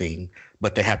big as a thing,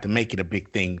 but they have to make it a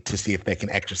big thing to see if they can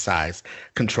exercise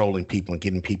controlling people and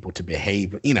getting people to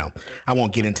behave. You know, I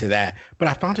won't get into that, but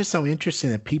I found it so interesting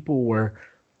that people were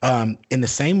in the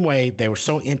same way they were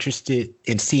so interested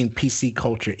in seeing PC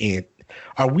culture in.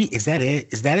 Is that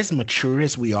it? Is that as mature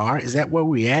as we are? Is that where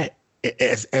we at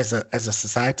as a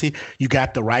society? You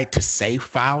got the right to say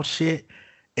foul shit.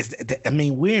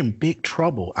 We're in big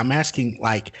trouble. I'm asking,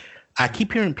 like, I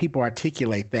keep hearing people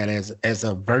articulate that as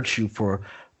a virtue for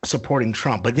supporting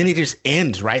Trump, but then it just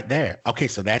ends right there. Okay,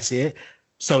 so that's it.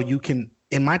 So you can,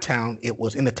 in my town, it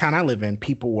was in the town I live in,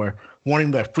 people were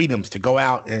wanting their freedoms to go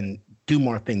out and do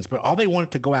more things, but all they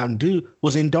wanted to go out and do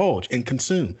was indulge and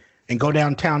consume and go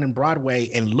downtown and Broadway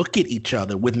and look at each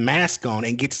other with masks on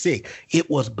and get sick. It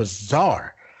was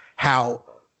bizarre how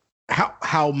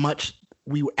much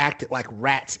we acted like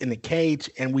rats in a cage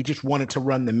and we just wanted to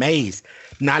run the maze,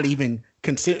 not even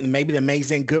considering maybe the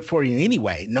maze ain't good for you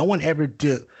anyway. No one ever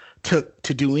took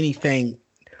to do anything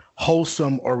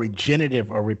wholesome or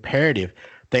regenerative or reparative.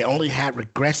 They only had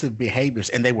regressive behaviors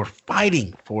and they were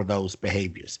fighting for those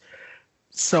behaviors.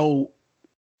 So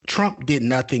Trump did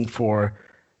nothing for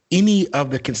any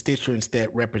of the constituents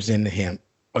that represented him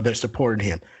or that supported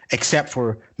him, except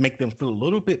for make them feel a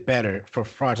little bit better, for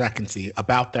far as I can see,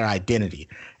 about their identity.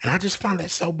 And I just found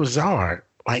that so bizarre.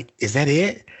 Like, is that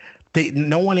it?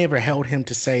 No one ever held him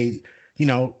to say,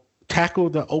 tackle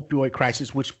the opioid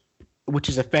crisis, which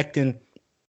is affecting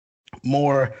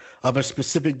more of a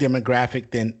specific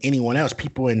demographic than anyone else.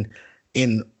 People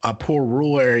in poor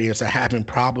rural areas are having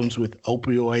problems with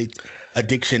opioid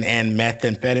addiction and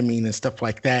methamphetamine and stuff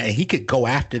like that. And he could go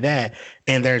after that.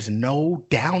 And there's no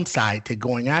downside to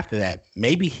going after that.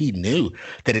 Maybe he knew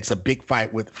that it's a big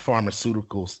fight with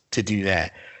pharmaceuticals to do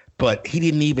that. But he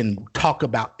didn't even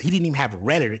have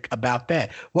rhetoric about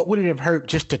that. What would it have hurt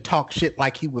just to talk shit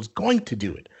like he was going to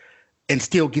do it and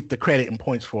still get the credit and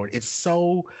points for it? It's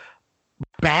so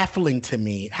baffling to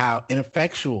me how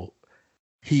ineffectual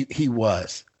he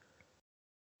was,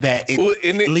 that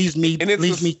it leaves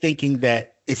me thinking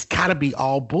that it's got to be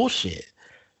all bullshit.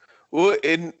 Well,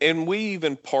 and we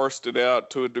even parsed it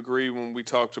out to a degree when we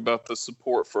talked about the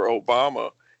support for Obama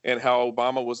and how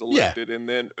Obama was elected, and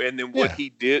then what he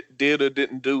did or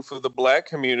didn't do for the black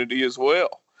community as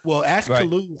well. Well, ask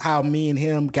Kalu how me and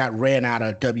him got ran out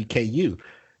of WKU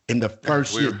in the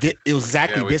first year. It was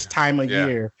exactly this time of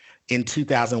year in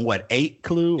 2008,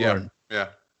 Kalu? Yeah.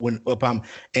 When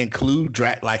and Clue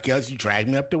like us, you drag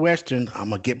me up to Western,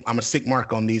 I'm a sick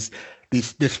mark on this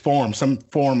forum, some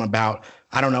forum about,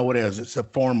 I don't know what it is. It's a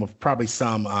forum of probably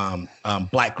some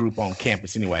black group on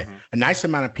campus anyway. Mm-hmm. A nice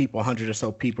amount of people, 100 or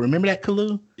so people. Remember that,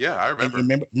 Kalu? Yeah, I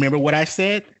remember. Remember what I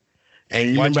said?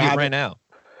 And why'd you get ran out?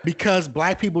 Because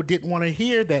black people didn't want to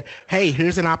hear that, hey,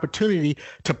 here's an opportunity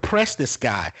to press this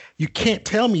guy. You can't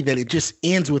tell me that it just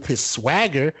ends with his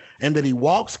swagger and that he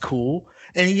walks cool.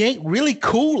 And he ain't really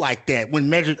cool like that when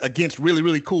measured against really,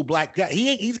 really cool black guys.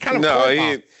 He's kind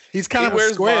of he's kind of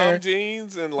wears a square mom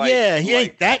jeans and he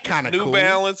ain't that kind of New cool.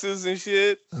 Balances and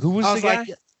shit. Who was the guy?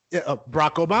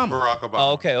 Barack Obama.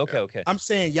 Oh, okay. I'm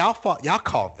saying y'all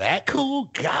call that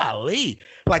cool? Golly.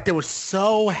 Like they were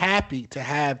so happy to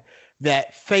have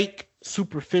that fake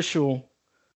superficial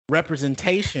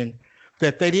representation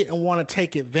that they didn't want to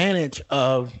take advantage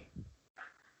of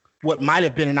what might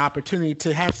have been an opportunity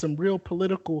to have some real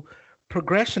political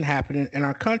progression happening in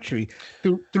our country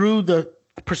through the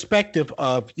perspective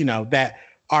of, that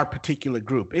our particular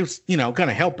group. It was, going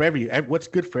to help what's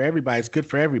good for everybody is good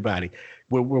for everybody.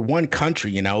 We're one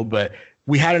country, but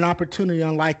we had an opportunity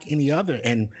unlike any other.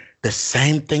 And the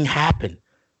same thing happened.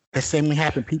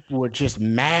 People were just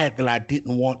mad that I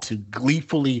didn't want to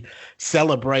gleefully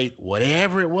celebrate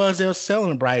whatever it was they were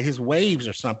celebrating, his waves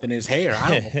or something, his hair.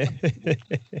 I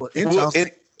don't know.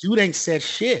 Dude ain't said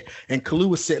shit. And Kalu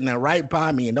was sitting there right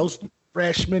by me. And those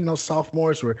freshmen, those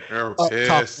sophomores were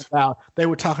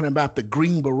talking about the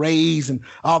Green Berets and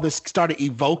all this, started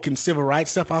evoking civil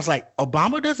rights stuff. I was like,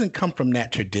 Obama doesn't come from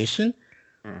that tradition.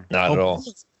 Not at all.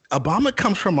 Obama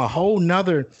comes from a whole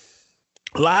nother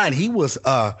line. He was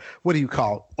what do you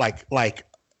call like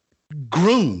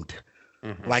groomed.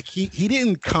 Mm-hmm. Like he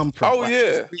didn't come from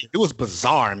it was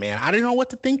bizarre, man. I didn't know what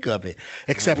to think of it,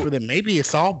 except for that maybe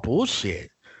it's all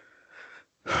bullshit.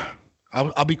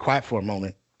 I'll be quiet for a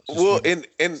moment. And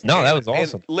that was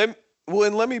awesome.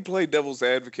 Let me play devil's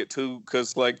advocate too,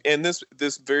 because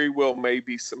this very well may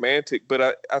be semantic,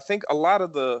 but I think a lot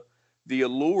of the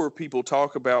allure people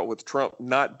talk about with Trump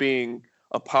not being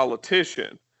a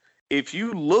politician, if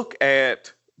you look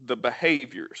at the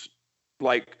behaviors,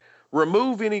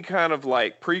 remove any kind of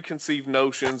preconceived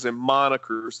notions and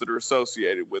monikers that are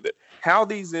associated with it, how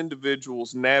these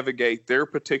individuals navigate their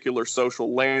particular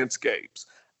social landscapes,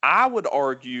 I would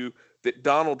argue that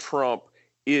Donald Trump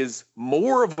is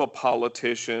more of a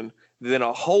politician than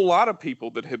a whole lot of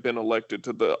people that have been elected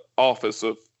to the office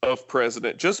of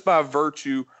president, just by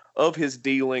virtue of his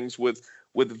dealings with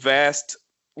vast,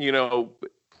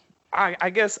 I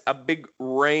guess a big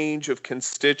range of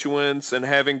constituents and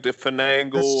having to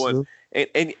finagle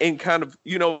and kind of,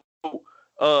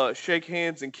 shake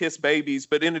hands and kiss babies,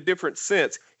 but in a different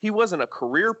sense. He wasn't a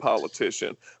career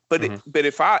politician, but but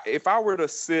if I were to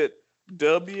sit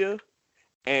W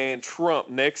and Trump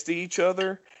next to each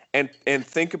other and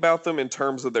think about them in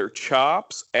terms of their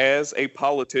chops as a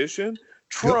politician,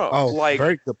 Trump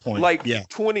very good point. Like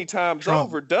 20 times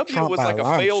over. W Trump was like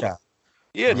a failed shot.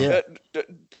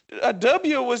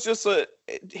 W was just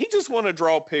he just wanted to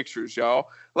draw pictures, y'all.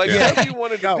 Like W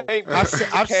wanted to paint.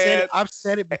 I've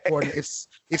said it before.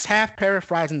 It's half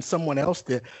paraphrasing someone else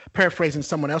that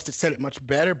said it much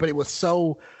better, but it was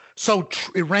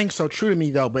it rang so true to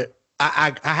me though. But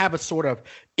I have a sort of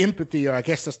empathy, or I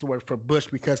guess that's the word, for Bush,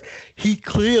 because he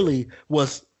clearly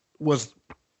was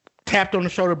tapped on the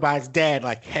shoulder by his dad,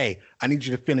 like, "Hey, I need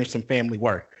you to finish some family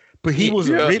work." But he was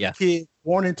a rich kid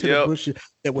born into the Bushes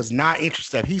that was not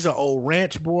interested. He's an old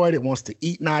ranch boy that wants to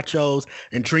eat nachos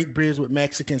and drink beers with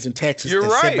Mexicans in Texas. You're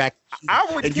right. Sit back I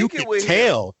would and kick you it could with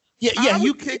tell. him.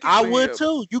 I would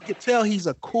too. You could tell he's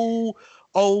a cool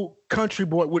old country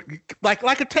boy, like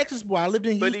a Texas boy. I lived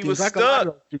in Houston. But he was like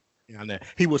stuck. Down there.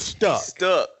 He was stuck.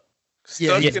 Stuck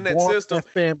in that system.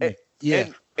 Family.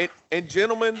 And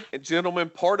gentlemen,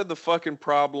 part of the fucking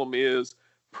problem is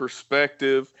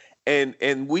perspective.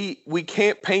 And we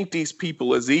can't paint these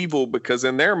people as evil, because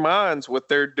in their minds, what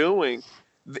they're doing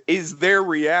is their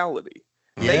reality.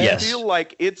 They feel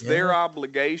like it's their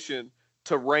obligation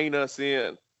to rein us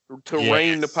in, to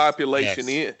rein the population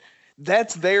in.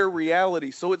 That's their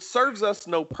reality. So it serves us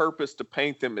no purpose to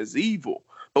paint them as evil,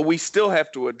 but we still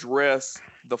have to address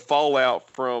the fallout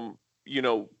from,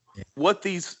 what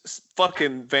these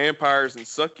fucking vampires and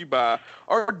succubi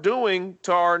are doing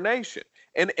to our nation.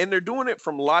 And they're doing it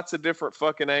from lots of different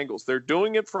fucking angles. They're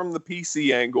doing it from the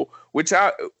PC angle, which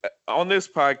on this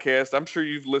podcast, I'm sure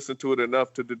you've listened to it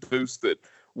enough to deduce that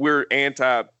we're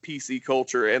anti-PC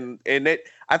culture. And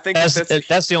I think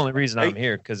that's the only reason I'm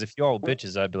here, because if y'all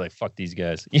bitches, I'd be like, fuck these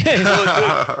guys.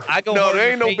 I go. No,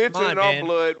 there ain't no bitching in our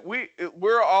blood.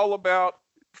 We're all about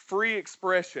free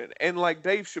expression. And like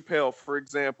Dave Chappelle, for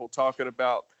example, talking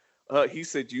about, he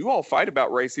said, you all fight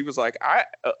about race. He was like,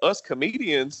 us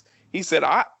comedians. He said,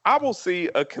 I will see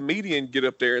a comedian get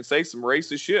up there and say some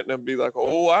racist shit, and I'll be like,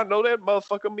 oh, I know that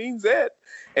motherfucker means that.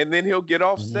 And then he'll get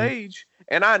off stage,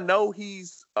 and I know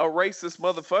he's a racist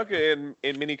motherfucker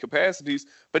in many capacities,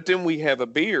 but then we have a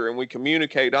beer and we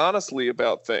communicate honestly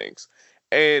about things.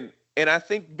 And I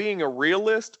think being a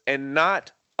realist and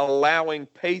not allowing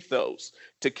pathos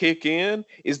to kick in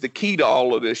is the key to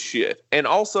all of this shit. And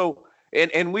also,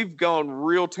 and we've gone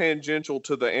real tangential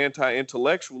to the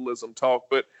anti-intellectualism talk,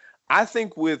 but I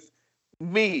think with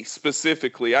me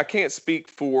specifically, I can't speak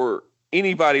for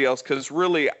anybody else, because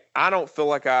really I don't feel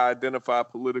like I identify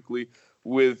politically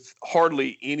with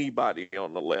hardly anybody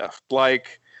on the left.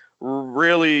 Like,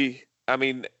 really, I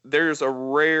mean, there's a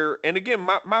rare, and again,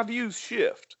 my views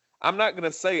shift. I'm not going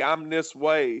to say I'm this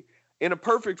way. In a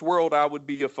perfect world, I would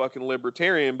be a fucking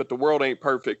libertarian, but the world ain't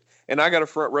perfect. And I got a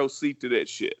front row seat to that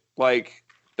shit. Like,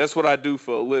 that's what I do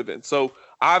for a living. So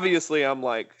obviously I'm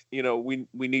like, we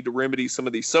need to remedy some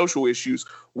of these social issues.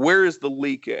 Where is the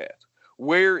leak at?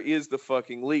 Where is the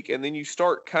fucking leak? And then you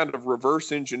start kind of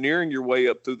reverse engineering your way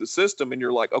up through the system. And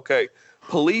you're like, okay,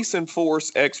 police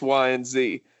enforce X, Y, and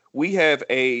Z. We have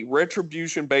a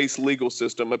retribution-based legal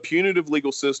system, a punitive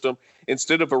legal system,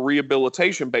 instead of a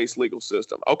rehabilitation-based legal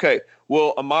system. Okay,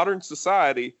 well, a modern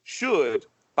society should,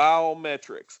 by all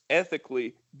metrics,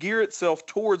 ethically gear itself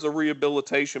towards a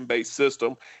rehabilitation-based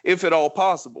system, if at all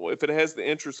possible, if it has the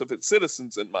interests of its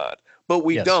citizens in mind. But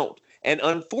we don't. And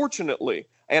unfortunately,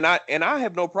 and I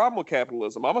have no problem with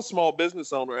capitalism. I'm a small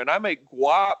business owner, and I make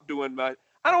guap doing I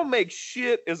don't make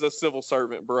shit as a civil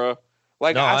servant, bro.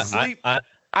 Like, no, I sleep.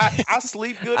 I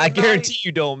sleep good. I guarantee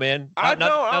you don't, man. I don't.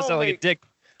 Not sound like a dick.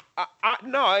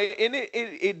 No, and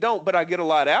it don't. But I get a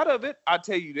lot out of it. I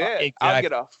tell you that. Exactly. I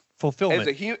get a fulfillment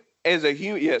as a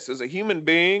human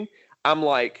being. I'm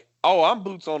like, oh, I'm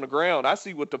boots on the ground. I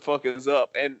see what the fuck is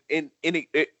up, and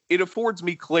it affords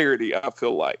me clarity. I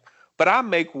feel like, but I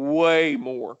make way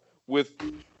more with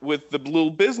the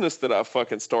little business that I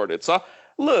fucking started. So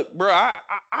look, bro,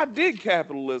 I did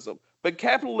capitalism, but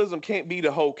capitalism can't be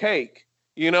the whole cake.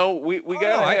 We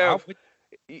gotta have,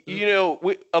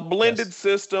 a blended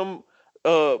system.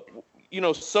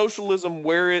 Socialism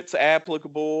where it's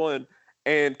applicable,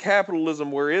 and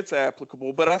capitalism where it's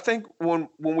applicable. But I think when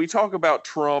we talk about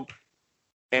Trump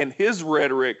and his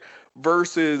rhetoric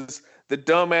versus the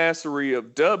dumbassery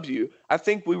of W, I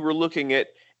think we were looking at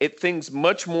things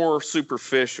much more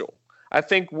superficial. I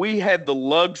think we had the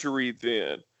luxury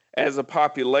then as a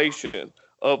population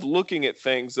of looking at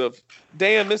things of,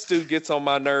 damn, this dude gets on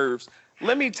my nerves.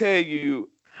 Let me tell you,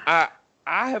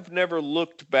 I have never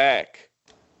looked back,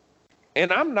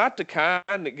 and I'm not the kind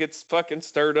that gets fucking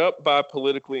stirred up by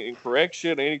politically incorrect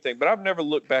shit or anything, but I've never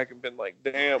looked back and been like,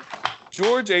 damn,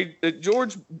 George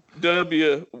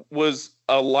W. was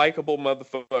a likable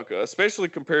motherfucker, especially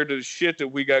compared to the shit that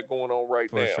we got going on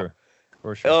right now.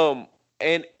 For sure.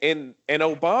 And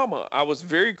Obama, I was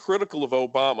very critical of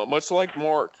Obama, much like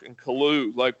Mark and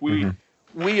Kalu. Like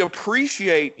we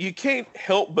appreciate, you can't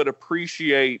help but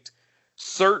appreciate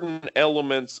certain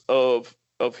elements of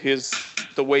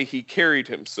the way he carried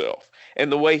himself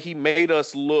and the way he made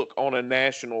us look on an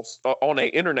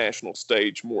international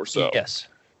stage more so. Yes.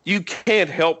 You can't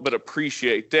help but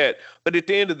appreciate that. But at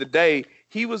the end of the day,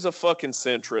 he was a fucking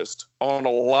centrist on a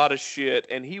lot of shit,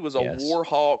 and he was a war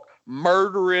hawk,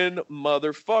 murdering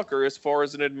motherfucker as far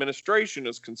as an administration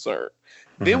is concerned.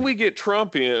 Then we get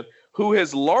Trump in, who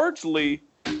has largely,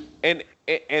 and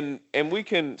we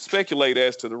can speculate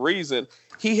as to the reason,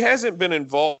 he hasn't been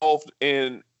involved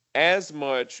in as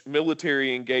much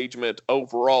military engagement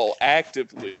overall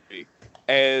actively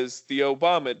as the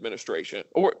Obama administration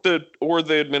or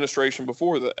the administration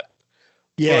before that.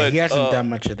 Yeah, but he hasn't done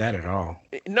much of that at all.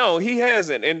 No, he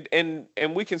hasn't,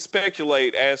 and we can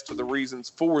speculate as to the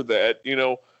reasons for that, you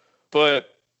know. But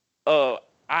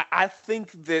I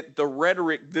think that the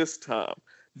rhetoric this time,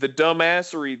 the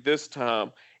dumbassery this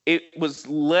time, it was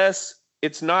less.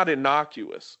 It's not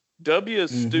innocuous. W's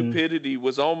stupidity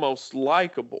was almost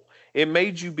likable. It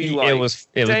made you be like,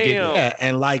 damn. Yeah,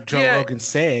 and like Joe Rogan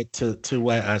said to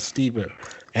what Steve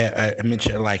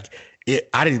mentioned, like,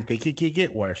 I didn't think it could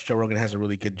get worse. Joe Rogan has a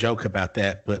really good joke about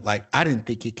that, but like, I didn't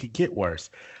think it could get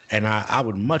worse, and I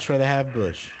would much rather have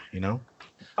Bush, you know.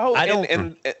 Oh,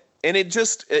 and it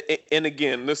just, and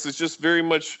again, this is just very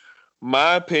much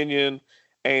my opinion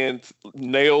and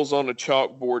nails on a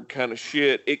chalkboard kind of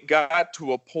shit. It got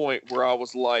to a point where I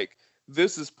was like,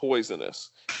 this is poisonous.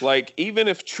 Like, even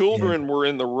if children were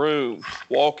in the room,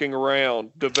 walking around,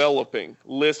 developing,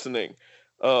 listening,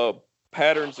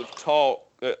 patterns of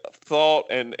thought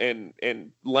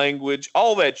and language,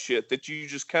 all that shit that you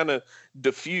just kind of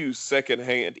diffuse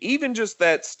secondhand, even just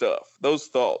that stuff, those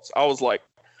thoughts, I was like,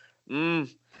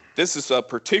 this is a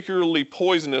particularly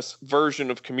poisonous version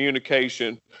of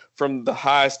communication from the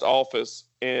highest office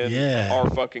in our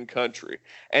fucking country.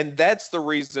 And that's the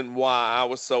reason why I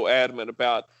was so adamant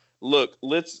about, look,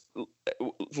 let's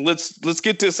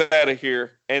get this out of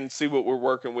here and see what we're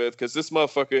working with, because this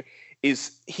motherfucker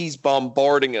he's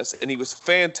bombarding us, and he was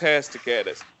fantastic at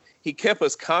it. He kept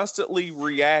us constantly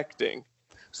reacting,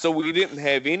 so we didn't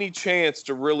have any chance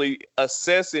to really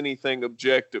assess anything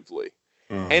objectively.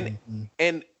 And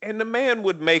the man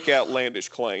would make outlandish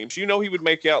claims. You know, he would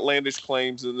make outlandish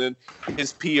claims, and then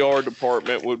his PR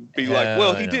department would be like,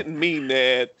 well, he didn't mean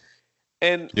that.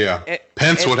 And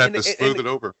Pence would have to smooth it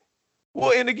over.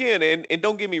 Well, and again, and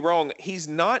don't get me wrong, he's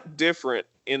not different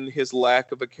in his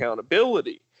lack of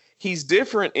accountability. He's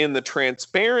different in the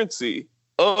transparency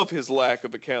of his lack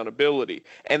of accountability.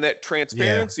 And that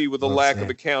transparency with a lack of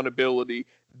accountability,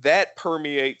 that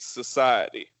permeates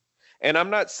society. And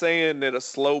I'm not saying that a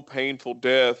slow, painful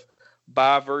death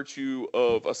by virtue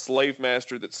of a slave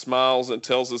master that smiles and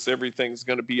tells us everything's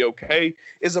going to be okay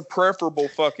is a preferable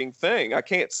fucking thing. I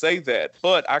can't say that,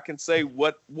 but I can say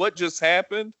what just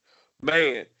happened,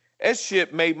 man, that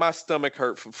shit made my stomach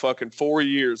hurt for fucking 4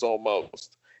 years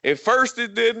almost. At first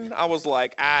it didn't. I was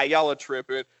like, y'all are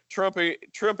tripping. Trump ain't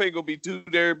gonna be too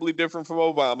terribly different from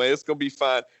Obama. It's gonna be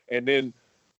fine. And then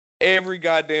every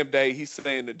goddamn day he's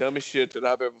saying the dumbest shit that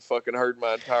I've ever fucking heard in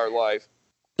my entire life.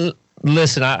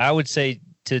 Listen, I would say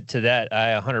to that,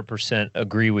 I 100%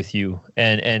 agree with you.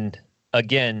 And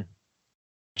again,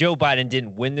 Joe Biden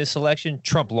didn't win this election.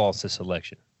 Trump lost this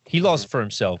election. He lost for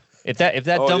himself. If that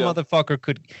dumb motherfucker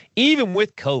could, even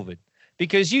with COVID,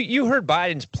 because you heard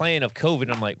Biden's plan of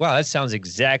COVID. I'm like, wow, that sounds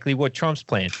exactly what Trump's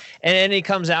plan. And then he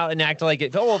comes out and acts like,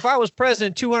 if I was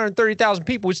president, 230,000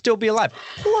 people would still be alive.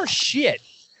 Poor shit.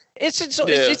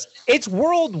 It's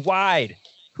worldwide.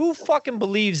 Who fucking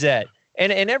believes that?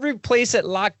 And every place that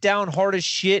locked down hard as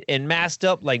shit and masked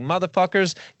up like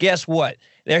motherfuckers, guess what?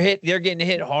 They're getting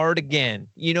hit hard again.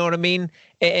 You know what I mean?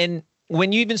 And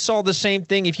when you even saw the same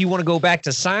thing, if you want to go back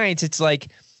to science, it's like,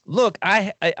 look,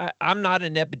 I'm not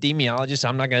an epidemiologist.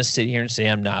 I'm not going to sit here and say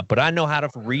I'm not, but I know how to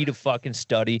read a fucking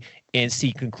study and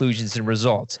see conclusions and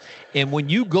results. And when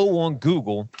you go on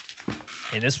Google,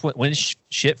 and this when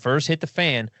shit first hit the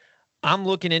fan, I'm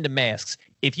looking into masks.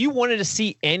 If you wanted to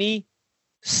see any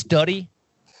study,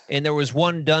 and there was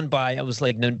one done by, it was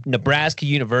like Nebraska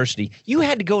University, you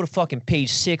had to go to fucking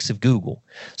page 6 of Google.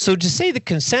 So to say the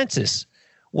consensus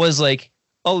was like,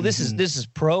 oh, this is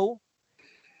pro,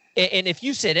 And if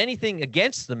you said anything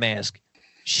against the mask,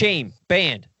 shame,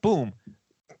 banned, boom,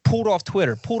 pulled off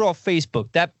Twitter, pulled off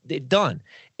Facebook, done.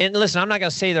 And listen, I'm not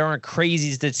going to say there aren't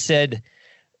crazies that said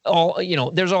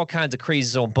there's all kinds of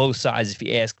crazies on both sides if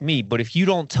you ask me. But if you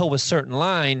don't toe a certain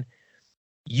line,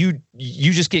 you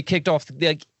just get kicked off.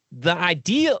 The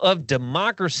idea of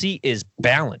democracy is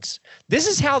balance. This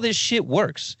is how this shit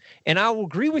works. And I will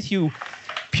agree with you.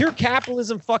 Pure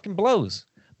capitalism fucking blows.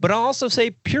 But I also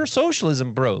say pure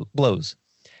socialism blows.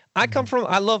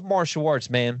 I love martial arts,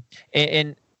 man.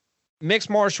 And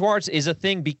mixed martial arts is a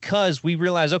thing because we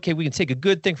realize, okay, we can take a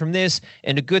good thing from this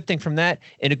and a good thing from that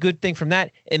and a good thing from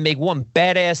that and make one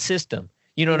badass system.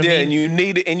 You know what I mean? Yeah,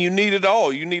 and you need it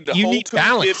all. You need the whole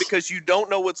toolkit because you don't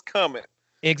know what's coming.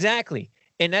 Exactly.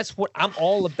 And that's what I'm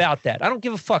all about. That I don't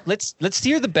give a fuck. Let's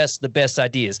steer the best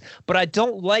ideas. But I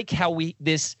don't like how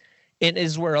and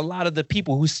is where a lot of the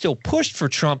people who still pushed for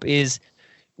Trump is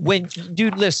when,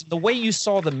 dude, listen, the way you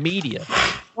saw the media,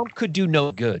 Trump could do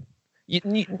no good.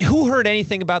 Who heard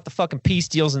anything about the fucking peace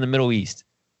deals in the Middle East?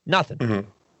 Nothing.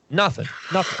 Mm-hmm. Nothing.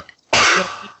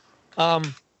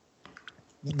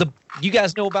 You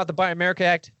guys know about the Buy America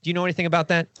Act? Do you know anything about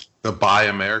that? The Buy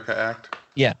America Act?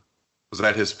 Yeah. Was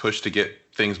that his push to get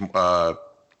things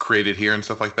created here and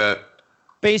stuff like that?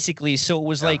 Basically, so it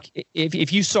was like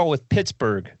if you saw with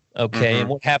Pittsburgh, okay, and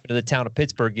what happened to the town of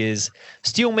Pittsburgh is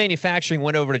steel manufacturing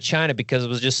went over to China because it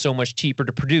was just so much cheaper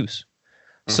to produce.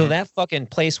 So that fucking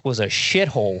place was a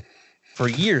shithole for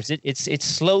years. It's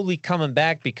slowly coming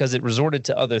back because it resorted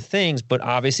to other things, but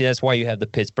obviously that's why you have the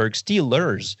Pittsburgh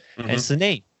Steelers. That's the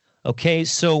name. Okay,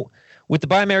 so with the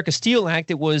Buy America Steel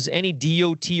Act, it was any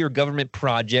DOT or government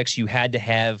projects you had to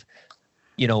have,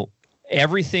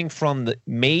 everything from the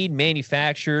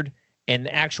manufactured, and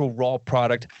the actual raw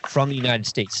product from the United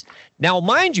States. Now,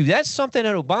 mind you, that's something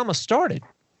that Obama started,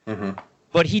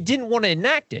 but he didn't want to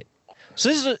enact it. So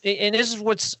this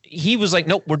is he was like,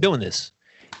 nope, we're doing this.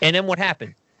 And then what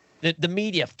happened? The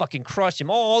media fucking crushed him.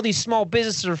 All these small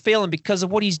businesses are failing because of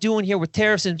what he's doing here with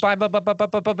tariffs and blah, blah, blah, blah, blah,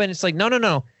 blah, blah. And it's like,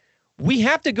 no. We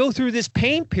have to go through this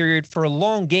pain period for a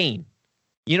long game.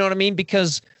 You know what I mean?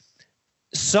 Because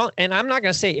and I'm not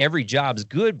going to say every job's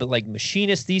good, but like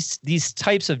machinists, these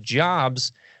types of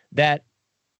jobs that,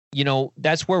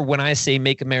 that's where when I say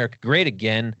make America great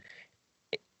again,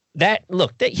 that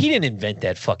he didn't invent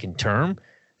that fucking term.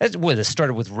 That's what it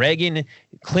started with Reagan.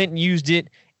 Clinton used it.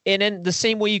 And then the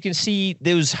same way you can see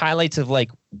those highlights of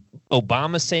like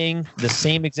Obama saying the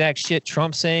same exact shit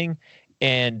Trump saying,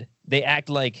 and they act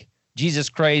like Jesus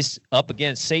Christ up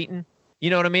against Satan. You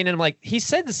know what I mean? And I'm like, he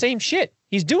said the same shit.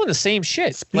 He's doing the same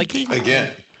shit. Speaking like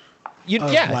again.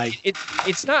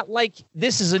 It's not like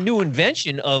this is a new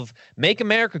invention of make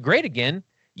America great again.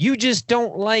 You just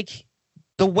don't like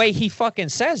the way he fucking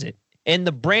says it and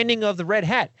the branding of the red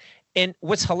hat. And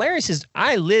what's hilarious is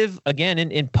I live again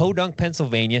in Podunk,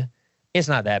 Pennsylvania. It's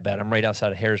not that bad. I'm right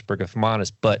outside of Harrisburg, if I'm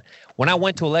honest. But when I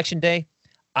went to Election Day,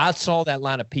 I saw that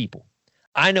line of people.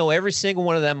 I know every single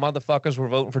one of them motherfuckers were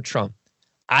voting for Trump.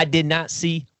 I did not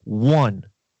see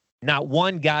not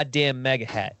one goddamn mega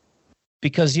hat.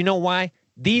 Because you know why?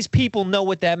 These people know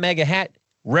what that mega hat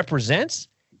represents,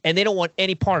 and they don't want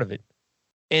any part of it.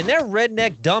 And they're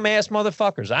redneck, dumbass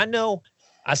motherfuckers. I know.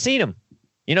 I seen them,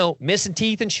 missing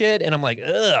teeth and shit. And I'm like,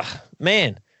 ugh,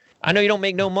 man, I know you don't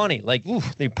make no money. Like,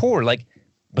 oof, they're poor. Like,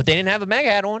 but they didn't have a mega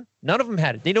hat on. None of them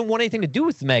had it. They don't want anything to do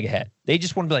with the mega hat. They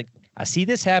just want to be like, I see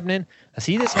this happening.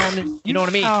 You know what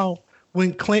I mean? How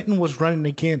when Clinton was running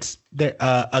against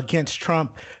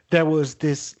Trump, there was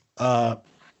this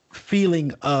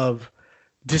feeling of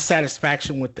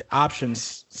dissatisfaction with the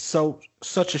options.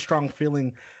 Such a strong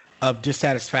feeling of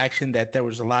dissatisfaction that there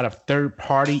was a lot of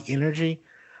third-party energy.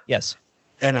 Yes.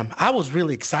 And I was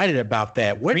really excited about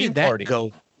that. Where did that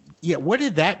go? Yeah, where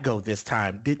did that go this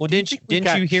time? Didn't you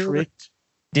hear?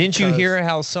 Didn't you hear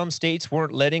how some states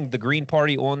weren't letting the Green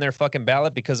Party on their fucking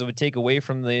ballot because it would take away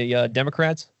from the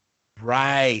Democrats?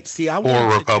 Right. See,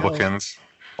 or Republicans.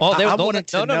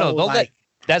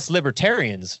 That's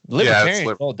libertarians.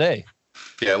 Libertarians all day.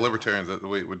 Yeah, libertarians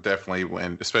we would definitely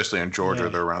win, especially in Georgia.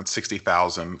 There are around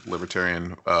 60,000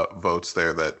 libertarian votes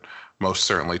there that most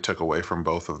certainly took away from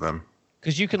both of them.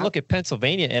 Because you can look at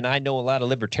Pennsylvania, and I know a lot of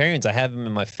libertarians. I have them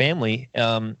in my family,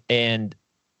 and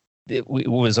it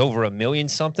was over 1 million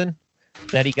something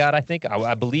that he got, I think.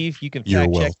 I believe you can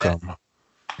fact check that.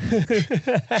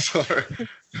 Sorry.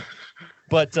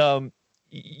 But,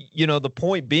 the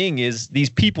point being is these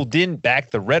people didn't back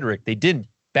the rhetoric. They didn't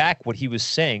back what he was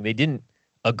saying. They didn't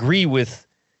agree with,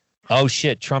 oh,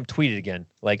 shit, Trump tweeted again.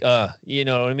 Like, you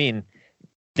know what I mean?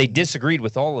 They disagreed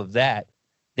with all of that.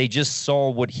 They just saw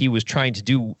what he was trying to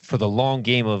do for the long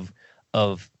game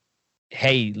of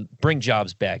hey, bring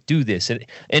jobs back, do this. And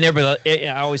everybody,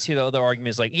 I always hear the other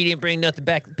arguments like, he didn't bring nothing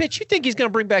back. Bitch, you think he's going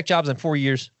to bring back jobs in 4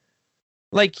 years?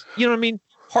 Like, you know what I mean?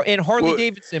 And Harley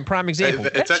Davidson, prime example.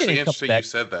 It's actually interesting you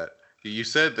said that. You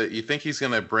said that you think he's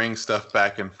going to bring stuff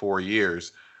back in 4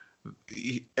 years.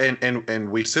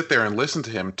 And we sit there and listen to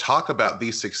him talk about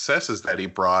these successes that he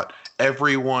brought.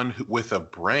 Everyone with a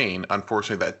brain,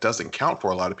 unfortunately, that doesn't count for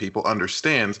a lot of people,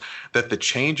 understands that the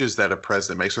changes that a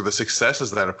president makes or the successes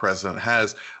that a president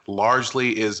has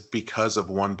largely is because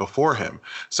of one before him.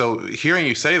 So hearing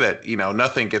you say that,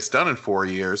 nothing gets done in 4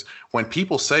 years, when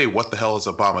people say, what the hell has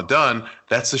Obama done?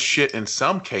 That's the shit in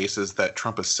some cases that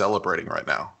Trump is celebrating right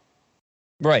now.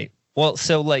 Right. Well,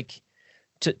 so like,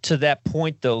 to that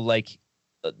point, though, like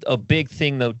a big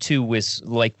thing, though, too, was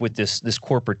like with this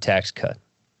corporate tax cut.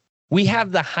 We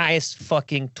have the highest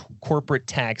fucking corporate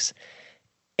tax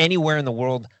anywhere in the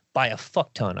world by a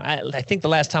fuck ton. I think the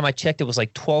last time I checked, it was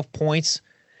like 12 points.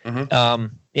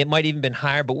 Mm-hmm. It might even been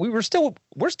higher, but we're still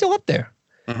up there.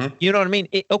 Mm-hmm. You know what I mean?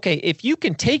 Okay, if you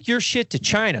can take your shit to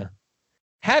China,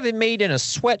 have it made in a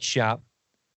sweatshop,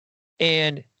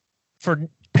 and for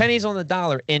pennies on the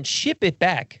dollar, and ship it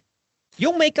back,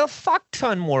 you'll make a fuck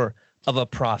ton more of a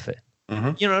profit.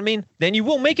 Mm-hmm. You know what I mean? Then you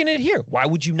will making it here. Why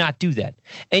would you not do that?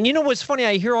 And you know what's funny?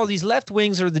 I hear all these left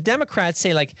wings or the Democrats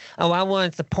say like, oh, I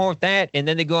want to support that. And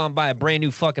then they go out and buy a brand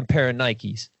new fucking pair of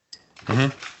Nikes.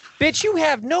 Mm-hmm. Bitch, you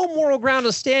have no moral ground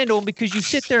to stand on because you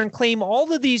sit there and claim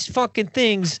all of these fucking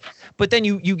things, but then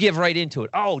you give right into it.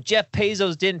 Oh, Jeff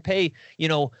Bezos didn't pay,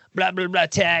 blah, blah, blah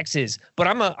taxes. But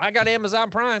I got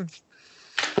Amazon Prime.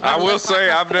 I will say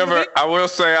I've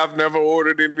never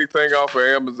ordered anything off of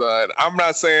Amazon. I'm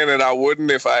not saying that I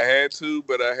wouldn't if I had to,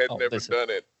 but I had never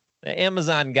done it. The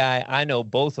Amazon guy, I know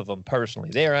both of them personally.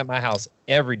 They are at my house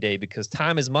every day because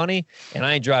time is money, and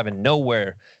I ain't driving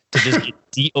nowhere to just get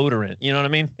deodorant. You know what I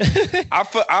mean? I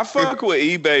fuck with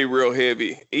eBay real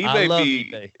heavy.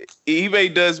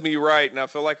 eBay does me right, and I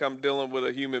feel like I'm dealing with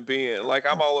a human being. Like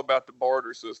I'm all about the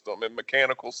barter system and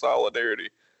mechanical solidarity.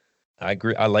 I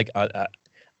agree.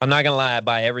 I'm not gonna lie. I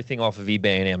buy everything off of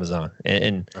eBay and Amazon,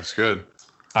 and that's good.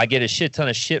 I get a shit ton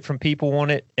of shit from people on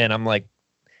it, and I'm like,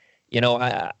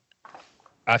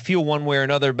 I feel one way or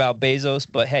another about Bezos,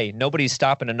 but hey, nobody's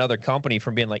stopping another company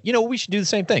from being like, we should do the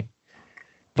same thing.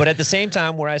 But at the same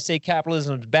time, where I say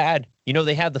capitalism is bad,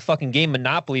 they have the fucking game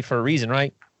Monopoly for a reason,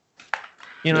 right?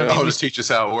 To teach us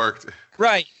how it worked.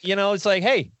 Right. It's like,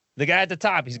 hey, the guy at the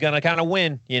top, he's gonna kind of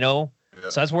win, So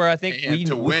that's where I think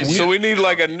we need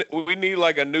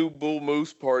like a new Bull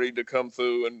Moose party to come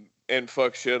through and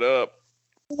fuck shit up.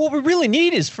 What we really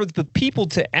need is for the people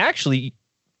to actually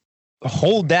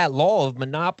hold that law of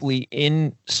monopoly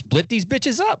and split these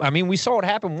bitches up. I mean, we saw it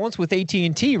happen once with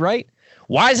AT&T, right?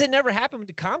 Why has it never happened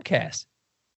to Comcast?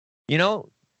 Now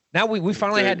we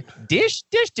finally had Dish.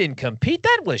 Dish didn't compete.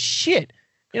 That was shit.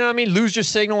 You know what I mean? Lose your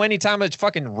signal anytime it's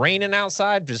fucking raining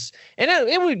outside. And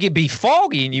it would be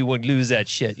foggy and you would lose that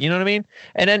shit. You know what I mean?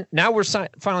 And then now we're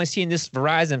finally seeing this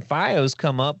Verizon Fios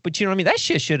come up. But you know what I mean? That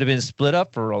shit should have been split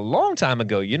up for a long time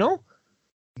ago,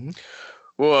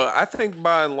 Well, I think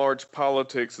by and large,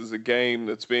 politics is a game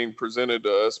that's being presented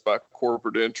to us by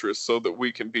corporate interests so that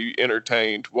we can be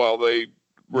entertained while they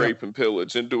rape and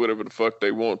pillage and do whatever the fuck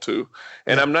they want to.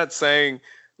 And I'm not saying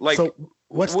like... So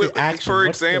what's the action? For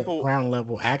example, the ground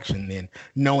level action then,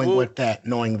 knowing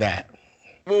that.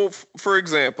 Well, for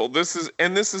example, this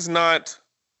is not,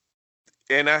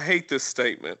 and I hate this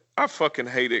statement. I fucking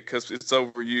hate it because it's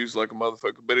overused like a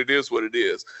motherfucker, but it is what it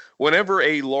is. Whenever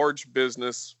a large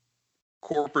business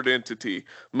corporate entity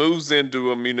moves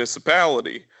into a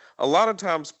municipality, a lot of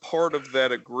times part of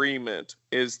that agreement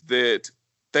is that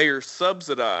they are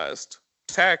subsidized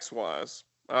tax-wise,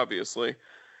 obviously,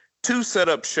 to set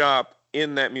up shop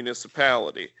in that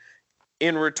municipality.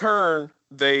 In return,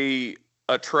 they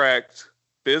attract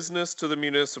business to the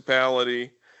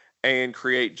municipality and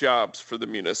create jobs for the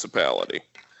municipality.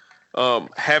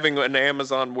 Having an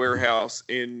Amazon warehouse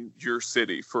in your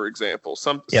city, for example,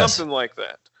 something like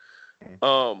that.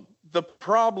 The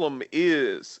problem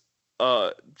is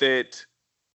that,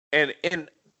 and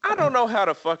I don't know how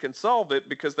to fucking solve it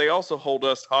because they also hold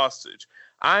us hostage.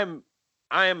 I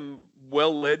am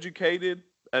well educated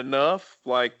enough,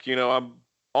 like, I'm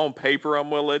on paper,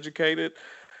 I'm well educated,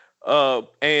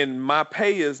 and my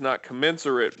pay is not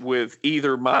commensurate with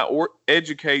either my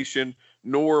education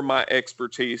nor my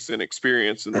expertise and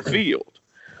experience in the field.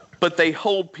 But they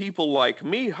hold people like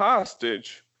me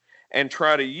hostage and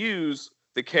try to use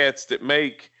the cats that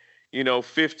make,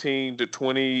 $15 to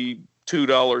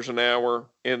 $22 an hour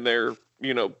in their,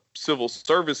 civil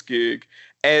service gig,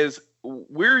 as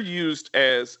we're used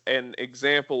as an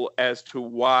example as to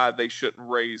why they shouldn't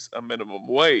raise a minimum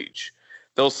wage.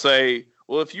 They'll say,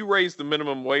 well, if you raise the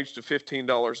minimum wage to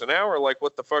 $15 an hour, like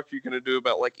what the fuck are you going to do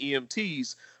about like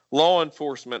EMTs, law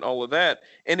enforcement, all of that?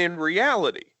 And in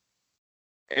reality,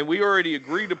 and we already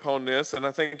agreed upon this, and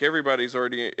I think everybody's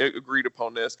already agreed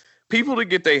upon this, people that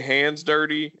get their hands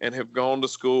dirty and have gone to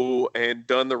school and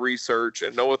done the research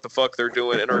and know what the fuck they're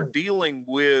doing and are dealing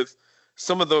with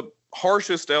some of the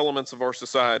harshest elements of our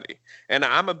society. And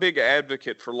I'm a big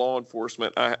advocate for law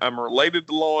enforcement. I'm related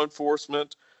to law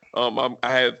enforcement. I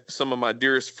have some of my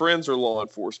dearest friends are law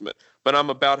enforcement, but I'm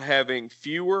about having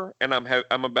fewer, and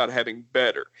I'm about having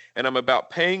better, and I'm about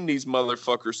paying these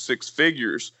motherfuckers six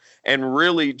figures and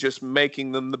really just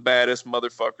making them the baddest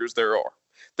motherfuckers there are.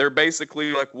 They're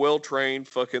basically like well-trained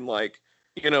fucking like,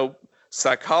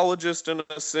 psychologist in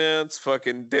a sense,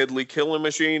 fucking deadly killing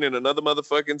machine in another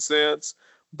motherfucking sense.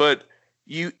 But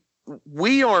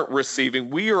we aren't receiving,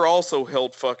 we are also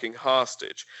held fucking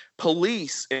hostage.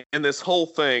 Police in this whole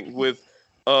thing with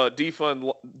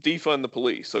defund the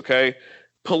police, okay?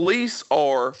 Police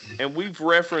are, and we've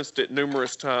referenced it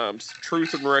numerous times,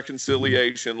 Truth and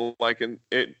Reconciliation, like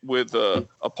with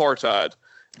apartheid,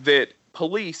 that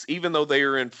police, even though they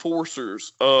are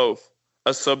enforcers of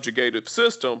a subjugative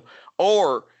system,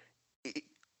 are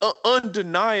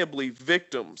undeniably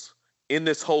victims in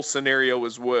this whole scenario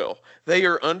as well. They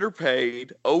are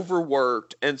underpaid,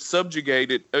 overworked, and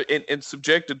subjugated and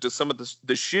subjected to some of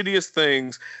the shittiest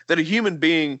things that a human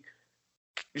being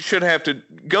should have to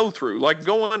go through. Like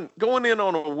going in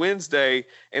on a Wednesday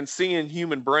and seeing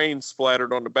human brains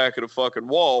splattered on the back of the fucking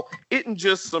wall isn't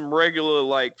just some regular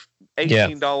like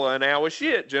 $18 an hour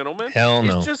shit, gentlemen. Hell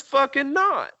no. It's just fucking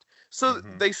not. So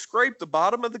they scrape the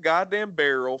bottom of the goddamn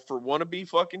barrel for wannabe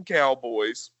fucking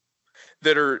cowboys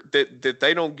that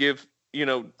they don't give,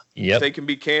 they can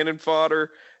be cannon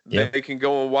fodder, they can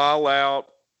go and wild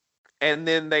out, and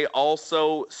then they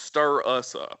also stir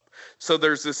us up. So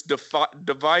there's this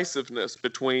divisiveness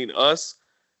between us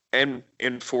and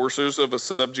enforcers of a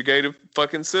subjugative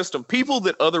fucking system. People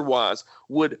that otherwise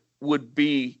would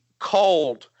be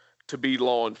called to be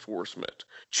law enforcement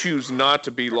choose not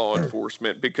to be law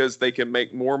enforcement because they can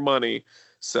make more money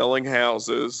selling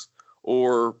houses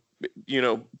or,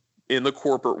 in the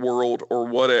corporate world or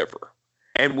whatever.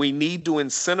 And we need to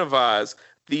incentivize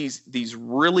these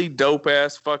really dope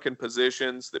ass fucking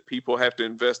positions that people have to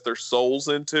invest their souls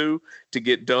into to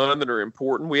get done that are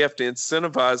important. We have to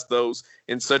incentivize those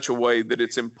in such a way that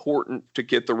it's important to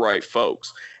get the right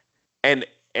folks. And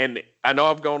I know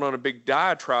I've gone on a big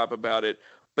diatribe about it,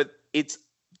 but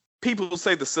people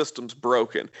say the system's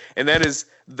broken, and that is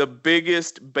the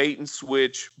biggest bait and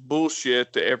switch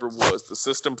bullshit that ever was. The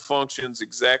system functions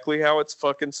exactly how it's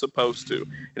fucking supposed to,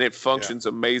 and it functions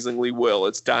amazingly well.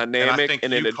 It's dynamic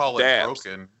and it adapts.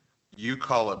 You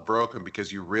call it broken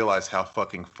because you realize how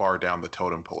fucking far down the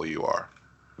totem pole you are.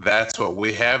 That's what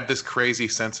we have, this crazy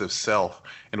sense of self,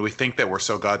 and we think that we're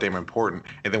so goddamn important,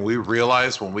 and then we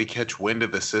realize when we catch wind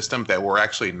of the system that we're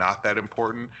actually not that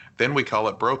important, then we call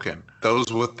it broken.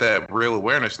 Those with that real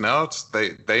awareness, now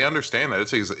they understand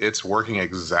that it's working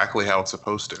exactly how it's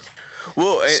supposed to.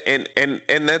 Well, and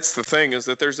that's the thing, is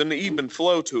that there's an even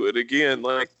flow to it. Again,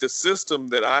 like the system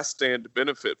that I stand to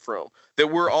benefit from, that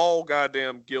we're all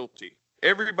goddamn guilty.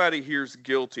 Everybody here's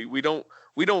guilty. We don't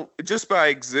just by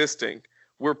existing,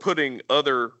 we're putting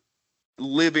other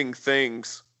living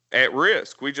things at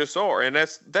risk. We just are. And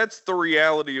that's the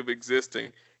reality of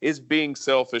existing, is being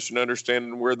selfish and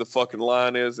understanding where the fucking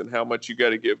line is and how much you got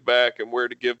to give back and where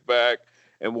to give back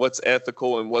and what's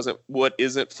ethical and what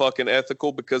isn't fucking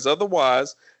ethical, because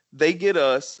otherwise they get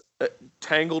us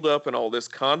tangled up in all this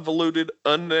convoluted,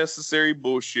 unnecessary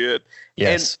bullshit.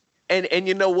 Yes. And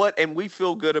you know what? And we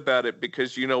feel good about it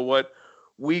because you know what?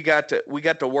 We got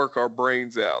to work our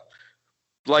brains out.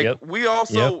 Like we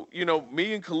also,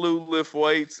 me and Kalu lift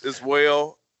weights as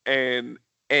well, and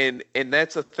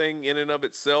that's a thing in and of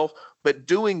itself. But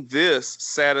doing this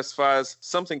satisfies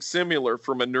something similar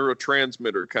from a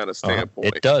neurotransmitter kind of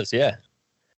standpoint. It does, yeah.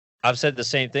 I've said the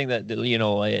same thing that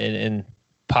in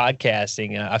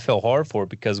podcasting, I feel hard for it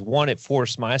because one, it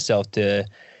forced myself to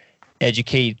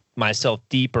educate myself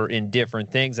deeper in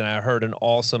different things, and I heard an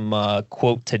awesome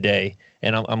quote today,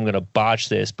 and I'm going to botch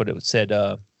this, but it said,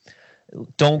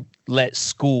 don't let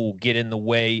school get in the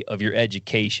way of your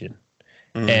education.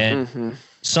 And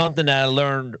something that I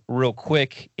learned real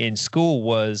quick in school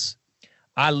was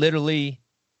I literally,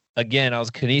 again, I was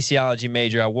a kinesiology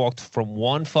major. I walked from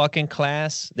one fucking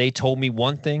class, they told me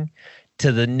one thing,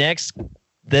 to the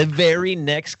very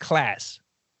next class.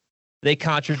 they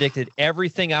contradicted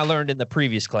everything I learned in the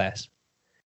previous class.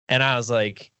 And I was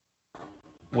like,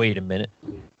 wait a minute.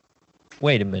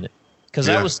 Because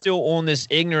I was still on this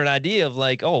ignorant idea of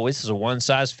like, oh, this is a one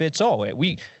size fits all.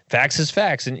 Facts is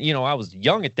facts. And, you know, I was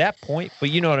young at that point, but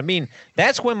you know what I mean?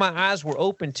 That's when my eyes were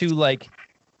open to like,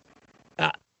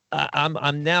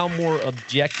 I'm now more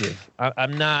objective.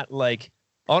 I'm not like,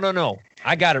 oh, no,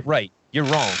 I got it right. You're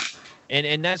wrong.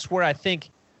 And that's where I think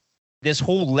this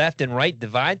whole left and right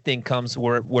divide thing comes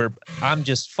where I'm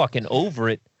just fucking over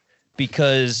it,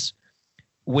 because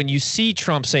when you see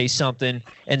Trump say something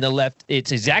and the left,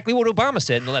 it's exactly what Obama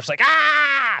said, and the left's like,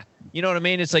 ah! You know what I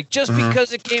mean? It's like, just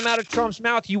because it came out of Trump's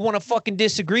mouth, you want to fucking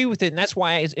disagree with it. And that's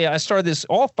why I started this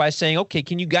off by saying, okay,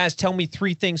 can you guys tell me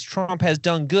 3 things Trump has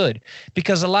done good?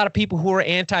 Because a lot of people who are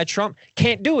anti-Trump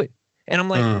can't do it. And I'm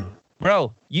like,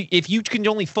 bro, if you can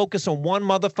only focus on one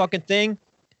motherfucking thing,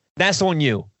 that's on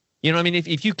you. You know what I mean?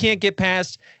 If you can't get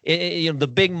past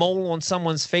the big mole on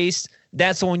someone's face,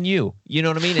 that's on you. You know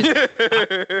what I mean?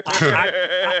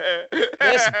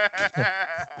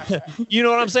 Listen, you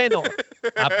know what I'm saying? No,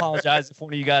 I apologize if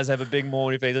one of you guys have a big mole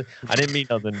on your face. I didn't mean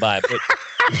nothing by it, but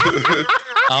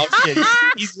oh shit,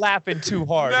 he's laughing too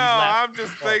hard. No, I'm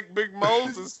just think big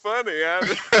moles is funny.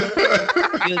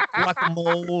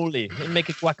 Guacamole, make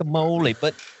it guacamole,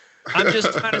 but I'm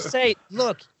just trying to say,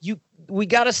 look, we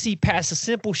got to see past the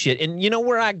simple shit. And you know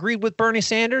where I agreed with Bernie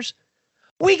Sanders?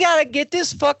 We got to get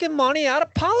this fucking money out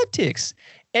of politics.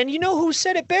 And you know who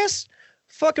said it best?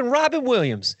 Fucking Robin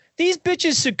Williams. These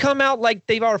bitches should come out like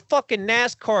they are fucking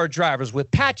NASCAR drivers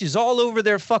with patches all over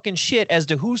their fucking shit as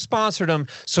to who sponsored them,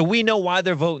 so we know why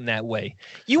they're voting that way.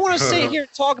 You want to sit here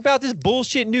and talk about this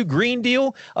bullshit new Green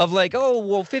Deal of like, oh,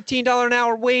 well, $15 an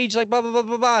hour wage, like blah, blah, blah,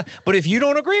 blah, blah. But if you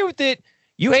don't agree with it,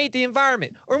 you hate the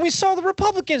environment. Or we saw the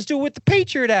Republicans do it with the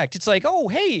Patriot Act. It's like, oh,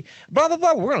 hey, blah, blah,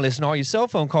 blah. We're going to listen to all your cell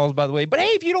phone calls, by the way. But, hey,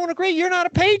 if you don't agree, you're not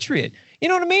a patriot. You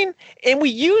know what I mean? And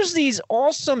we use these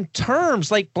awesome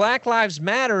terms like Black Lives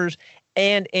Matters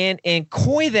and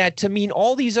coy that to mean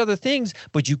all these other things.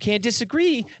 But you can't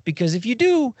disagree, because if you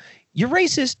do, you're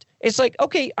racist. It's like,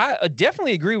 okay, I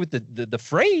definitely agree with the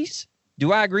phrase.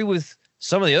 Do I agree with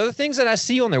some of the other things that I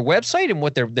see on their website and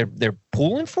what they're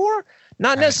pulling for?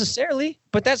 Not necessarily,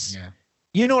 but that's,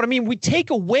 you know what I mean? We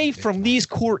take away from these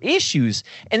core issues.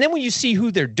 And then when you see who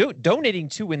they're donating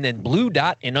to, and then Blue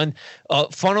Dot and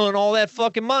funneling all that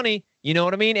fucking money, you know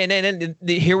what I mean? And then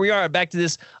here we are back to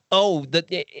this. Oh,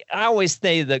 I always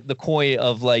say the coy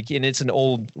of like, and it's an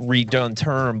old redone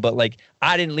term, but like,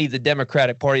 I didn't leave the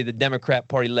Democratic Party. The Democrat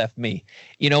Party left me.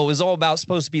 You know, it was all about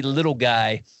supposed to be the little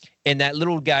guy. And that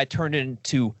little guy turned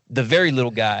into the very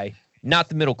little guy, not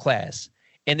the middle class.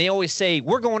 And they always say,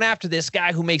 we're going after this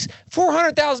guy who makes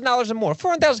 $400,000 or more.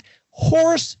 $400,000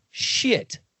 horse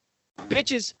shit.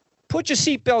 Bitches, put your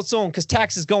seatbelts on, because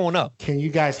taxes going up. Can you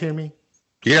guys hear me?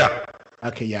 Yeah.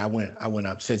 Okay, yeah, I went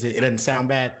up. Says it doesn't sound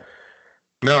bad.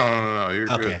 No, you're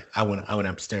good. Okay, I went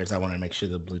upstairs. I want to make sure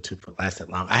the Bluetooth lasted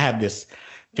long. I have this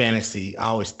fantasy. I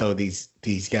always throw these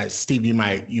guys. Steve, you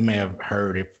may have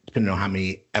heard it, depending on how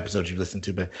many episodes you listen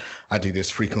to, but I do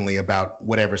this frequently about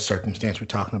whatever circumstance we're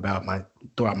talking about.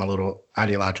 Throw out my little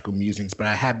ideological musings, but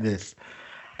I have this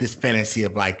fantasy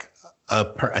of like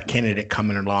a candidate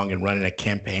coming along and running a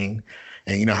campaign,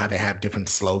 and you know how they have different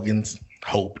slogans: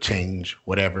 hope, change,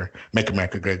 whatever, make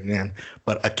America great again.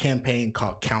 But a campaign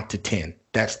called Count to 10.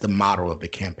 That's the motto of the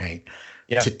campaign.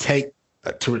 Yeah.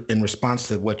 In response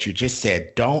to what you just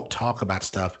said, don't talk about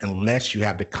stuff unless you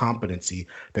have the competency,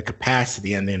 the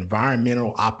capacity, and the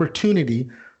environmental opportunity,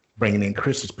 bringing in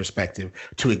Chris's perspective,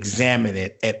 to examine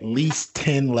it at least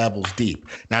 10 levels deep.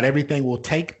 Not everything will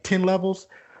take 10 levels,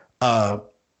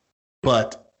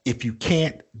 but if you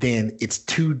can't, then it's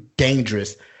too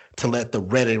dangerous to let the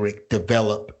rhetoric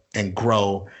develop and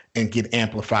grow and get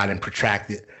amplified and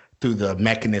protracted through the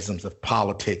mechanisms of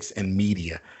politics and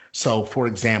media. So, for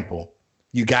example,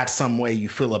 you got some way you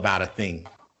feel about a thing.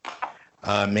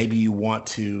 Maybe you want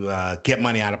to get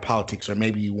money out of politics, or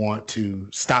maybe you want to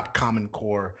stop Common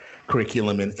Core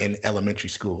curriculum in elementary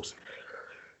schools.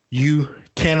 You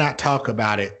cannot talk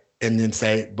about it and then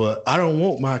say, but I don't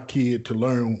want my kid to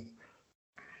learn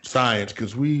science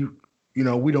because we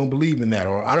don't believe in that,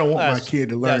 or I don't want my kid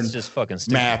to learn just fucking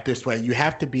stupid. Math this way. You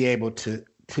have to be able to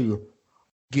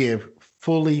give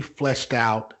fully fleshed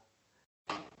out,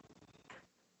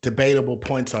 debatable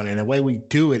points on it. And the way we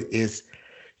do it is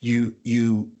you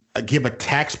give a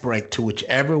tax break to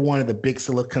whichever one of the big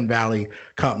Silicon Valley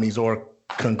companies or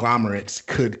conglomerates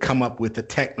could come up with the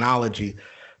technology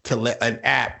to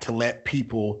let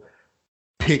people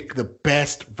pick the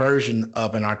best version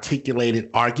of an articulated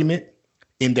argument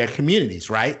in their communities,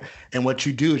 right? And what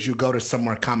you do is you go to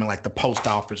somewhere common like the post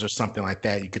office or something like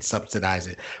that. You could subsidize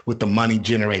it with the money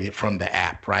generated from the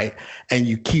app, right? And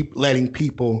you keep letting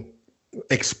people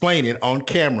explain it on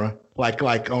camera, like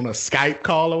on a Skype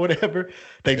call or whatever.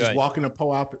 They just walk in the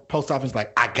post office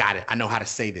like, I got it. I know how to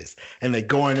say this. And they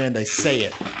go in there and they say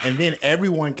it. And then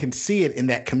everyone can see it in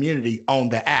that community on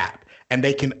the app. And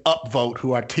they can upvote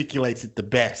who articulates it the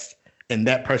best. And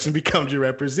that person becomes your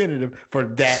representative for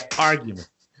that argument,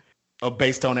 or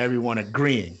based on everyone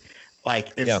agreeing.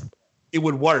 Like it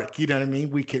would work. You know what I mean?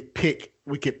 We could pick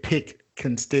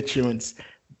constituents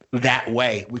that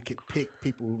way. We could pick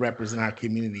people who represent our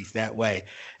communities that way.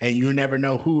 And you never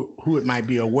know who it might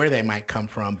be or where they might come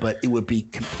from, but it would be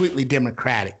completely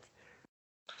democratic.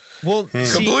 Well,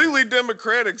 completely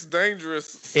democratic's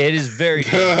dangerous. It is very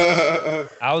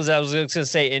dangerous. I was going to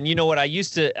say, and you know what? I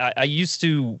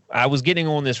was getting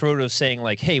on this road of saying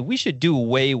like, hey, we should do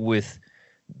away with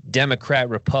Democrat,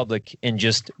 Republic, and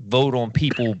just vote on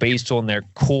people based on their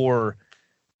core.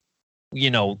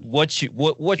 You know, what's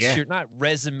your not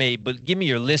resume, but give me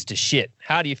your list of shit.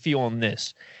 How do you feel on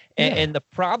this? And the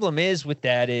problem is with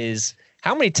that is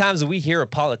how many times do we hear a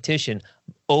politician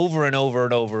over and over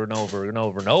and over and over and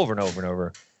over and over and over and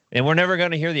over, and we're never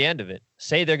going to hear the end of it.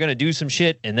 Say they're going to do some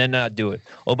shit and then not do it.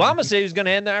 Obama said he was going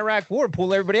to end the Iraq war,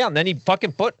 pull everybody out, and then he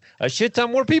fucking put a shit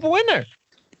ton more people in there.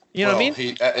 You know what I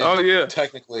mean?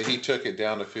 Technically, he took it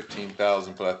down to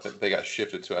 15,000, but I think they got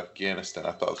shifted to Afghanistan.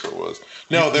 I thought there was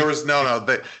there was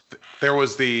there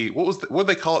was what did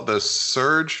they call it? The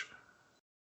surge.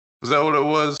 Was that what it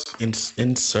was?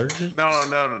 Insurgent? No,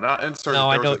 not insurgent.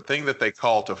 No, there was a thing that they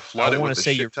called to flood it with a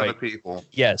shit ton of people.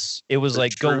 Yes, it was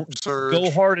like go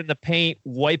hard in the paint,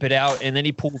 wipe it out, and then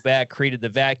he pulled back, created the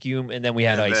vacuum, and then we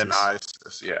had ISIS. And then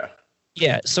ISIS, yeah.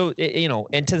 Yeah, so,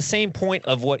 and to the same point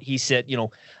of what he said,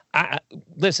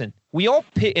 listen, we all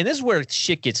pick, and this is where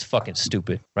shit gets fucking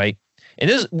stupid, right?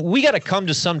 And we got to come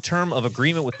to some term of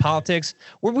agreement with politics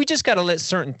where we just got to let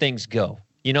certain things go.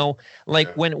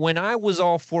 When I was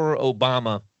all for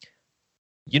Obama,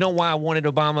 you know why I wanted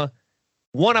Obama?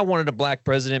 One, I wanted a black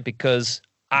president because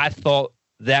I thought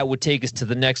that would take us to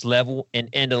the next level and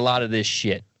end a lot of this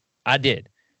shit. I did.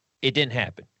 It didn't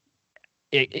happen.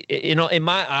 In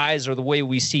my eyes or the way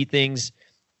we see things,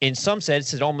 in some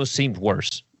sense, it almost seemed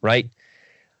worse, right?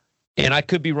 And I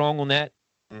could be wrong on that.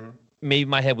 Mm-hmm. Maybe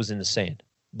my head was in the sand.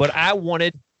 But I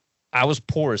was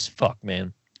poor as fuck,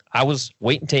 man. I was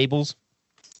waiting tables.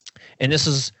 And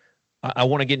I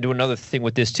want to get into another thing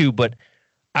with this too, but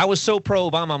I was so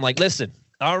pro-Obama. I'm like, listen,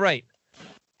 all right,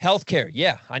 healthcare.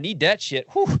 Yeah, I need that shit.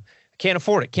 Whew, can't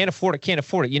afford it. You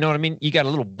know what I mean? You got a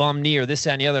little bum knee or this,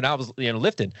 that, and the other, and I was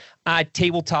lifting. I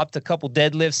tabletopped a couple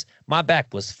deadlifts. My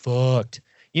back was fucked.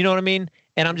 You know what I mean?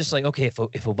 And I'm just like, okay, if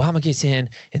Obama gets in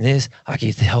and this, I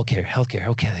get the healthcare,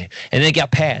 okay. And then it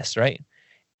got passed, right?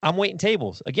 I'm waiting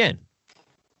tables again.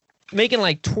 Making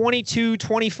like 22,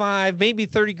 25, maybe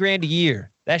 30 grand a year.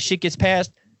 That shit gets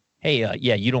passed. Hey,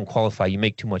 you don't qualify. You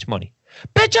make too much money.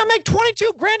 Bitch, I make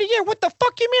 22 grand a year. What the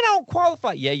fuck you mean I don't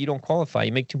qualify? Yeah, you don't qualify.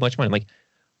 You make too much money. I'm like,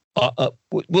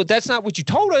 well, that's not what you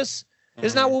told us.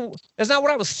 That's not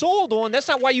what I was sold on. That's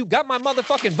not why you got my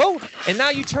motherfucking vote. And now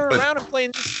you turn around and play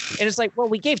this. And it's like, well,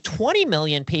 we gave 20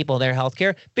 million people their health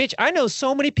care. Bitch, I know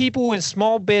so many people in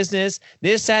small business,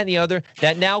 this, that, and the other,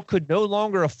 that now could no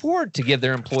longer afford to give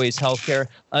their employees health care.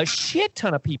 A shit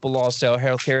ton of people lost their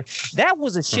health care. That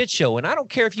was a shit show. And I don't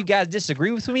care if you guys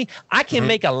disagree with me. I can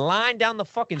make a line down the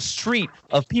fucking street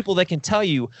of people that can tell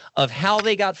you of how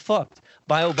they got fucked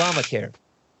by Obamacare.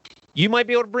 You might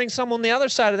be able to bring some on the other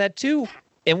side of that too,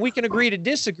 and we can agree to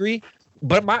disagree.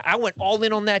 But I went all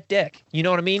in on that deck. You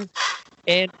know what I mean?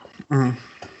 And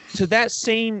to that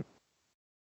same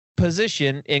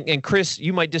position, and Chris,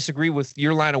 you might disagree with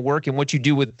your line of work and what you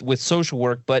do with social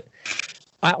work, but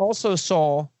I also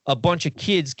saw a bunch of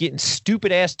kids getting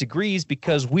stupid ass degrees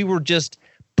because we were just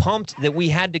pumped that we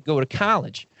had to go to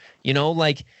college. We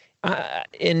had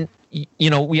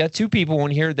two people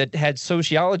in here that had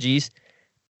sociologies.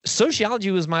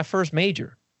 Sociology was my first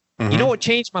major. Mm-hmm. You know what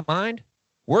changed my mind?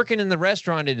 Working in the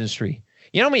restaurant industry.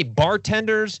 You know how many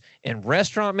bartenders and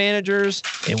restaurant managers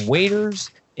and waiters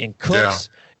and cooks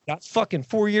got fucking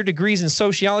 4-year degrees in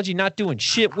sociology, not doing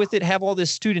shit with it, have all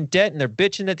this student debt, and they're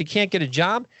bitching that they can't get a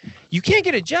job? You can't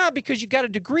get a job because you got a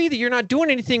degree that you're not doing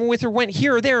anything with or went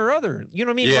here or there or other. You know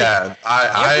what I mean? Yeah,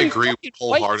 I agree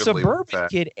wholeheartedly with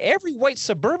that. Every white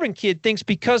suburban kid thinks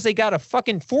because they got a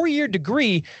fucking 4-year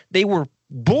degree, they were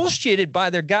bullshitted by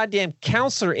their goddamn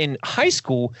counselor in high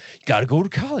school. You got to go to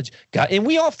college. And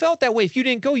we all felt that way. If you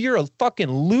didn't go, you're a fucking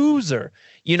loser,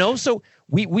 you know? So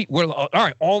we're all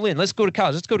right, all in. Let's go to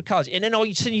college. Let's go to college. And then all of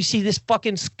a sudden you see this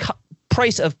fucking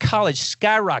price of college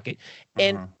skyrocket.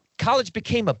 And college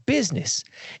became a business.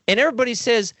 And everybody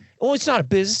says, oh, it's not a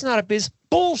business. It's not a business.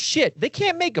 Bullshit. They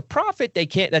can't make a profit. They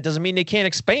can't. That doesn't mean they can't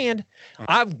expand.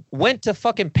 I went to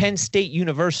fucking Penn State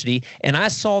University and I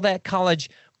saw that college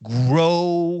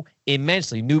grow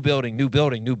immensely. New building, new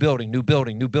building, new building, new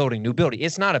building, new building, new building.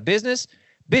 It's not a business.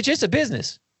 Bitch, it's a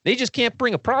business. They just can't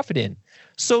bring a profit in.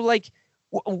 So like,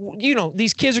 you know,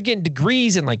 these kids are getting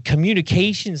degrees in like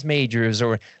communications majors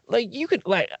or like you could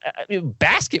like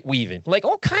basket weaving, like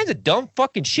all kinds of dumb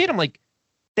fucking shit. I'm like,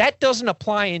 that doesn't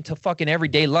apply into fucking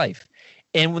everyday life.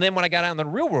 And then when I got out in the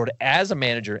real world as a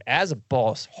manager, as a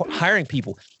boss, hiring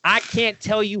people, I can't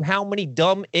tell you how many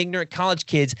dumb, ignorant college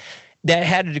kids that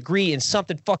had a degree in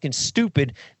something fucking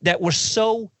stupid that were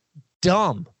so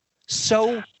dumb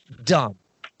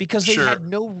because they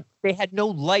had no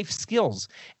life skills.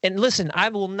 And listen, I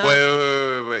will not.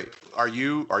 Wait. Are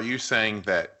you saying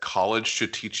that college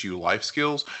should teach you life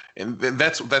skills? And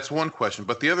that's one question.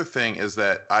 But the other thing is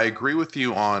that I agree with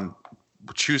you on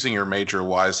choosing your major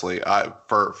wisely.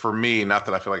 For me, not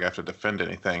that I feel like I have to defend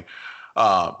anything.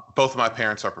 Both of my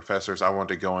parents are professors. I wanted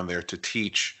to go in there to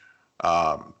teach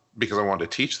because I wanted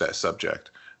to teach that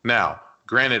subject. Now,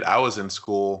 granted, I was in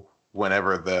school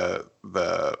whenever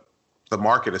the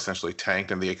market essentially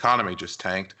tanked and the economy just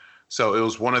tanked. So it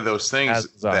was one of those things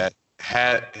that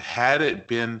had it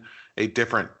been a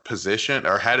different position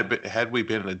or had we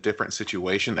been in a different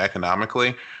situation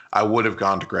economically, I would have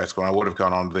gone to grad school and I would have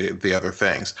gone on to the other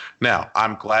things. Now,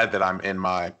 I'm glad that I'm in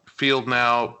my field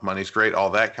now. Money's great, all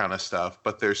that kind of stuff.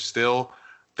 But there's still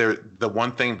the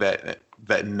one thing that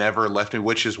never left me,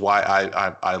 which is why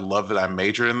I love that I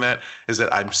majored in that, is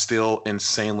that I'm still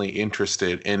insanely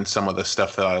interested in some of the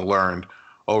stuff that I learned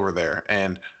over there.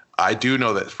 And I do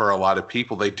know that for a lot of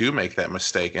people, they do make that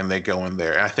mistake and they go in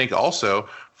there. And I think also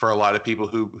for a lot of people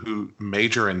who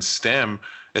major in STEM,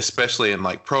 especially in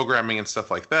like programming and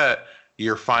stuff like that,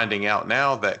 you're finding out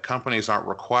now that companies aren't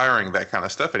requiring that kind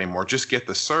of stuff anymore. Just get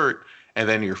the cert and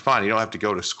then you're fine. You don't have to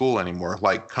go to school anymore.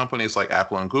 Like companies like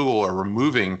Apple and Google are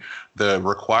removing the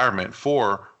requirement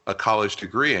for a college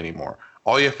degree anymore.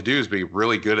 All you have to do is be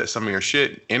really good at some of your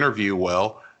shit, interview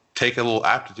well, take a little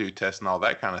aptitude test and all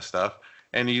that kind of stuff.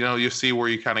 And, you know, you'll see where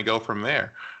you kind of go from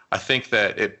there. I think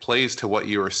that it plays to what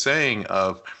you were saying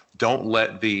of don't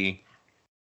let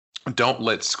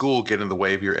school get in the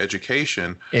way of your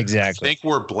education. Exactly. I think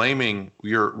we're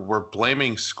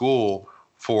blaming school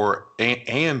for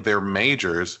and their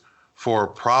majors for a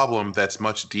problem that's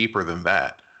much deeper than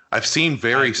that. I've seen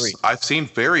very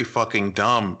fucking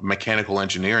dumb mechanical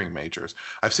engineering majors.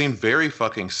 I've seen very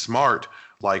fucking smart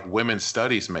like women's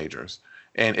studies majors.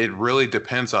 And it really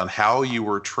depends on how you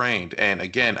were trained. And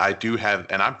again, I do have,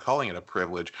 and I'm calling it a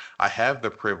privilege, I have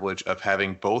the privilege of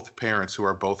having both parents who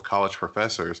are both college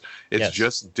professors. It's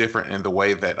just different in the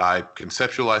way that I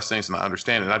conceptualize things and I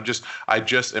understand it. And I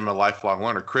just am a lifelong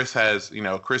learner. Chris has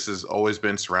always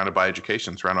been surrounded by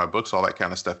education, surrounded by books, all that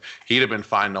kind of stuff. He'd have been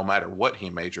fine no matter what he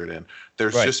majored in.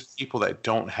 There's just people that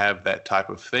don't have that type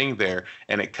of thing there.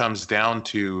 And it comes down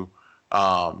to,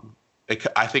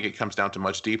 I think it comes down to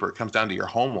much deeper. It comes down to your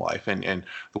home life and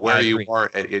where you are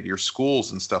at your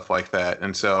schools and stuff like that.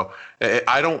 And so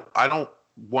I don't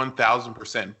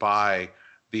 1000% buy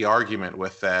the argument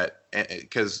with that,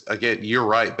 because again, you're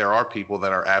right. There are people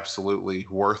that are absolutely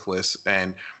worthless,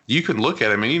 and you can look at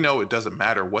them and it doesn't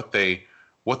matter what they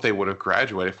would have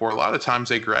graduated for. A lot of times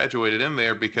they graduated in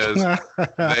there because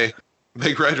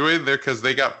they graduated there because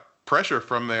they got pressure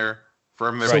from their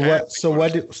parents. So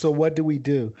what do we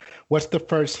do? What's the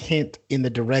first hint in the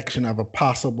direction of a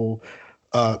possible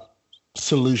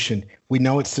solution? We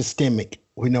know it's systemic.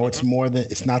 We know it's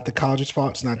not the college's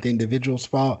fault. It's not the individual's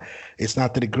fault. It's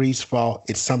not the degree's fault.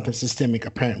 It's something systemic,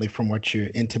 apparently, from what you're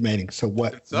intimating. So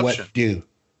what do?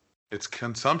 It's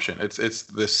consumption. It's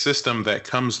the system that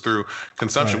comes through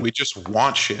consumption. Right. We just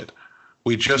want shit.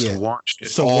 We just want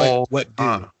shit. So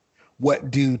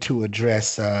what do to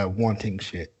address wanting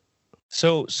shit?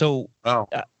 So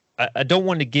I don't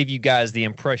want to give you guys the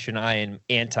impression I am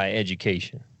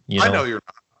anti-education. I know you're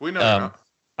not. We know you're not.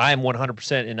 I am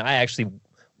 100%, and I actually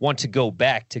want to go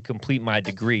back to complete my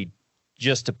degree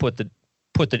just to put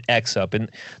the X up. And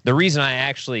the reason I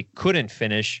actually couldn't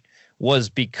finish was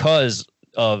because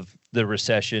of the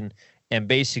recession. And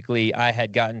basically, I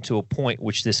had gotten to a point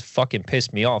which this fucking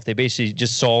pissed me off. They basically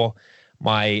just saw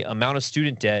my amount of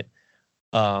student debt.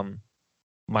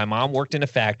 My mom worked in a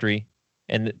factory.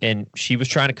 And she was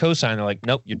trying to co-sign. They're like,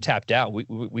 nope, you're tapped out.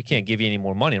 We can't give you any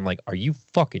more money. I'm like, are you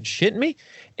fucking shitting me?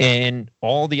 And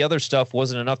all the other stuff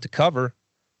wasn't enough to cover.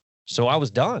 So I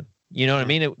was done. You know what I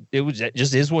mean? It was, it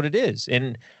just is what it is.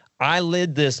 And I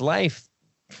lived this life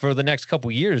for the next couple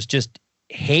of years, just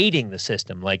hating the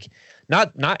system. Like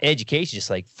not education, just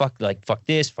like fuck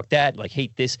this, fuck that, like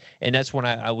hate this. And that's when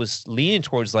I was leaning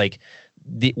towards like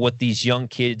what these young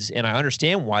kids, and I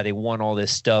understand why they want all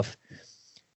this stuff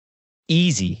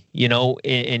easy, you know,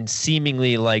 and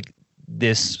seemingly like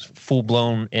this full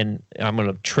blown, and I'm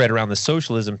going to tread around the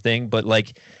socialism thing, but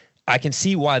like I can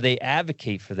see why they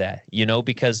advocate for that, you know,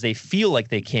 because they feel like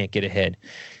they can't get ahead.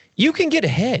 You can get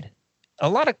ahead. A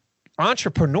lot of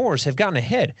entrepreneurs have gotten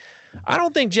ahead. I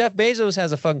don't think Jeff Bezos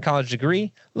has a fucking college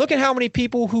degree. Look at how many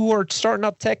people who are starting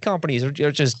up tech companies are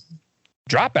just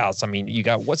dropouts. I mean, you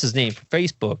got, what's his name for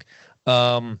Facebook?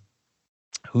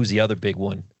 Who's the other big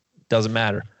one? Doesn't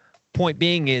matter. Point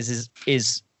being is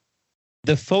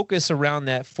the focus around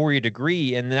that 4-year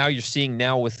degree, and now you're seeing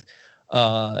now with,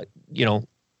 you know,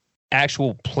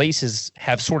 actual places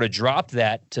have sort of dropped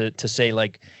that to say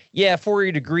like, yeah,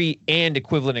 4-year degree and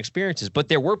equivalent experiences. But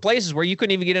there were places where you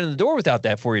couldn't even get in the door without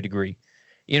that 4-year degree.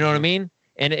 You know what I mean?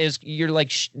 And you're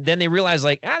like, then they realize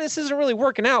like, this isn't really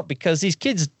working out because these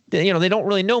kids, you know, they don't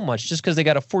really know much. Just because they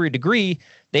got a 4-year degree,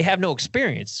 they have no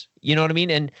experience. You know what I mean?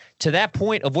 And to that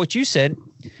point of what you said,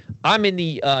 I'm in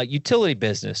the utility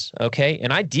business, okay?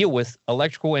 And I deal with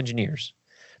electrical engineers.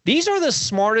 These are the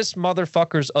smartest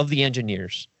motherfuckers of the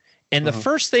engineers. And the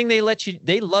first thing they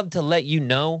love to let you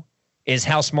know is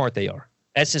how smart they are.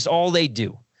 That's just all they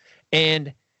do.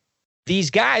 And these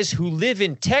guys who live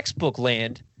in textbook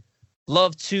land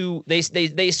love to,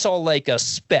 they saw like a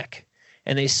spec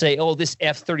and they say, oh, this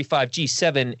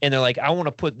F-35G7, and they're like, I want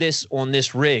to put this on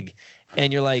this rig.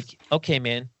 And you're like, okay,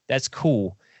 man, that's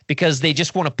cool. Because they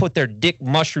just want to put their dick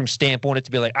mushroom stamp on it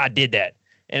to be like, I did that.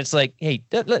 And it's like, hey,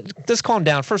 let's calm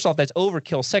down. First off, that's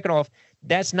overkill. Second off,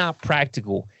 that's not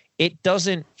practical.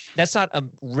 That's not a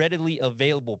readily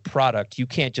available product. You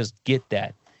can't just get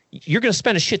that. You're going to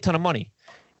spend a shit ton of money.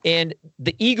 And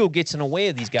the ego gets in the way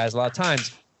of these guys a lot of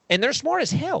times. And they're smart as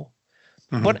hell.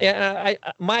 But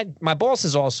my boss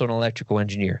is also an electrical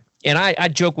engineer. And I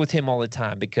joke with him all the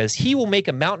time because he will make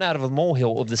a mountain out of a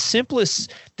molehill of the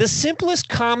simplest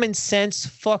common sense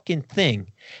fucking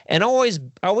thing. And I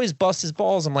always bust his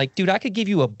balls. I'm like, dude, I could give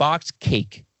you a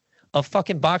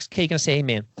fucking box cake and say, hey,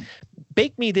 man,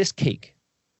 bake me this cake.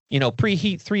 You know,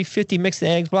 preheat 350, mix the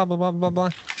eggs, blah, blah, blah, blah, blah.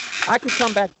 I could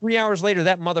come back 3 hours later,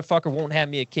 that motherfucker won't have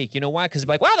me a cake. You know why? Because he'll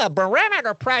be like, well, the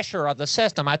barometer pressure of the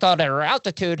system, I thought at our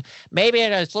altitude, maybe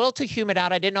it's a little too humid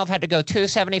out. I didn't know if I had to go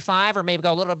 275 or maybe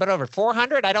go a little bit over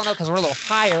 400. I don't know because we're a little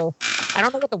higher. I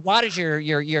don't know what the wattage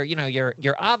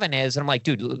your oven is. And I'm like,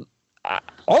 dude,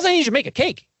 all I need is to make a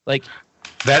cake. Like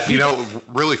that, you know,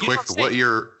 really quick, what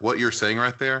you're saying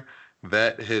right there.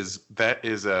 That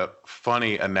is a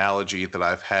funny analogy that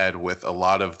I've had with a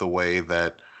lot of the way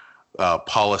that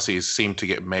policies seem to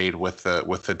get made with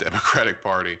the Democratic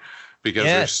Party, because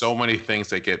there's so many things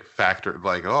that get factored,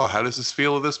 like, oh, how does this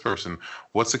feel to this person?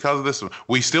 What's the cause of this one?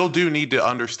 We still do need to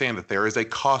understand that there is a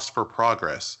cost for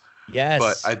progress. Yes.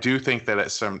 But I do think that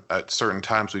at certain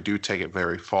times we do take it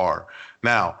very far.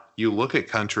 Now, you look at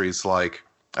countries like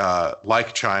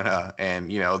China,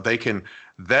 and you know they can.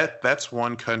 That's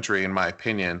one country, in my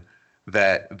opinion,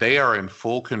 that they are in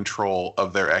full control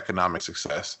of their economic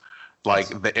success. Like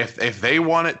if they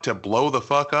want it to blow the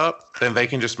fuck up, then they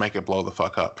can just make it blow the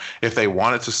fuck up. If they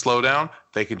want it to slow down,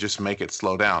 they can just make it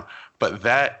slow down. But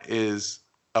that is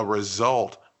a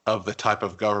result of the type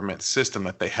of government system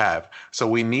that they have. So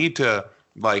we need to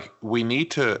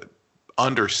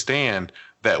understand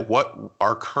that what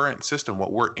our current system,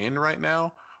 what we're in right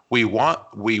now, we want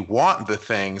the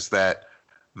things that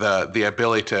the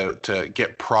ability to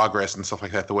get progress and stuff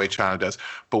like that the way China does.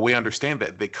 But we understand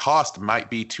that the cost might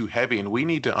be too heavy, and we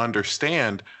need to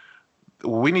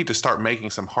start making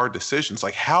some hard decisions.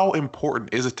 Like, how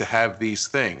important is it to have these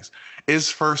things? Is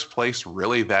first place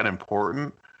really that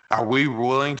important? Are we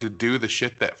willing to do the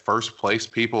shit that first place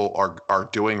people are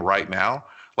doing right now?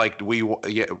 Like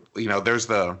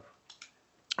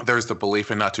there's the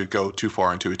belief, and not to go too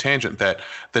far into a tangent, that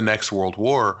the next world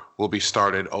war will be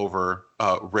started over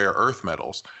rare earth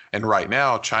metals. And right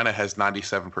now, China has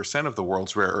 97% of the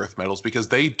world's rare earth metals because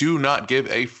they do not give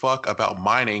a fuck about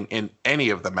mining in any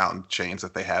of the mountain chains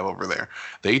that they have over there.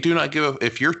 They do not give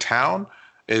if your town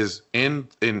is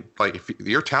if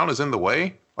your town is in the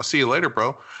way, I'll see you later,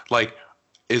 bro. Like,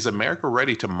 is America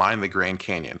ready to mine the Grand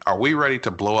Canyon? Are we ready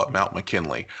to blow up Mount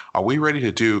McKinley? Are we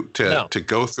ready to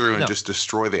go through and just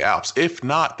destroy the Alps? If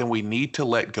not, then we need to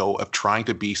let go of trying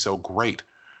to be so great.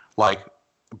 Like,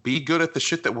 be good at the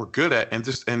shit that we're good at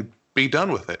and be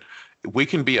done with it. We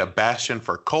can be a bastion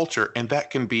for culture, and that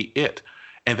can be it.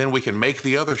 And then we can make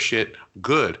the other shit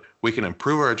good. We can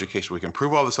improve our education. We can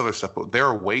improve all this other stuff. But there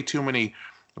are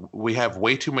we have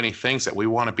way too many things that we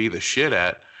want to be the shit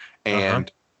at.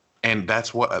 And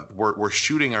that's what we're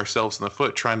shooting ourselves in the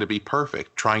foot, trying to be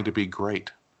perfect, trying to be great.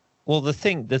 Well, the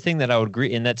thing that I would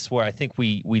agree, and that's where I think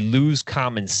we lose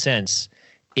common sense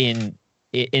in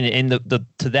the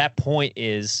to that point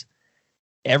is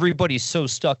everybody's so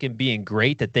stuck in being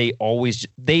great that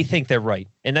they think they're right.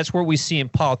 And that's where we see in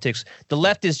politics. The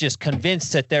left is just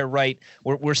convinced that they're right.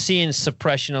 We're seeing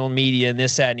suppression on media and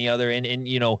this, that, and the other. And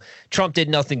you know, Trump did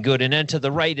nothing good. And then to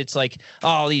the right, it's like,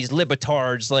 oh, these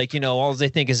libertards, like, you know, all they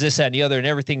think is this, that, and the other, and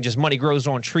everything just money grows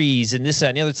on trees and this, that,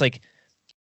 and the other. It's like,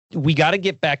 we got to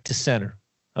get back to center.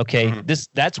 Okay. Mm-hmm.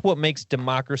 That's what makes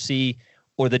democracy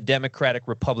or the democratic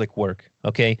republic work.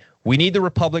 Okay. We need the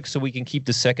republic so we can keep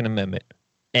the Second Amendment.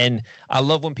 And I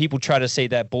love when people try to say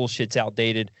that bullshit's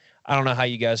outdated. I don't know how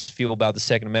you guys feel about the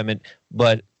Second Amendment,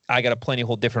 but I got a plenty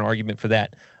whole different argument for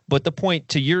that. But the point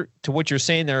to what you're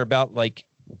saying there about, like,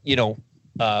 you know,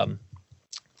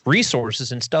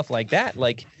 resources and stuff like that,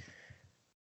 like,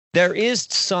 there is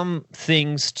some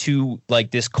things to,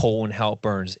 like, this coal and how it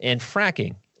burns and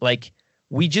fracking. Like,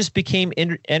 we just became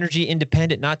energy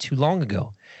independent not too long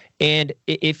ago. And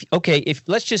if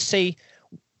let's just say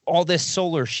all this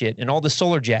solar shit and all the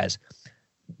solar jazz,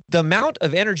 the amount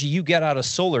of energy you get out of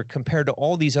solar compared to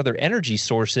all these other energy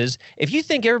sources, if you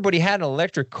think everybody had an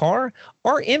electric car,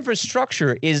 our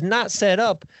infrastructure is not set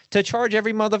up to charge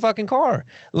every motherfucking car.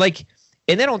 Like,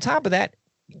 and then on top of that,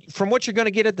 from what you're going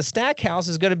to get at the stack house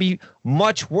is going to be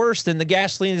much worse than the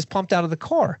gasoline that's pumped out of the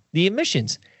car, the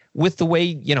emissions, with the way,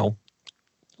 you know,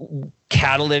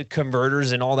 catalytic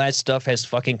converters and all that stuff has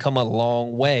fucking come a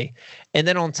long way. And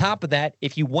then on top of that,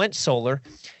 if you went solar,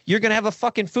 you're going to have a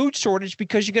fucking food shortage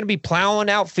because you're going to be plowing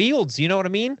out fields. You know what I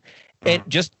mean? And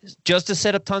just to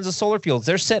set up tons of solar fields.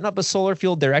 They're setting up a solar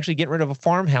field. They're actually getting rid of a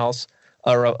farmhouse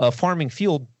or a farming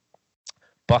field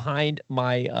behind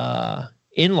my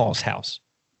in-laws' house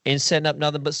and setting up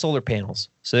nothing but solar panels.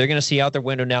 So they're going to see out their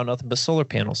window now nothing but solar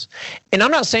panels. And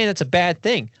I'm not saying that's a bad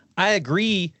thing. I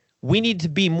agree we need to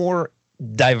be more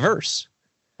diverse.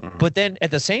 Mm-hmm. But then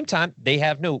at the same time, they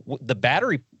have the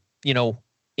battery, you know,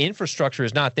 infrastructure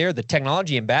is not there. The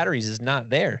technology in batteries is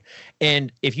not there.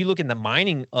 And if you look in the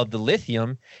mining of the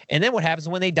lithium, and then what happens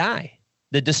when they die?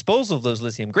 The disposal of those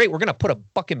lithium. Great, we're going to put a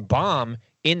fucking bomb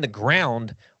in the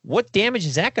ground. What damage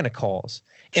is that going to cause?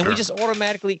 And we just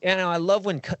automatically, and I love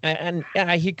when, and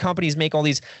I hear companies make all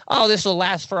these, oh, this will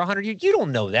last for 100 years. You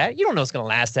don't know that. You don't know it's going to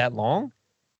last that long.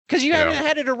 Because you haven't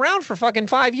had it around for fucking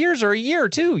 5 years or a year or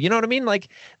two. You know what I mean? Like,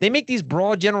 they make these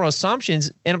broad general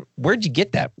assumptions. And where'd you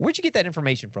get that? Where'd you get that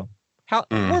information from?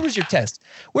 Where was your test?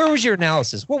 Where was your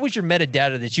analysis? What was your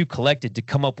metadata that you collected to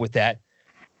come up with that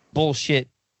bullshit?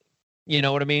 You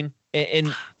know what I mean?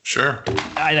 And sure,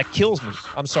 that kills me.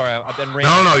 I'm sorry. I've been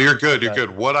ranting. No, you're good. You're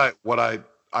good. What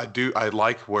I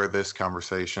like where this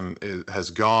conversation has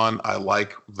gone. I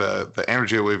like the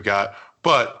energy that we've got.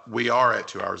 But we are at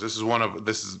 2 hours.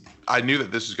 I knew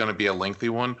that this was going to be a lengthy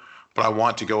one, but I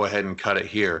want to go ahead and cut it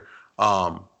here.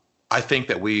 I think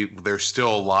that there's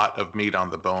still a lot of meat on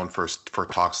the bone for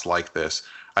talks like this.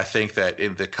 I think that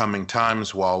in the coming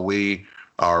times, while we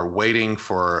are waiting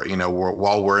for, you know,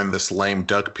 while we're in this lame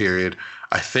duck period,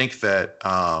 I think that,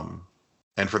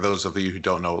 and for those of you who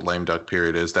don't know what lame duck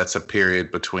period is, that's a period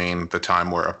between the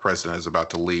time where a president is about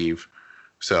to leave.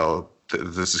 So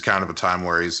this is kind of a time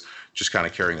where he's just kind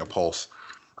of carrying a pulse.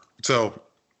 So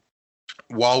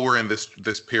while we're in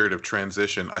this period of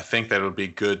transition, I think that it would be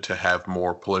good to have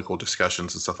more political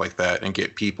discussions and stuff like that and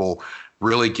get people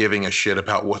really giving a shit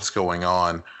about what's going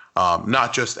on,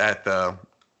 not just at the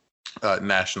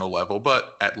national level,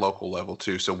 but at local level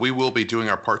too. So we will be doing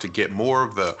our part to get more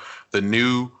of the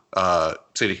new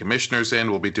city commissioners in.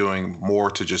 We'll be doing more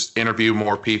to just interview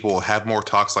more people, have more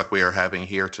talks like we are having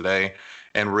here today,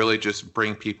 and really just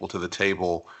bring people to the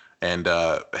table and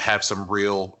have some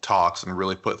real talks and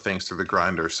really put things through the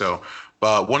grinder. So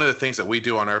one of the things that we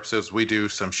do on our episodes, we do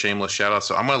some shameless shout outs.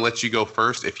 So I'm going to let you go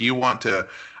first. If you want to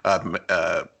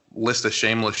list a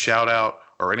shameless shout out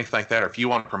or anything like that, or if you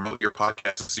want to promote your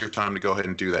podcast, it's your time to go ahead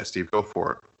and do that, Steve. Go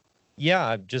for it. Yeah,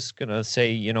 I'm just going to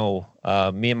say, you know,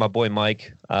 me and my boy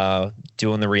Mike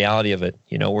doing the reality of it.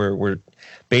 You know, we're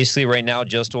basically right now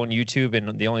just on YouTube,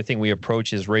 and the only thing we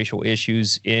approach is racial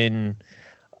issues in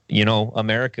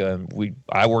America.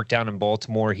 I work down in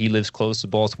Baltimore. He lives close to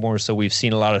Baltimore, so we've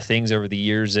seen a lot of things over the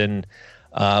years, and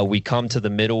we come to the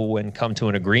middle and come to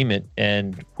an agreement,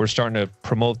 and we're starting to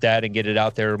promote that and get it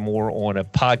out there more on a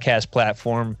podcast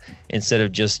platform instead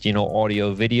of just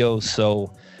audio video.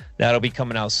 So that'll be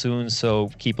coming out soon, so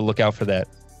keep a lookout for that.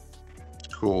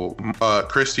 Cool.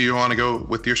 Chris, do you want to go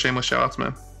with your shameless shout outs,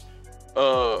 man?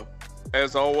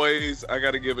 As always, I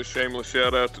got to give a shameless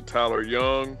shout out to Tyler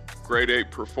Young, grade 8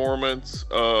 performance.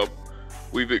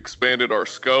 We've expanded our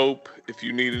scope. If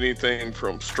you need anything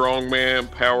from strongman,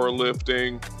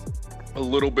 powerlifting, a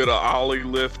little bit of ollie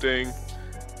lifting,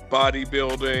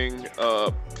 bodybuilding,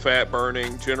 fat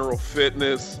burning, general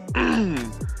fitness,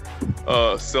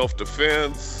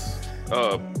 self-defense,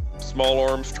 small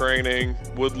arms training,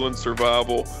 woodland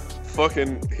survival,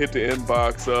 fucking hit the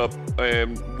inbox up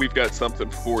and we've got something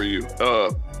for you.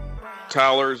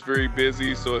 Tyler is very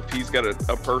busy, so if he's got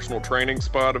a personal training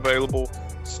spot available,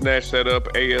 snatch that up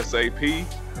ASAP.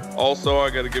 Also, I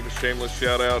got to give a shameless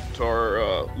shout out to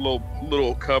our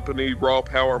little company, Raw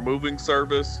Power Moving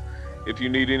Service. If you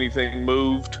need anything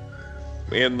moved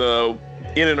in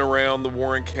and around the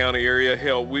Warren County area,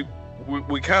 hell, we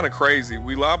kind of crazy.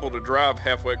 We liable to drive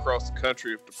halfway across the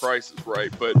country if the price is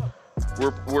right, but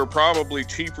we're probably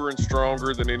cheaper and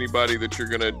stronger than anybody that you're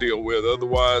going to deal with.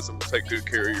 Otherwise, I'm going to take good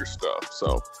care of your stuff.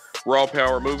 So Raw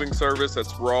Power Moving Service,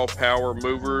 that's Raw Power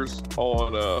Movers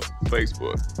on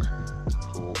Facebook.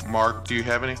 Cool. Mark, do you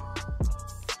have any?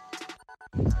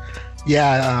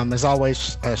 Yeah, as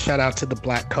always, shout out to the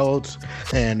Black Codes,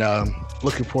 and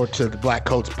looking forward to the Black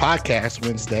Codes podcast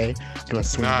Wednesday. Going to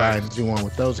swing by and do one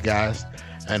with those guys.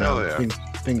 And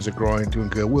things are growing, doing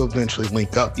good. We'll eventually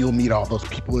link up. You'll meet all those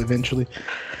people eventually.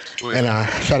 Sweet. And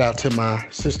shout out to my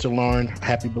sister Lauren.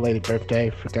 Happy belated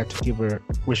birthday. Forgot to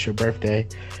wish her birthday.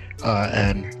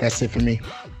 And that's it for me.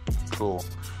 Cool.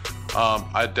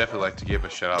 I'd definitely like to give a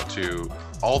shout out to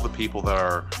all the people that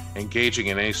are engaging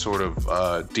in any sort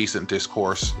of decent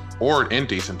discourse or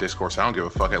indecent discourse. I don't give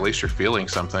a fuck. At least you're feeling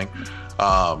something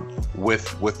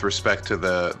with respect to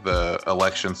the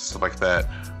elections, stuff like that.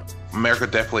 America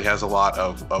definitely has a lot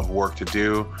of work to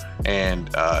do, and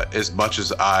as much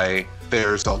as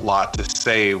there's a lot to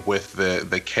say with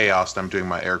the chaos, and I'm doing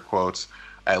my air quotes,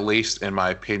 at least in my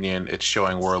opinion, it's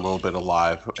showing we're a little bit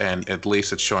alive, and at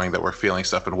least it's showing that we're feeling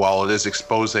stuff. And while it is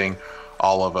exposing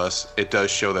all of us, it does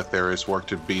show that there is work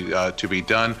to be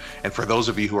done. And for those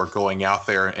of you who are going out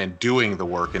there and doing the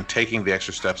work and taking the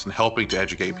extra steps and helping to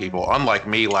educate people, unlike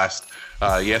me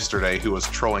yesterday, who was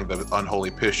trolling the unholy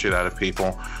piss shit out of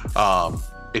people,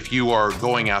 if you are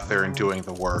going out there and doing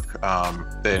the work,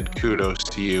 then kudos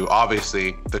to you.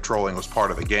 Obviously, the trolling was part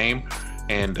of the game.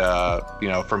 And,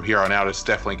 from here on out, it's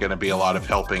definitely going to be a lot of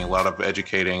helping, a lot of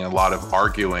educating, a lot of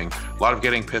arguing, a lot of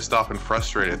getting pissed off and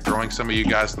frustrated, throwing some of you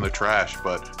guys in the trash.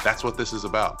 But that's what this is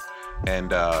about.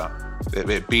 And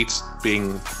it beats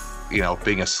being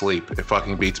asleep. It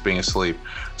fucking beats being asleep.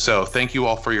 So thank you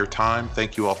all for your time.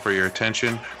 Thank you all for your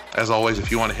attention. As always, if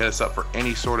you want to hit us up for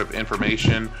any sort of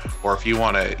information, or if you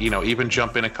want to, even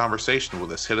jump in a conversation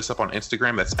with us, hit us up on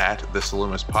Instagram. That's at the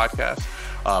Salumis Podcast.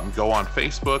 Go on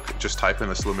Facebook, just type in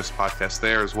the Salumis Podcast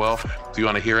there as well. If you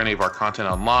want to hear any of our content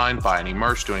online, buy any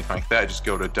merch, do anything like that, just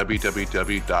go to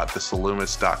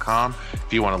www.thesalumis.com.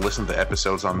 If you want to listen to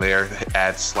episodes on there,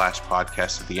 add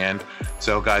 /podcast at the end.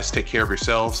 So guys, take care of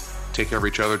yourselves. Take care of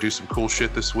each other. Do some cool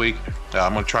shit this week.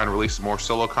 I'm going to try and release some more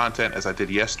solo content as I did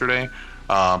yesterday.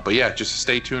 But yeah, just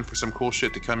stay tuned for some cool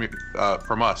shit to come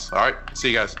from us. All right.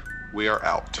 See you guys. We are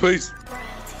out. Peace.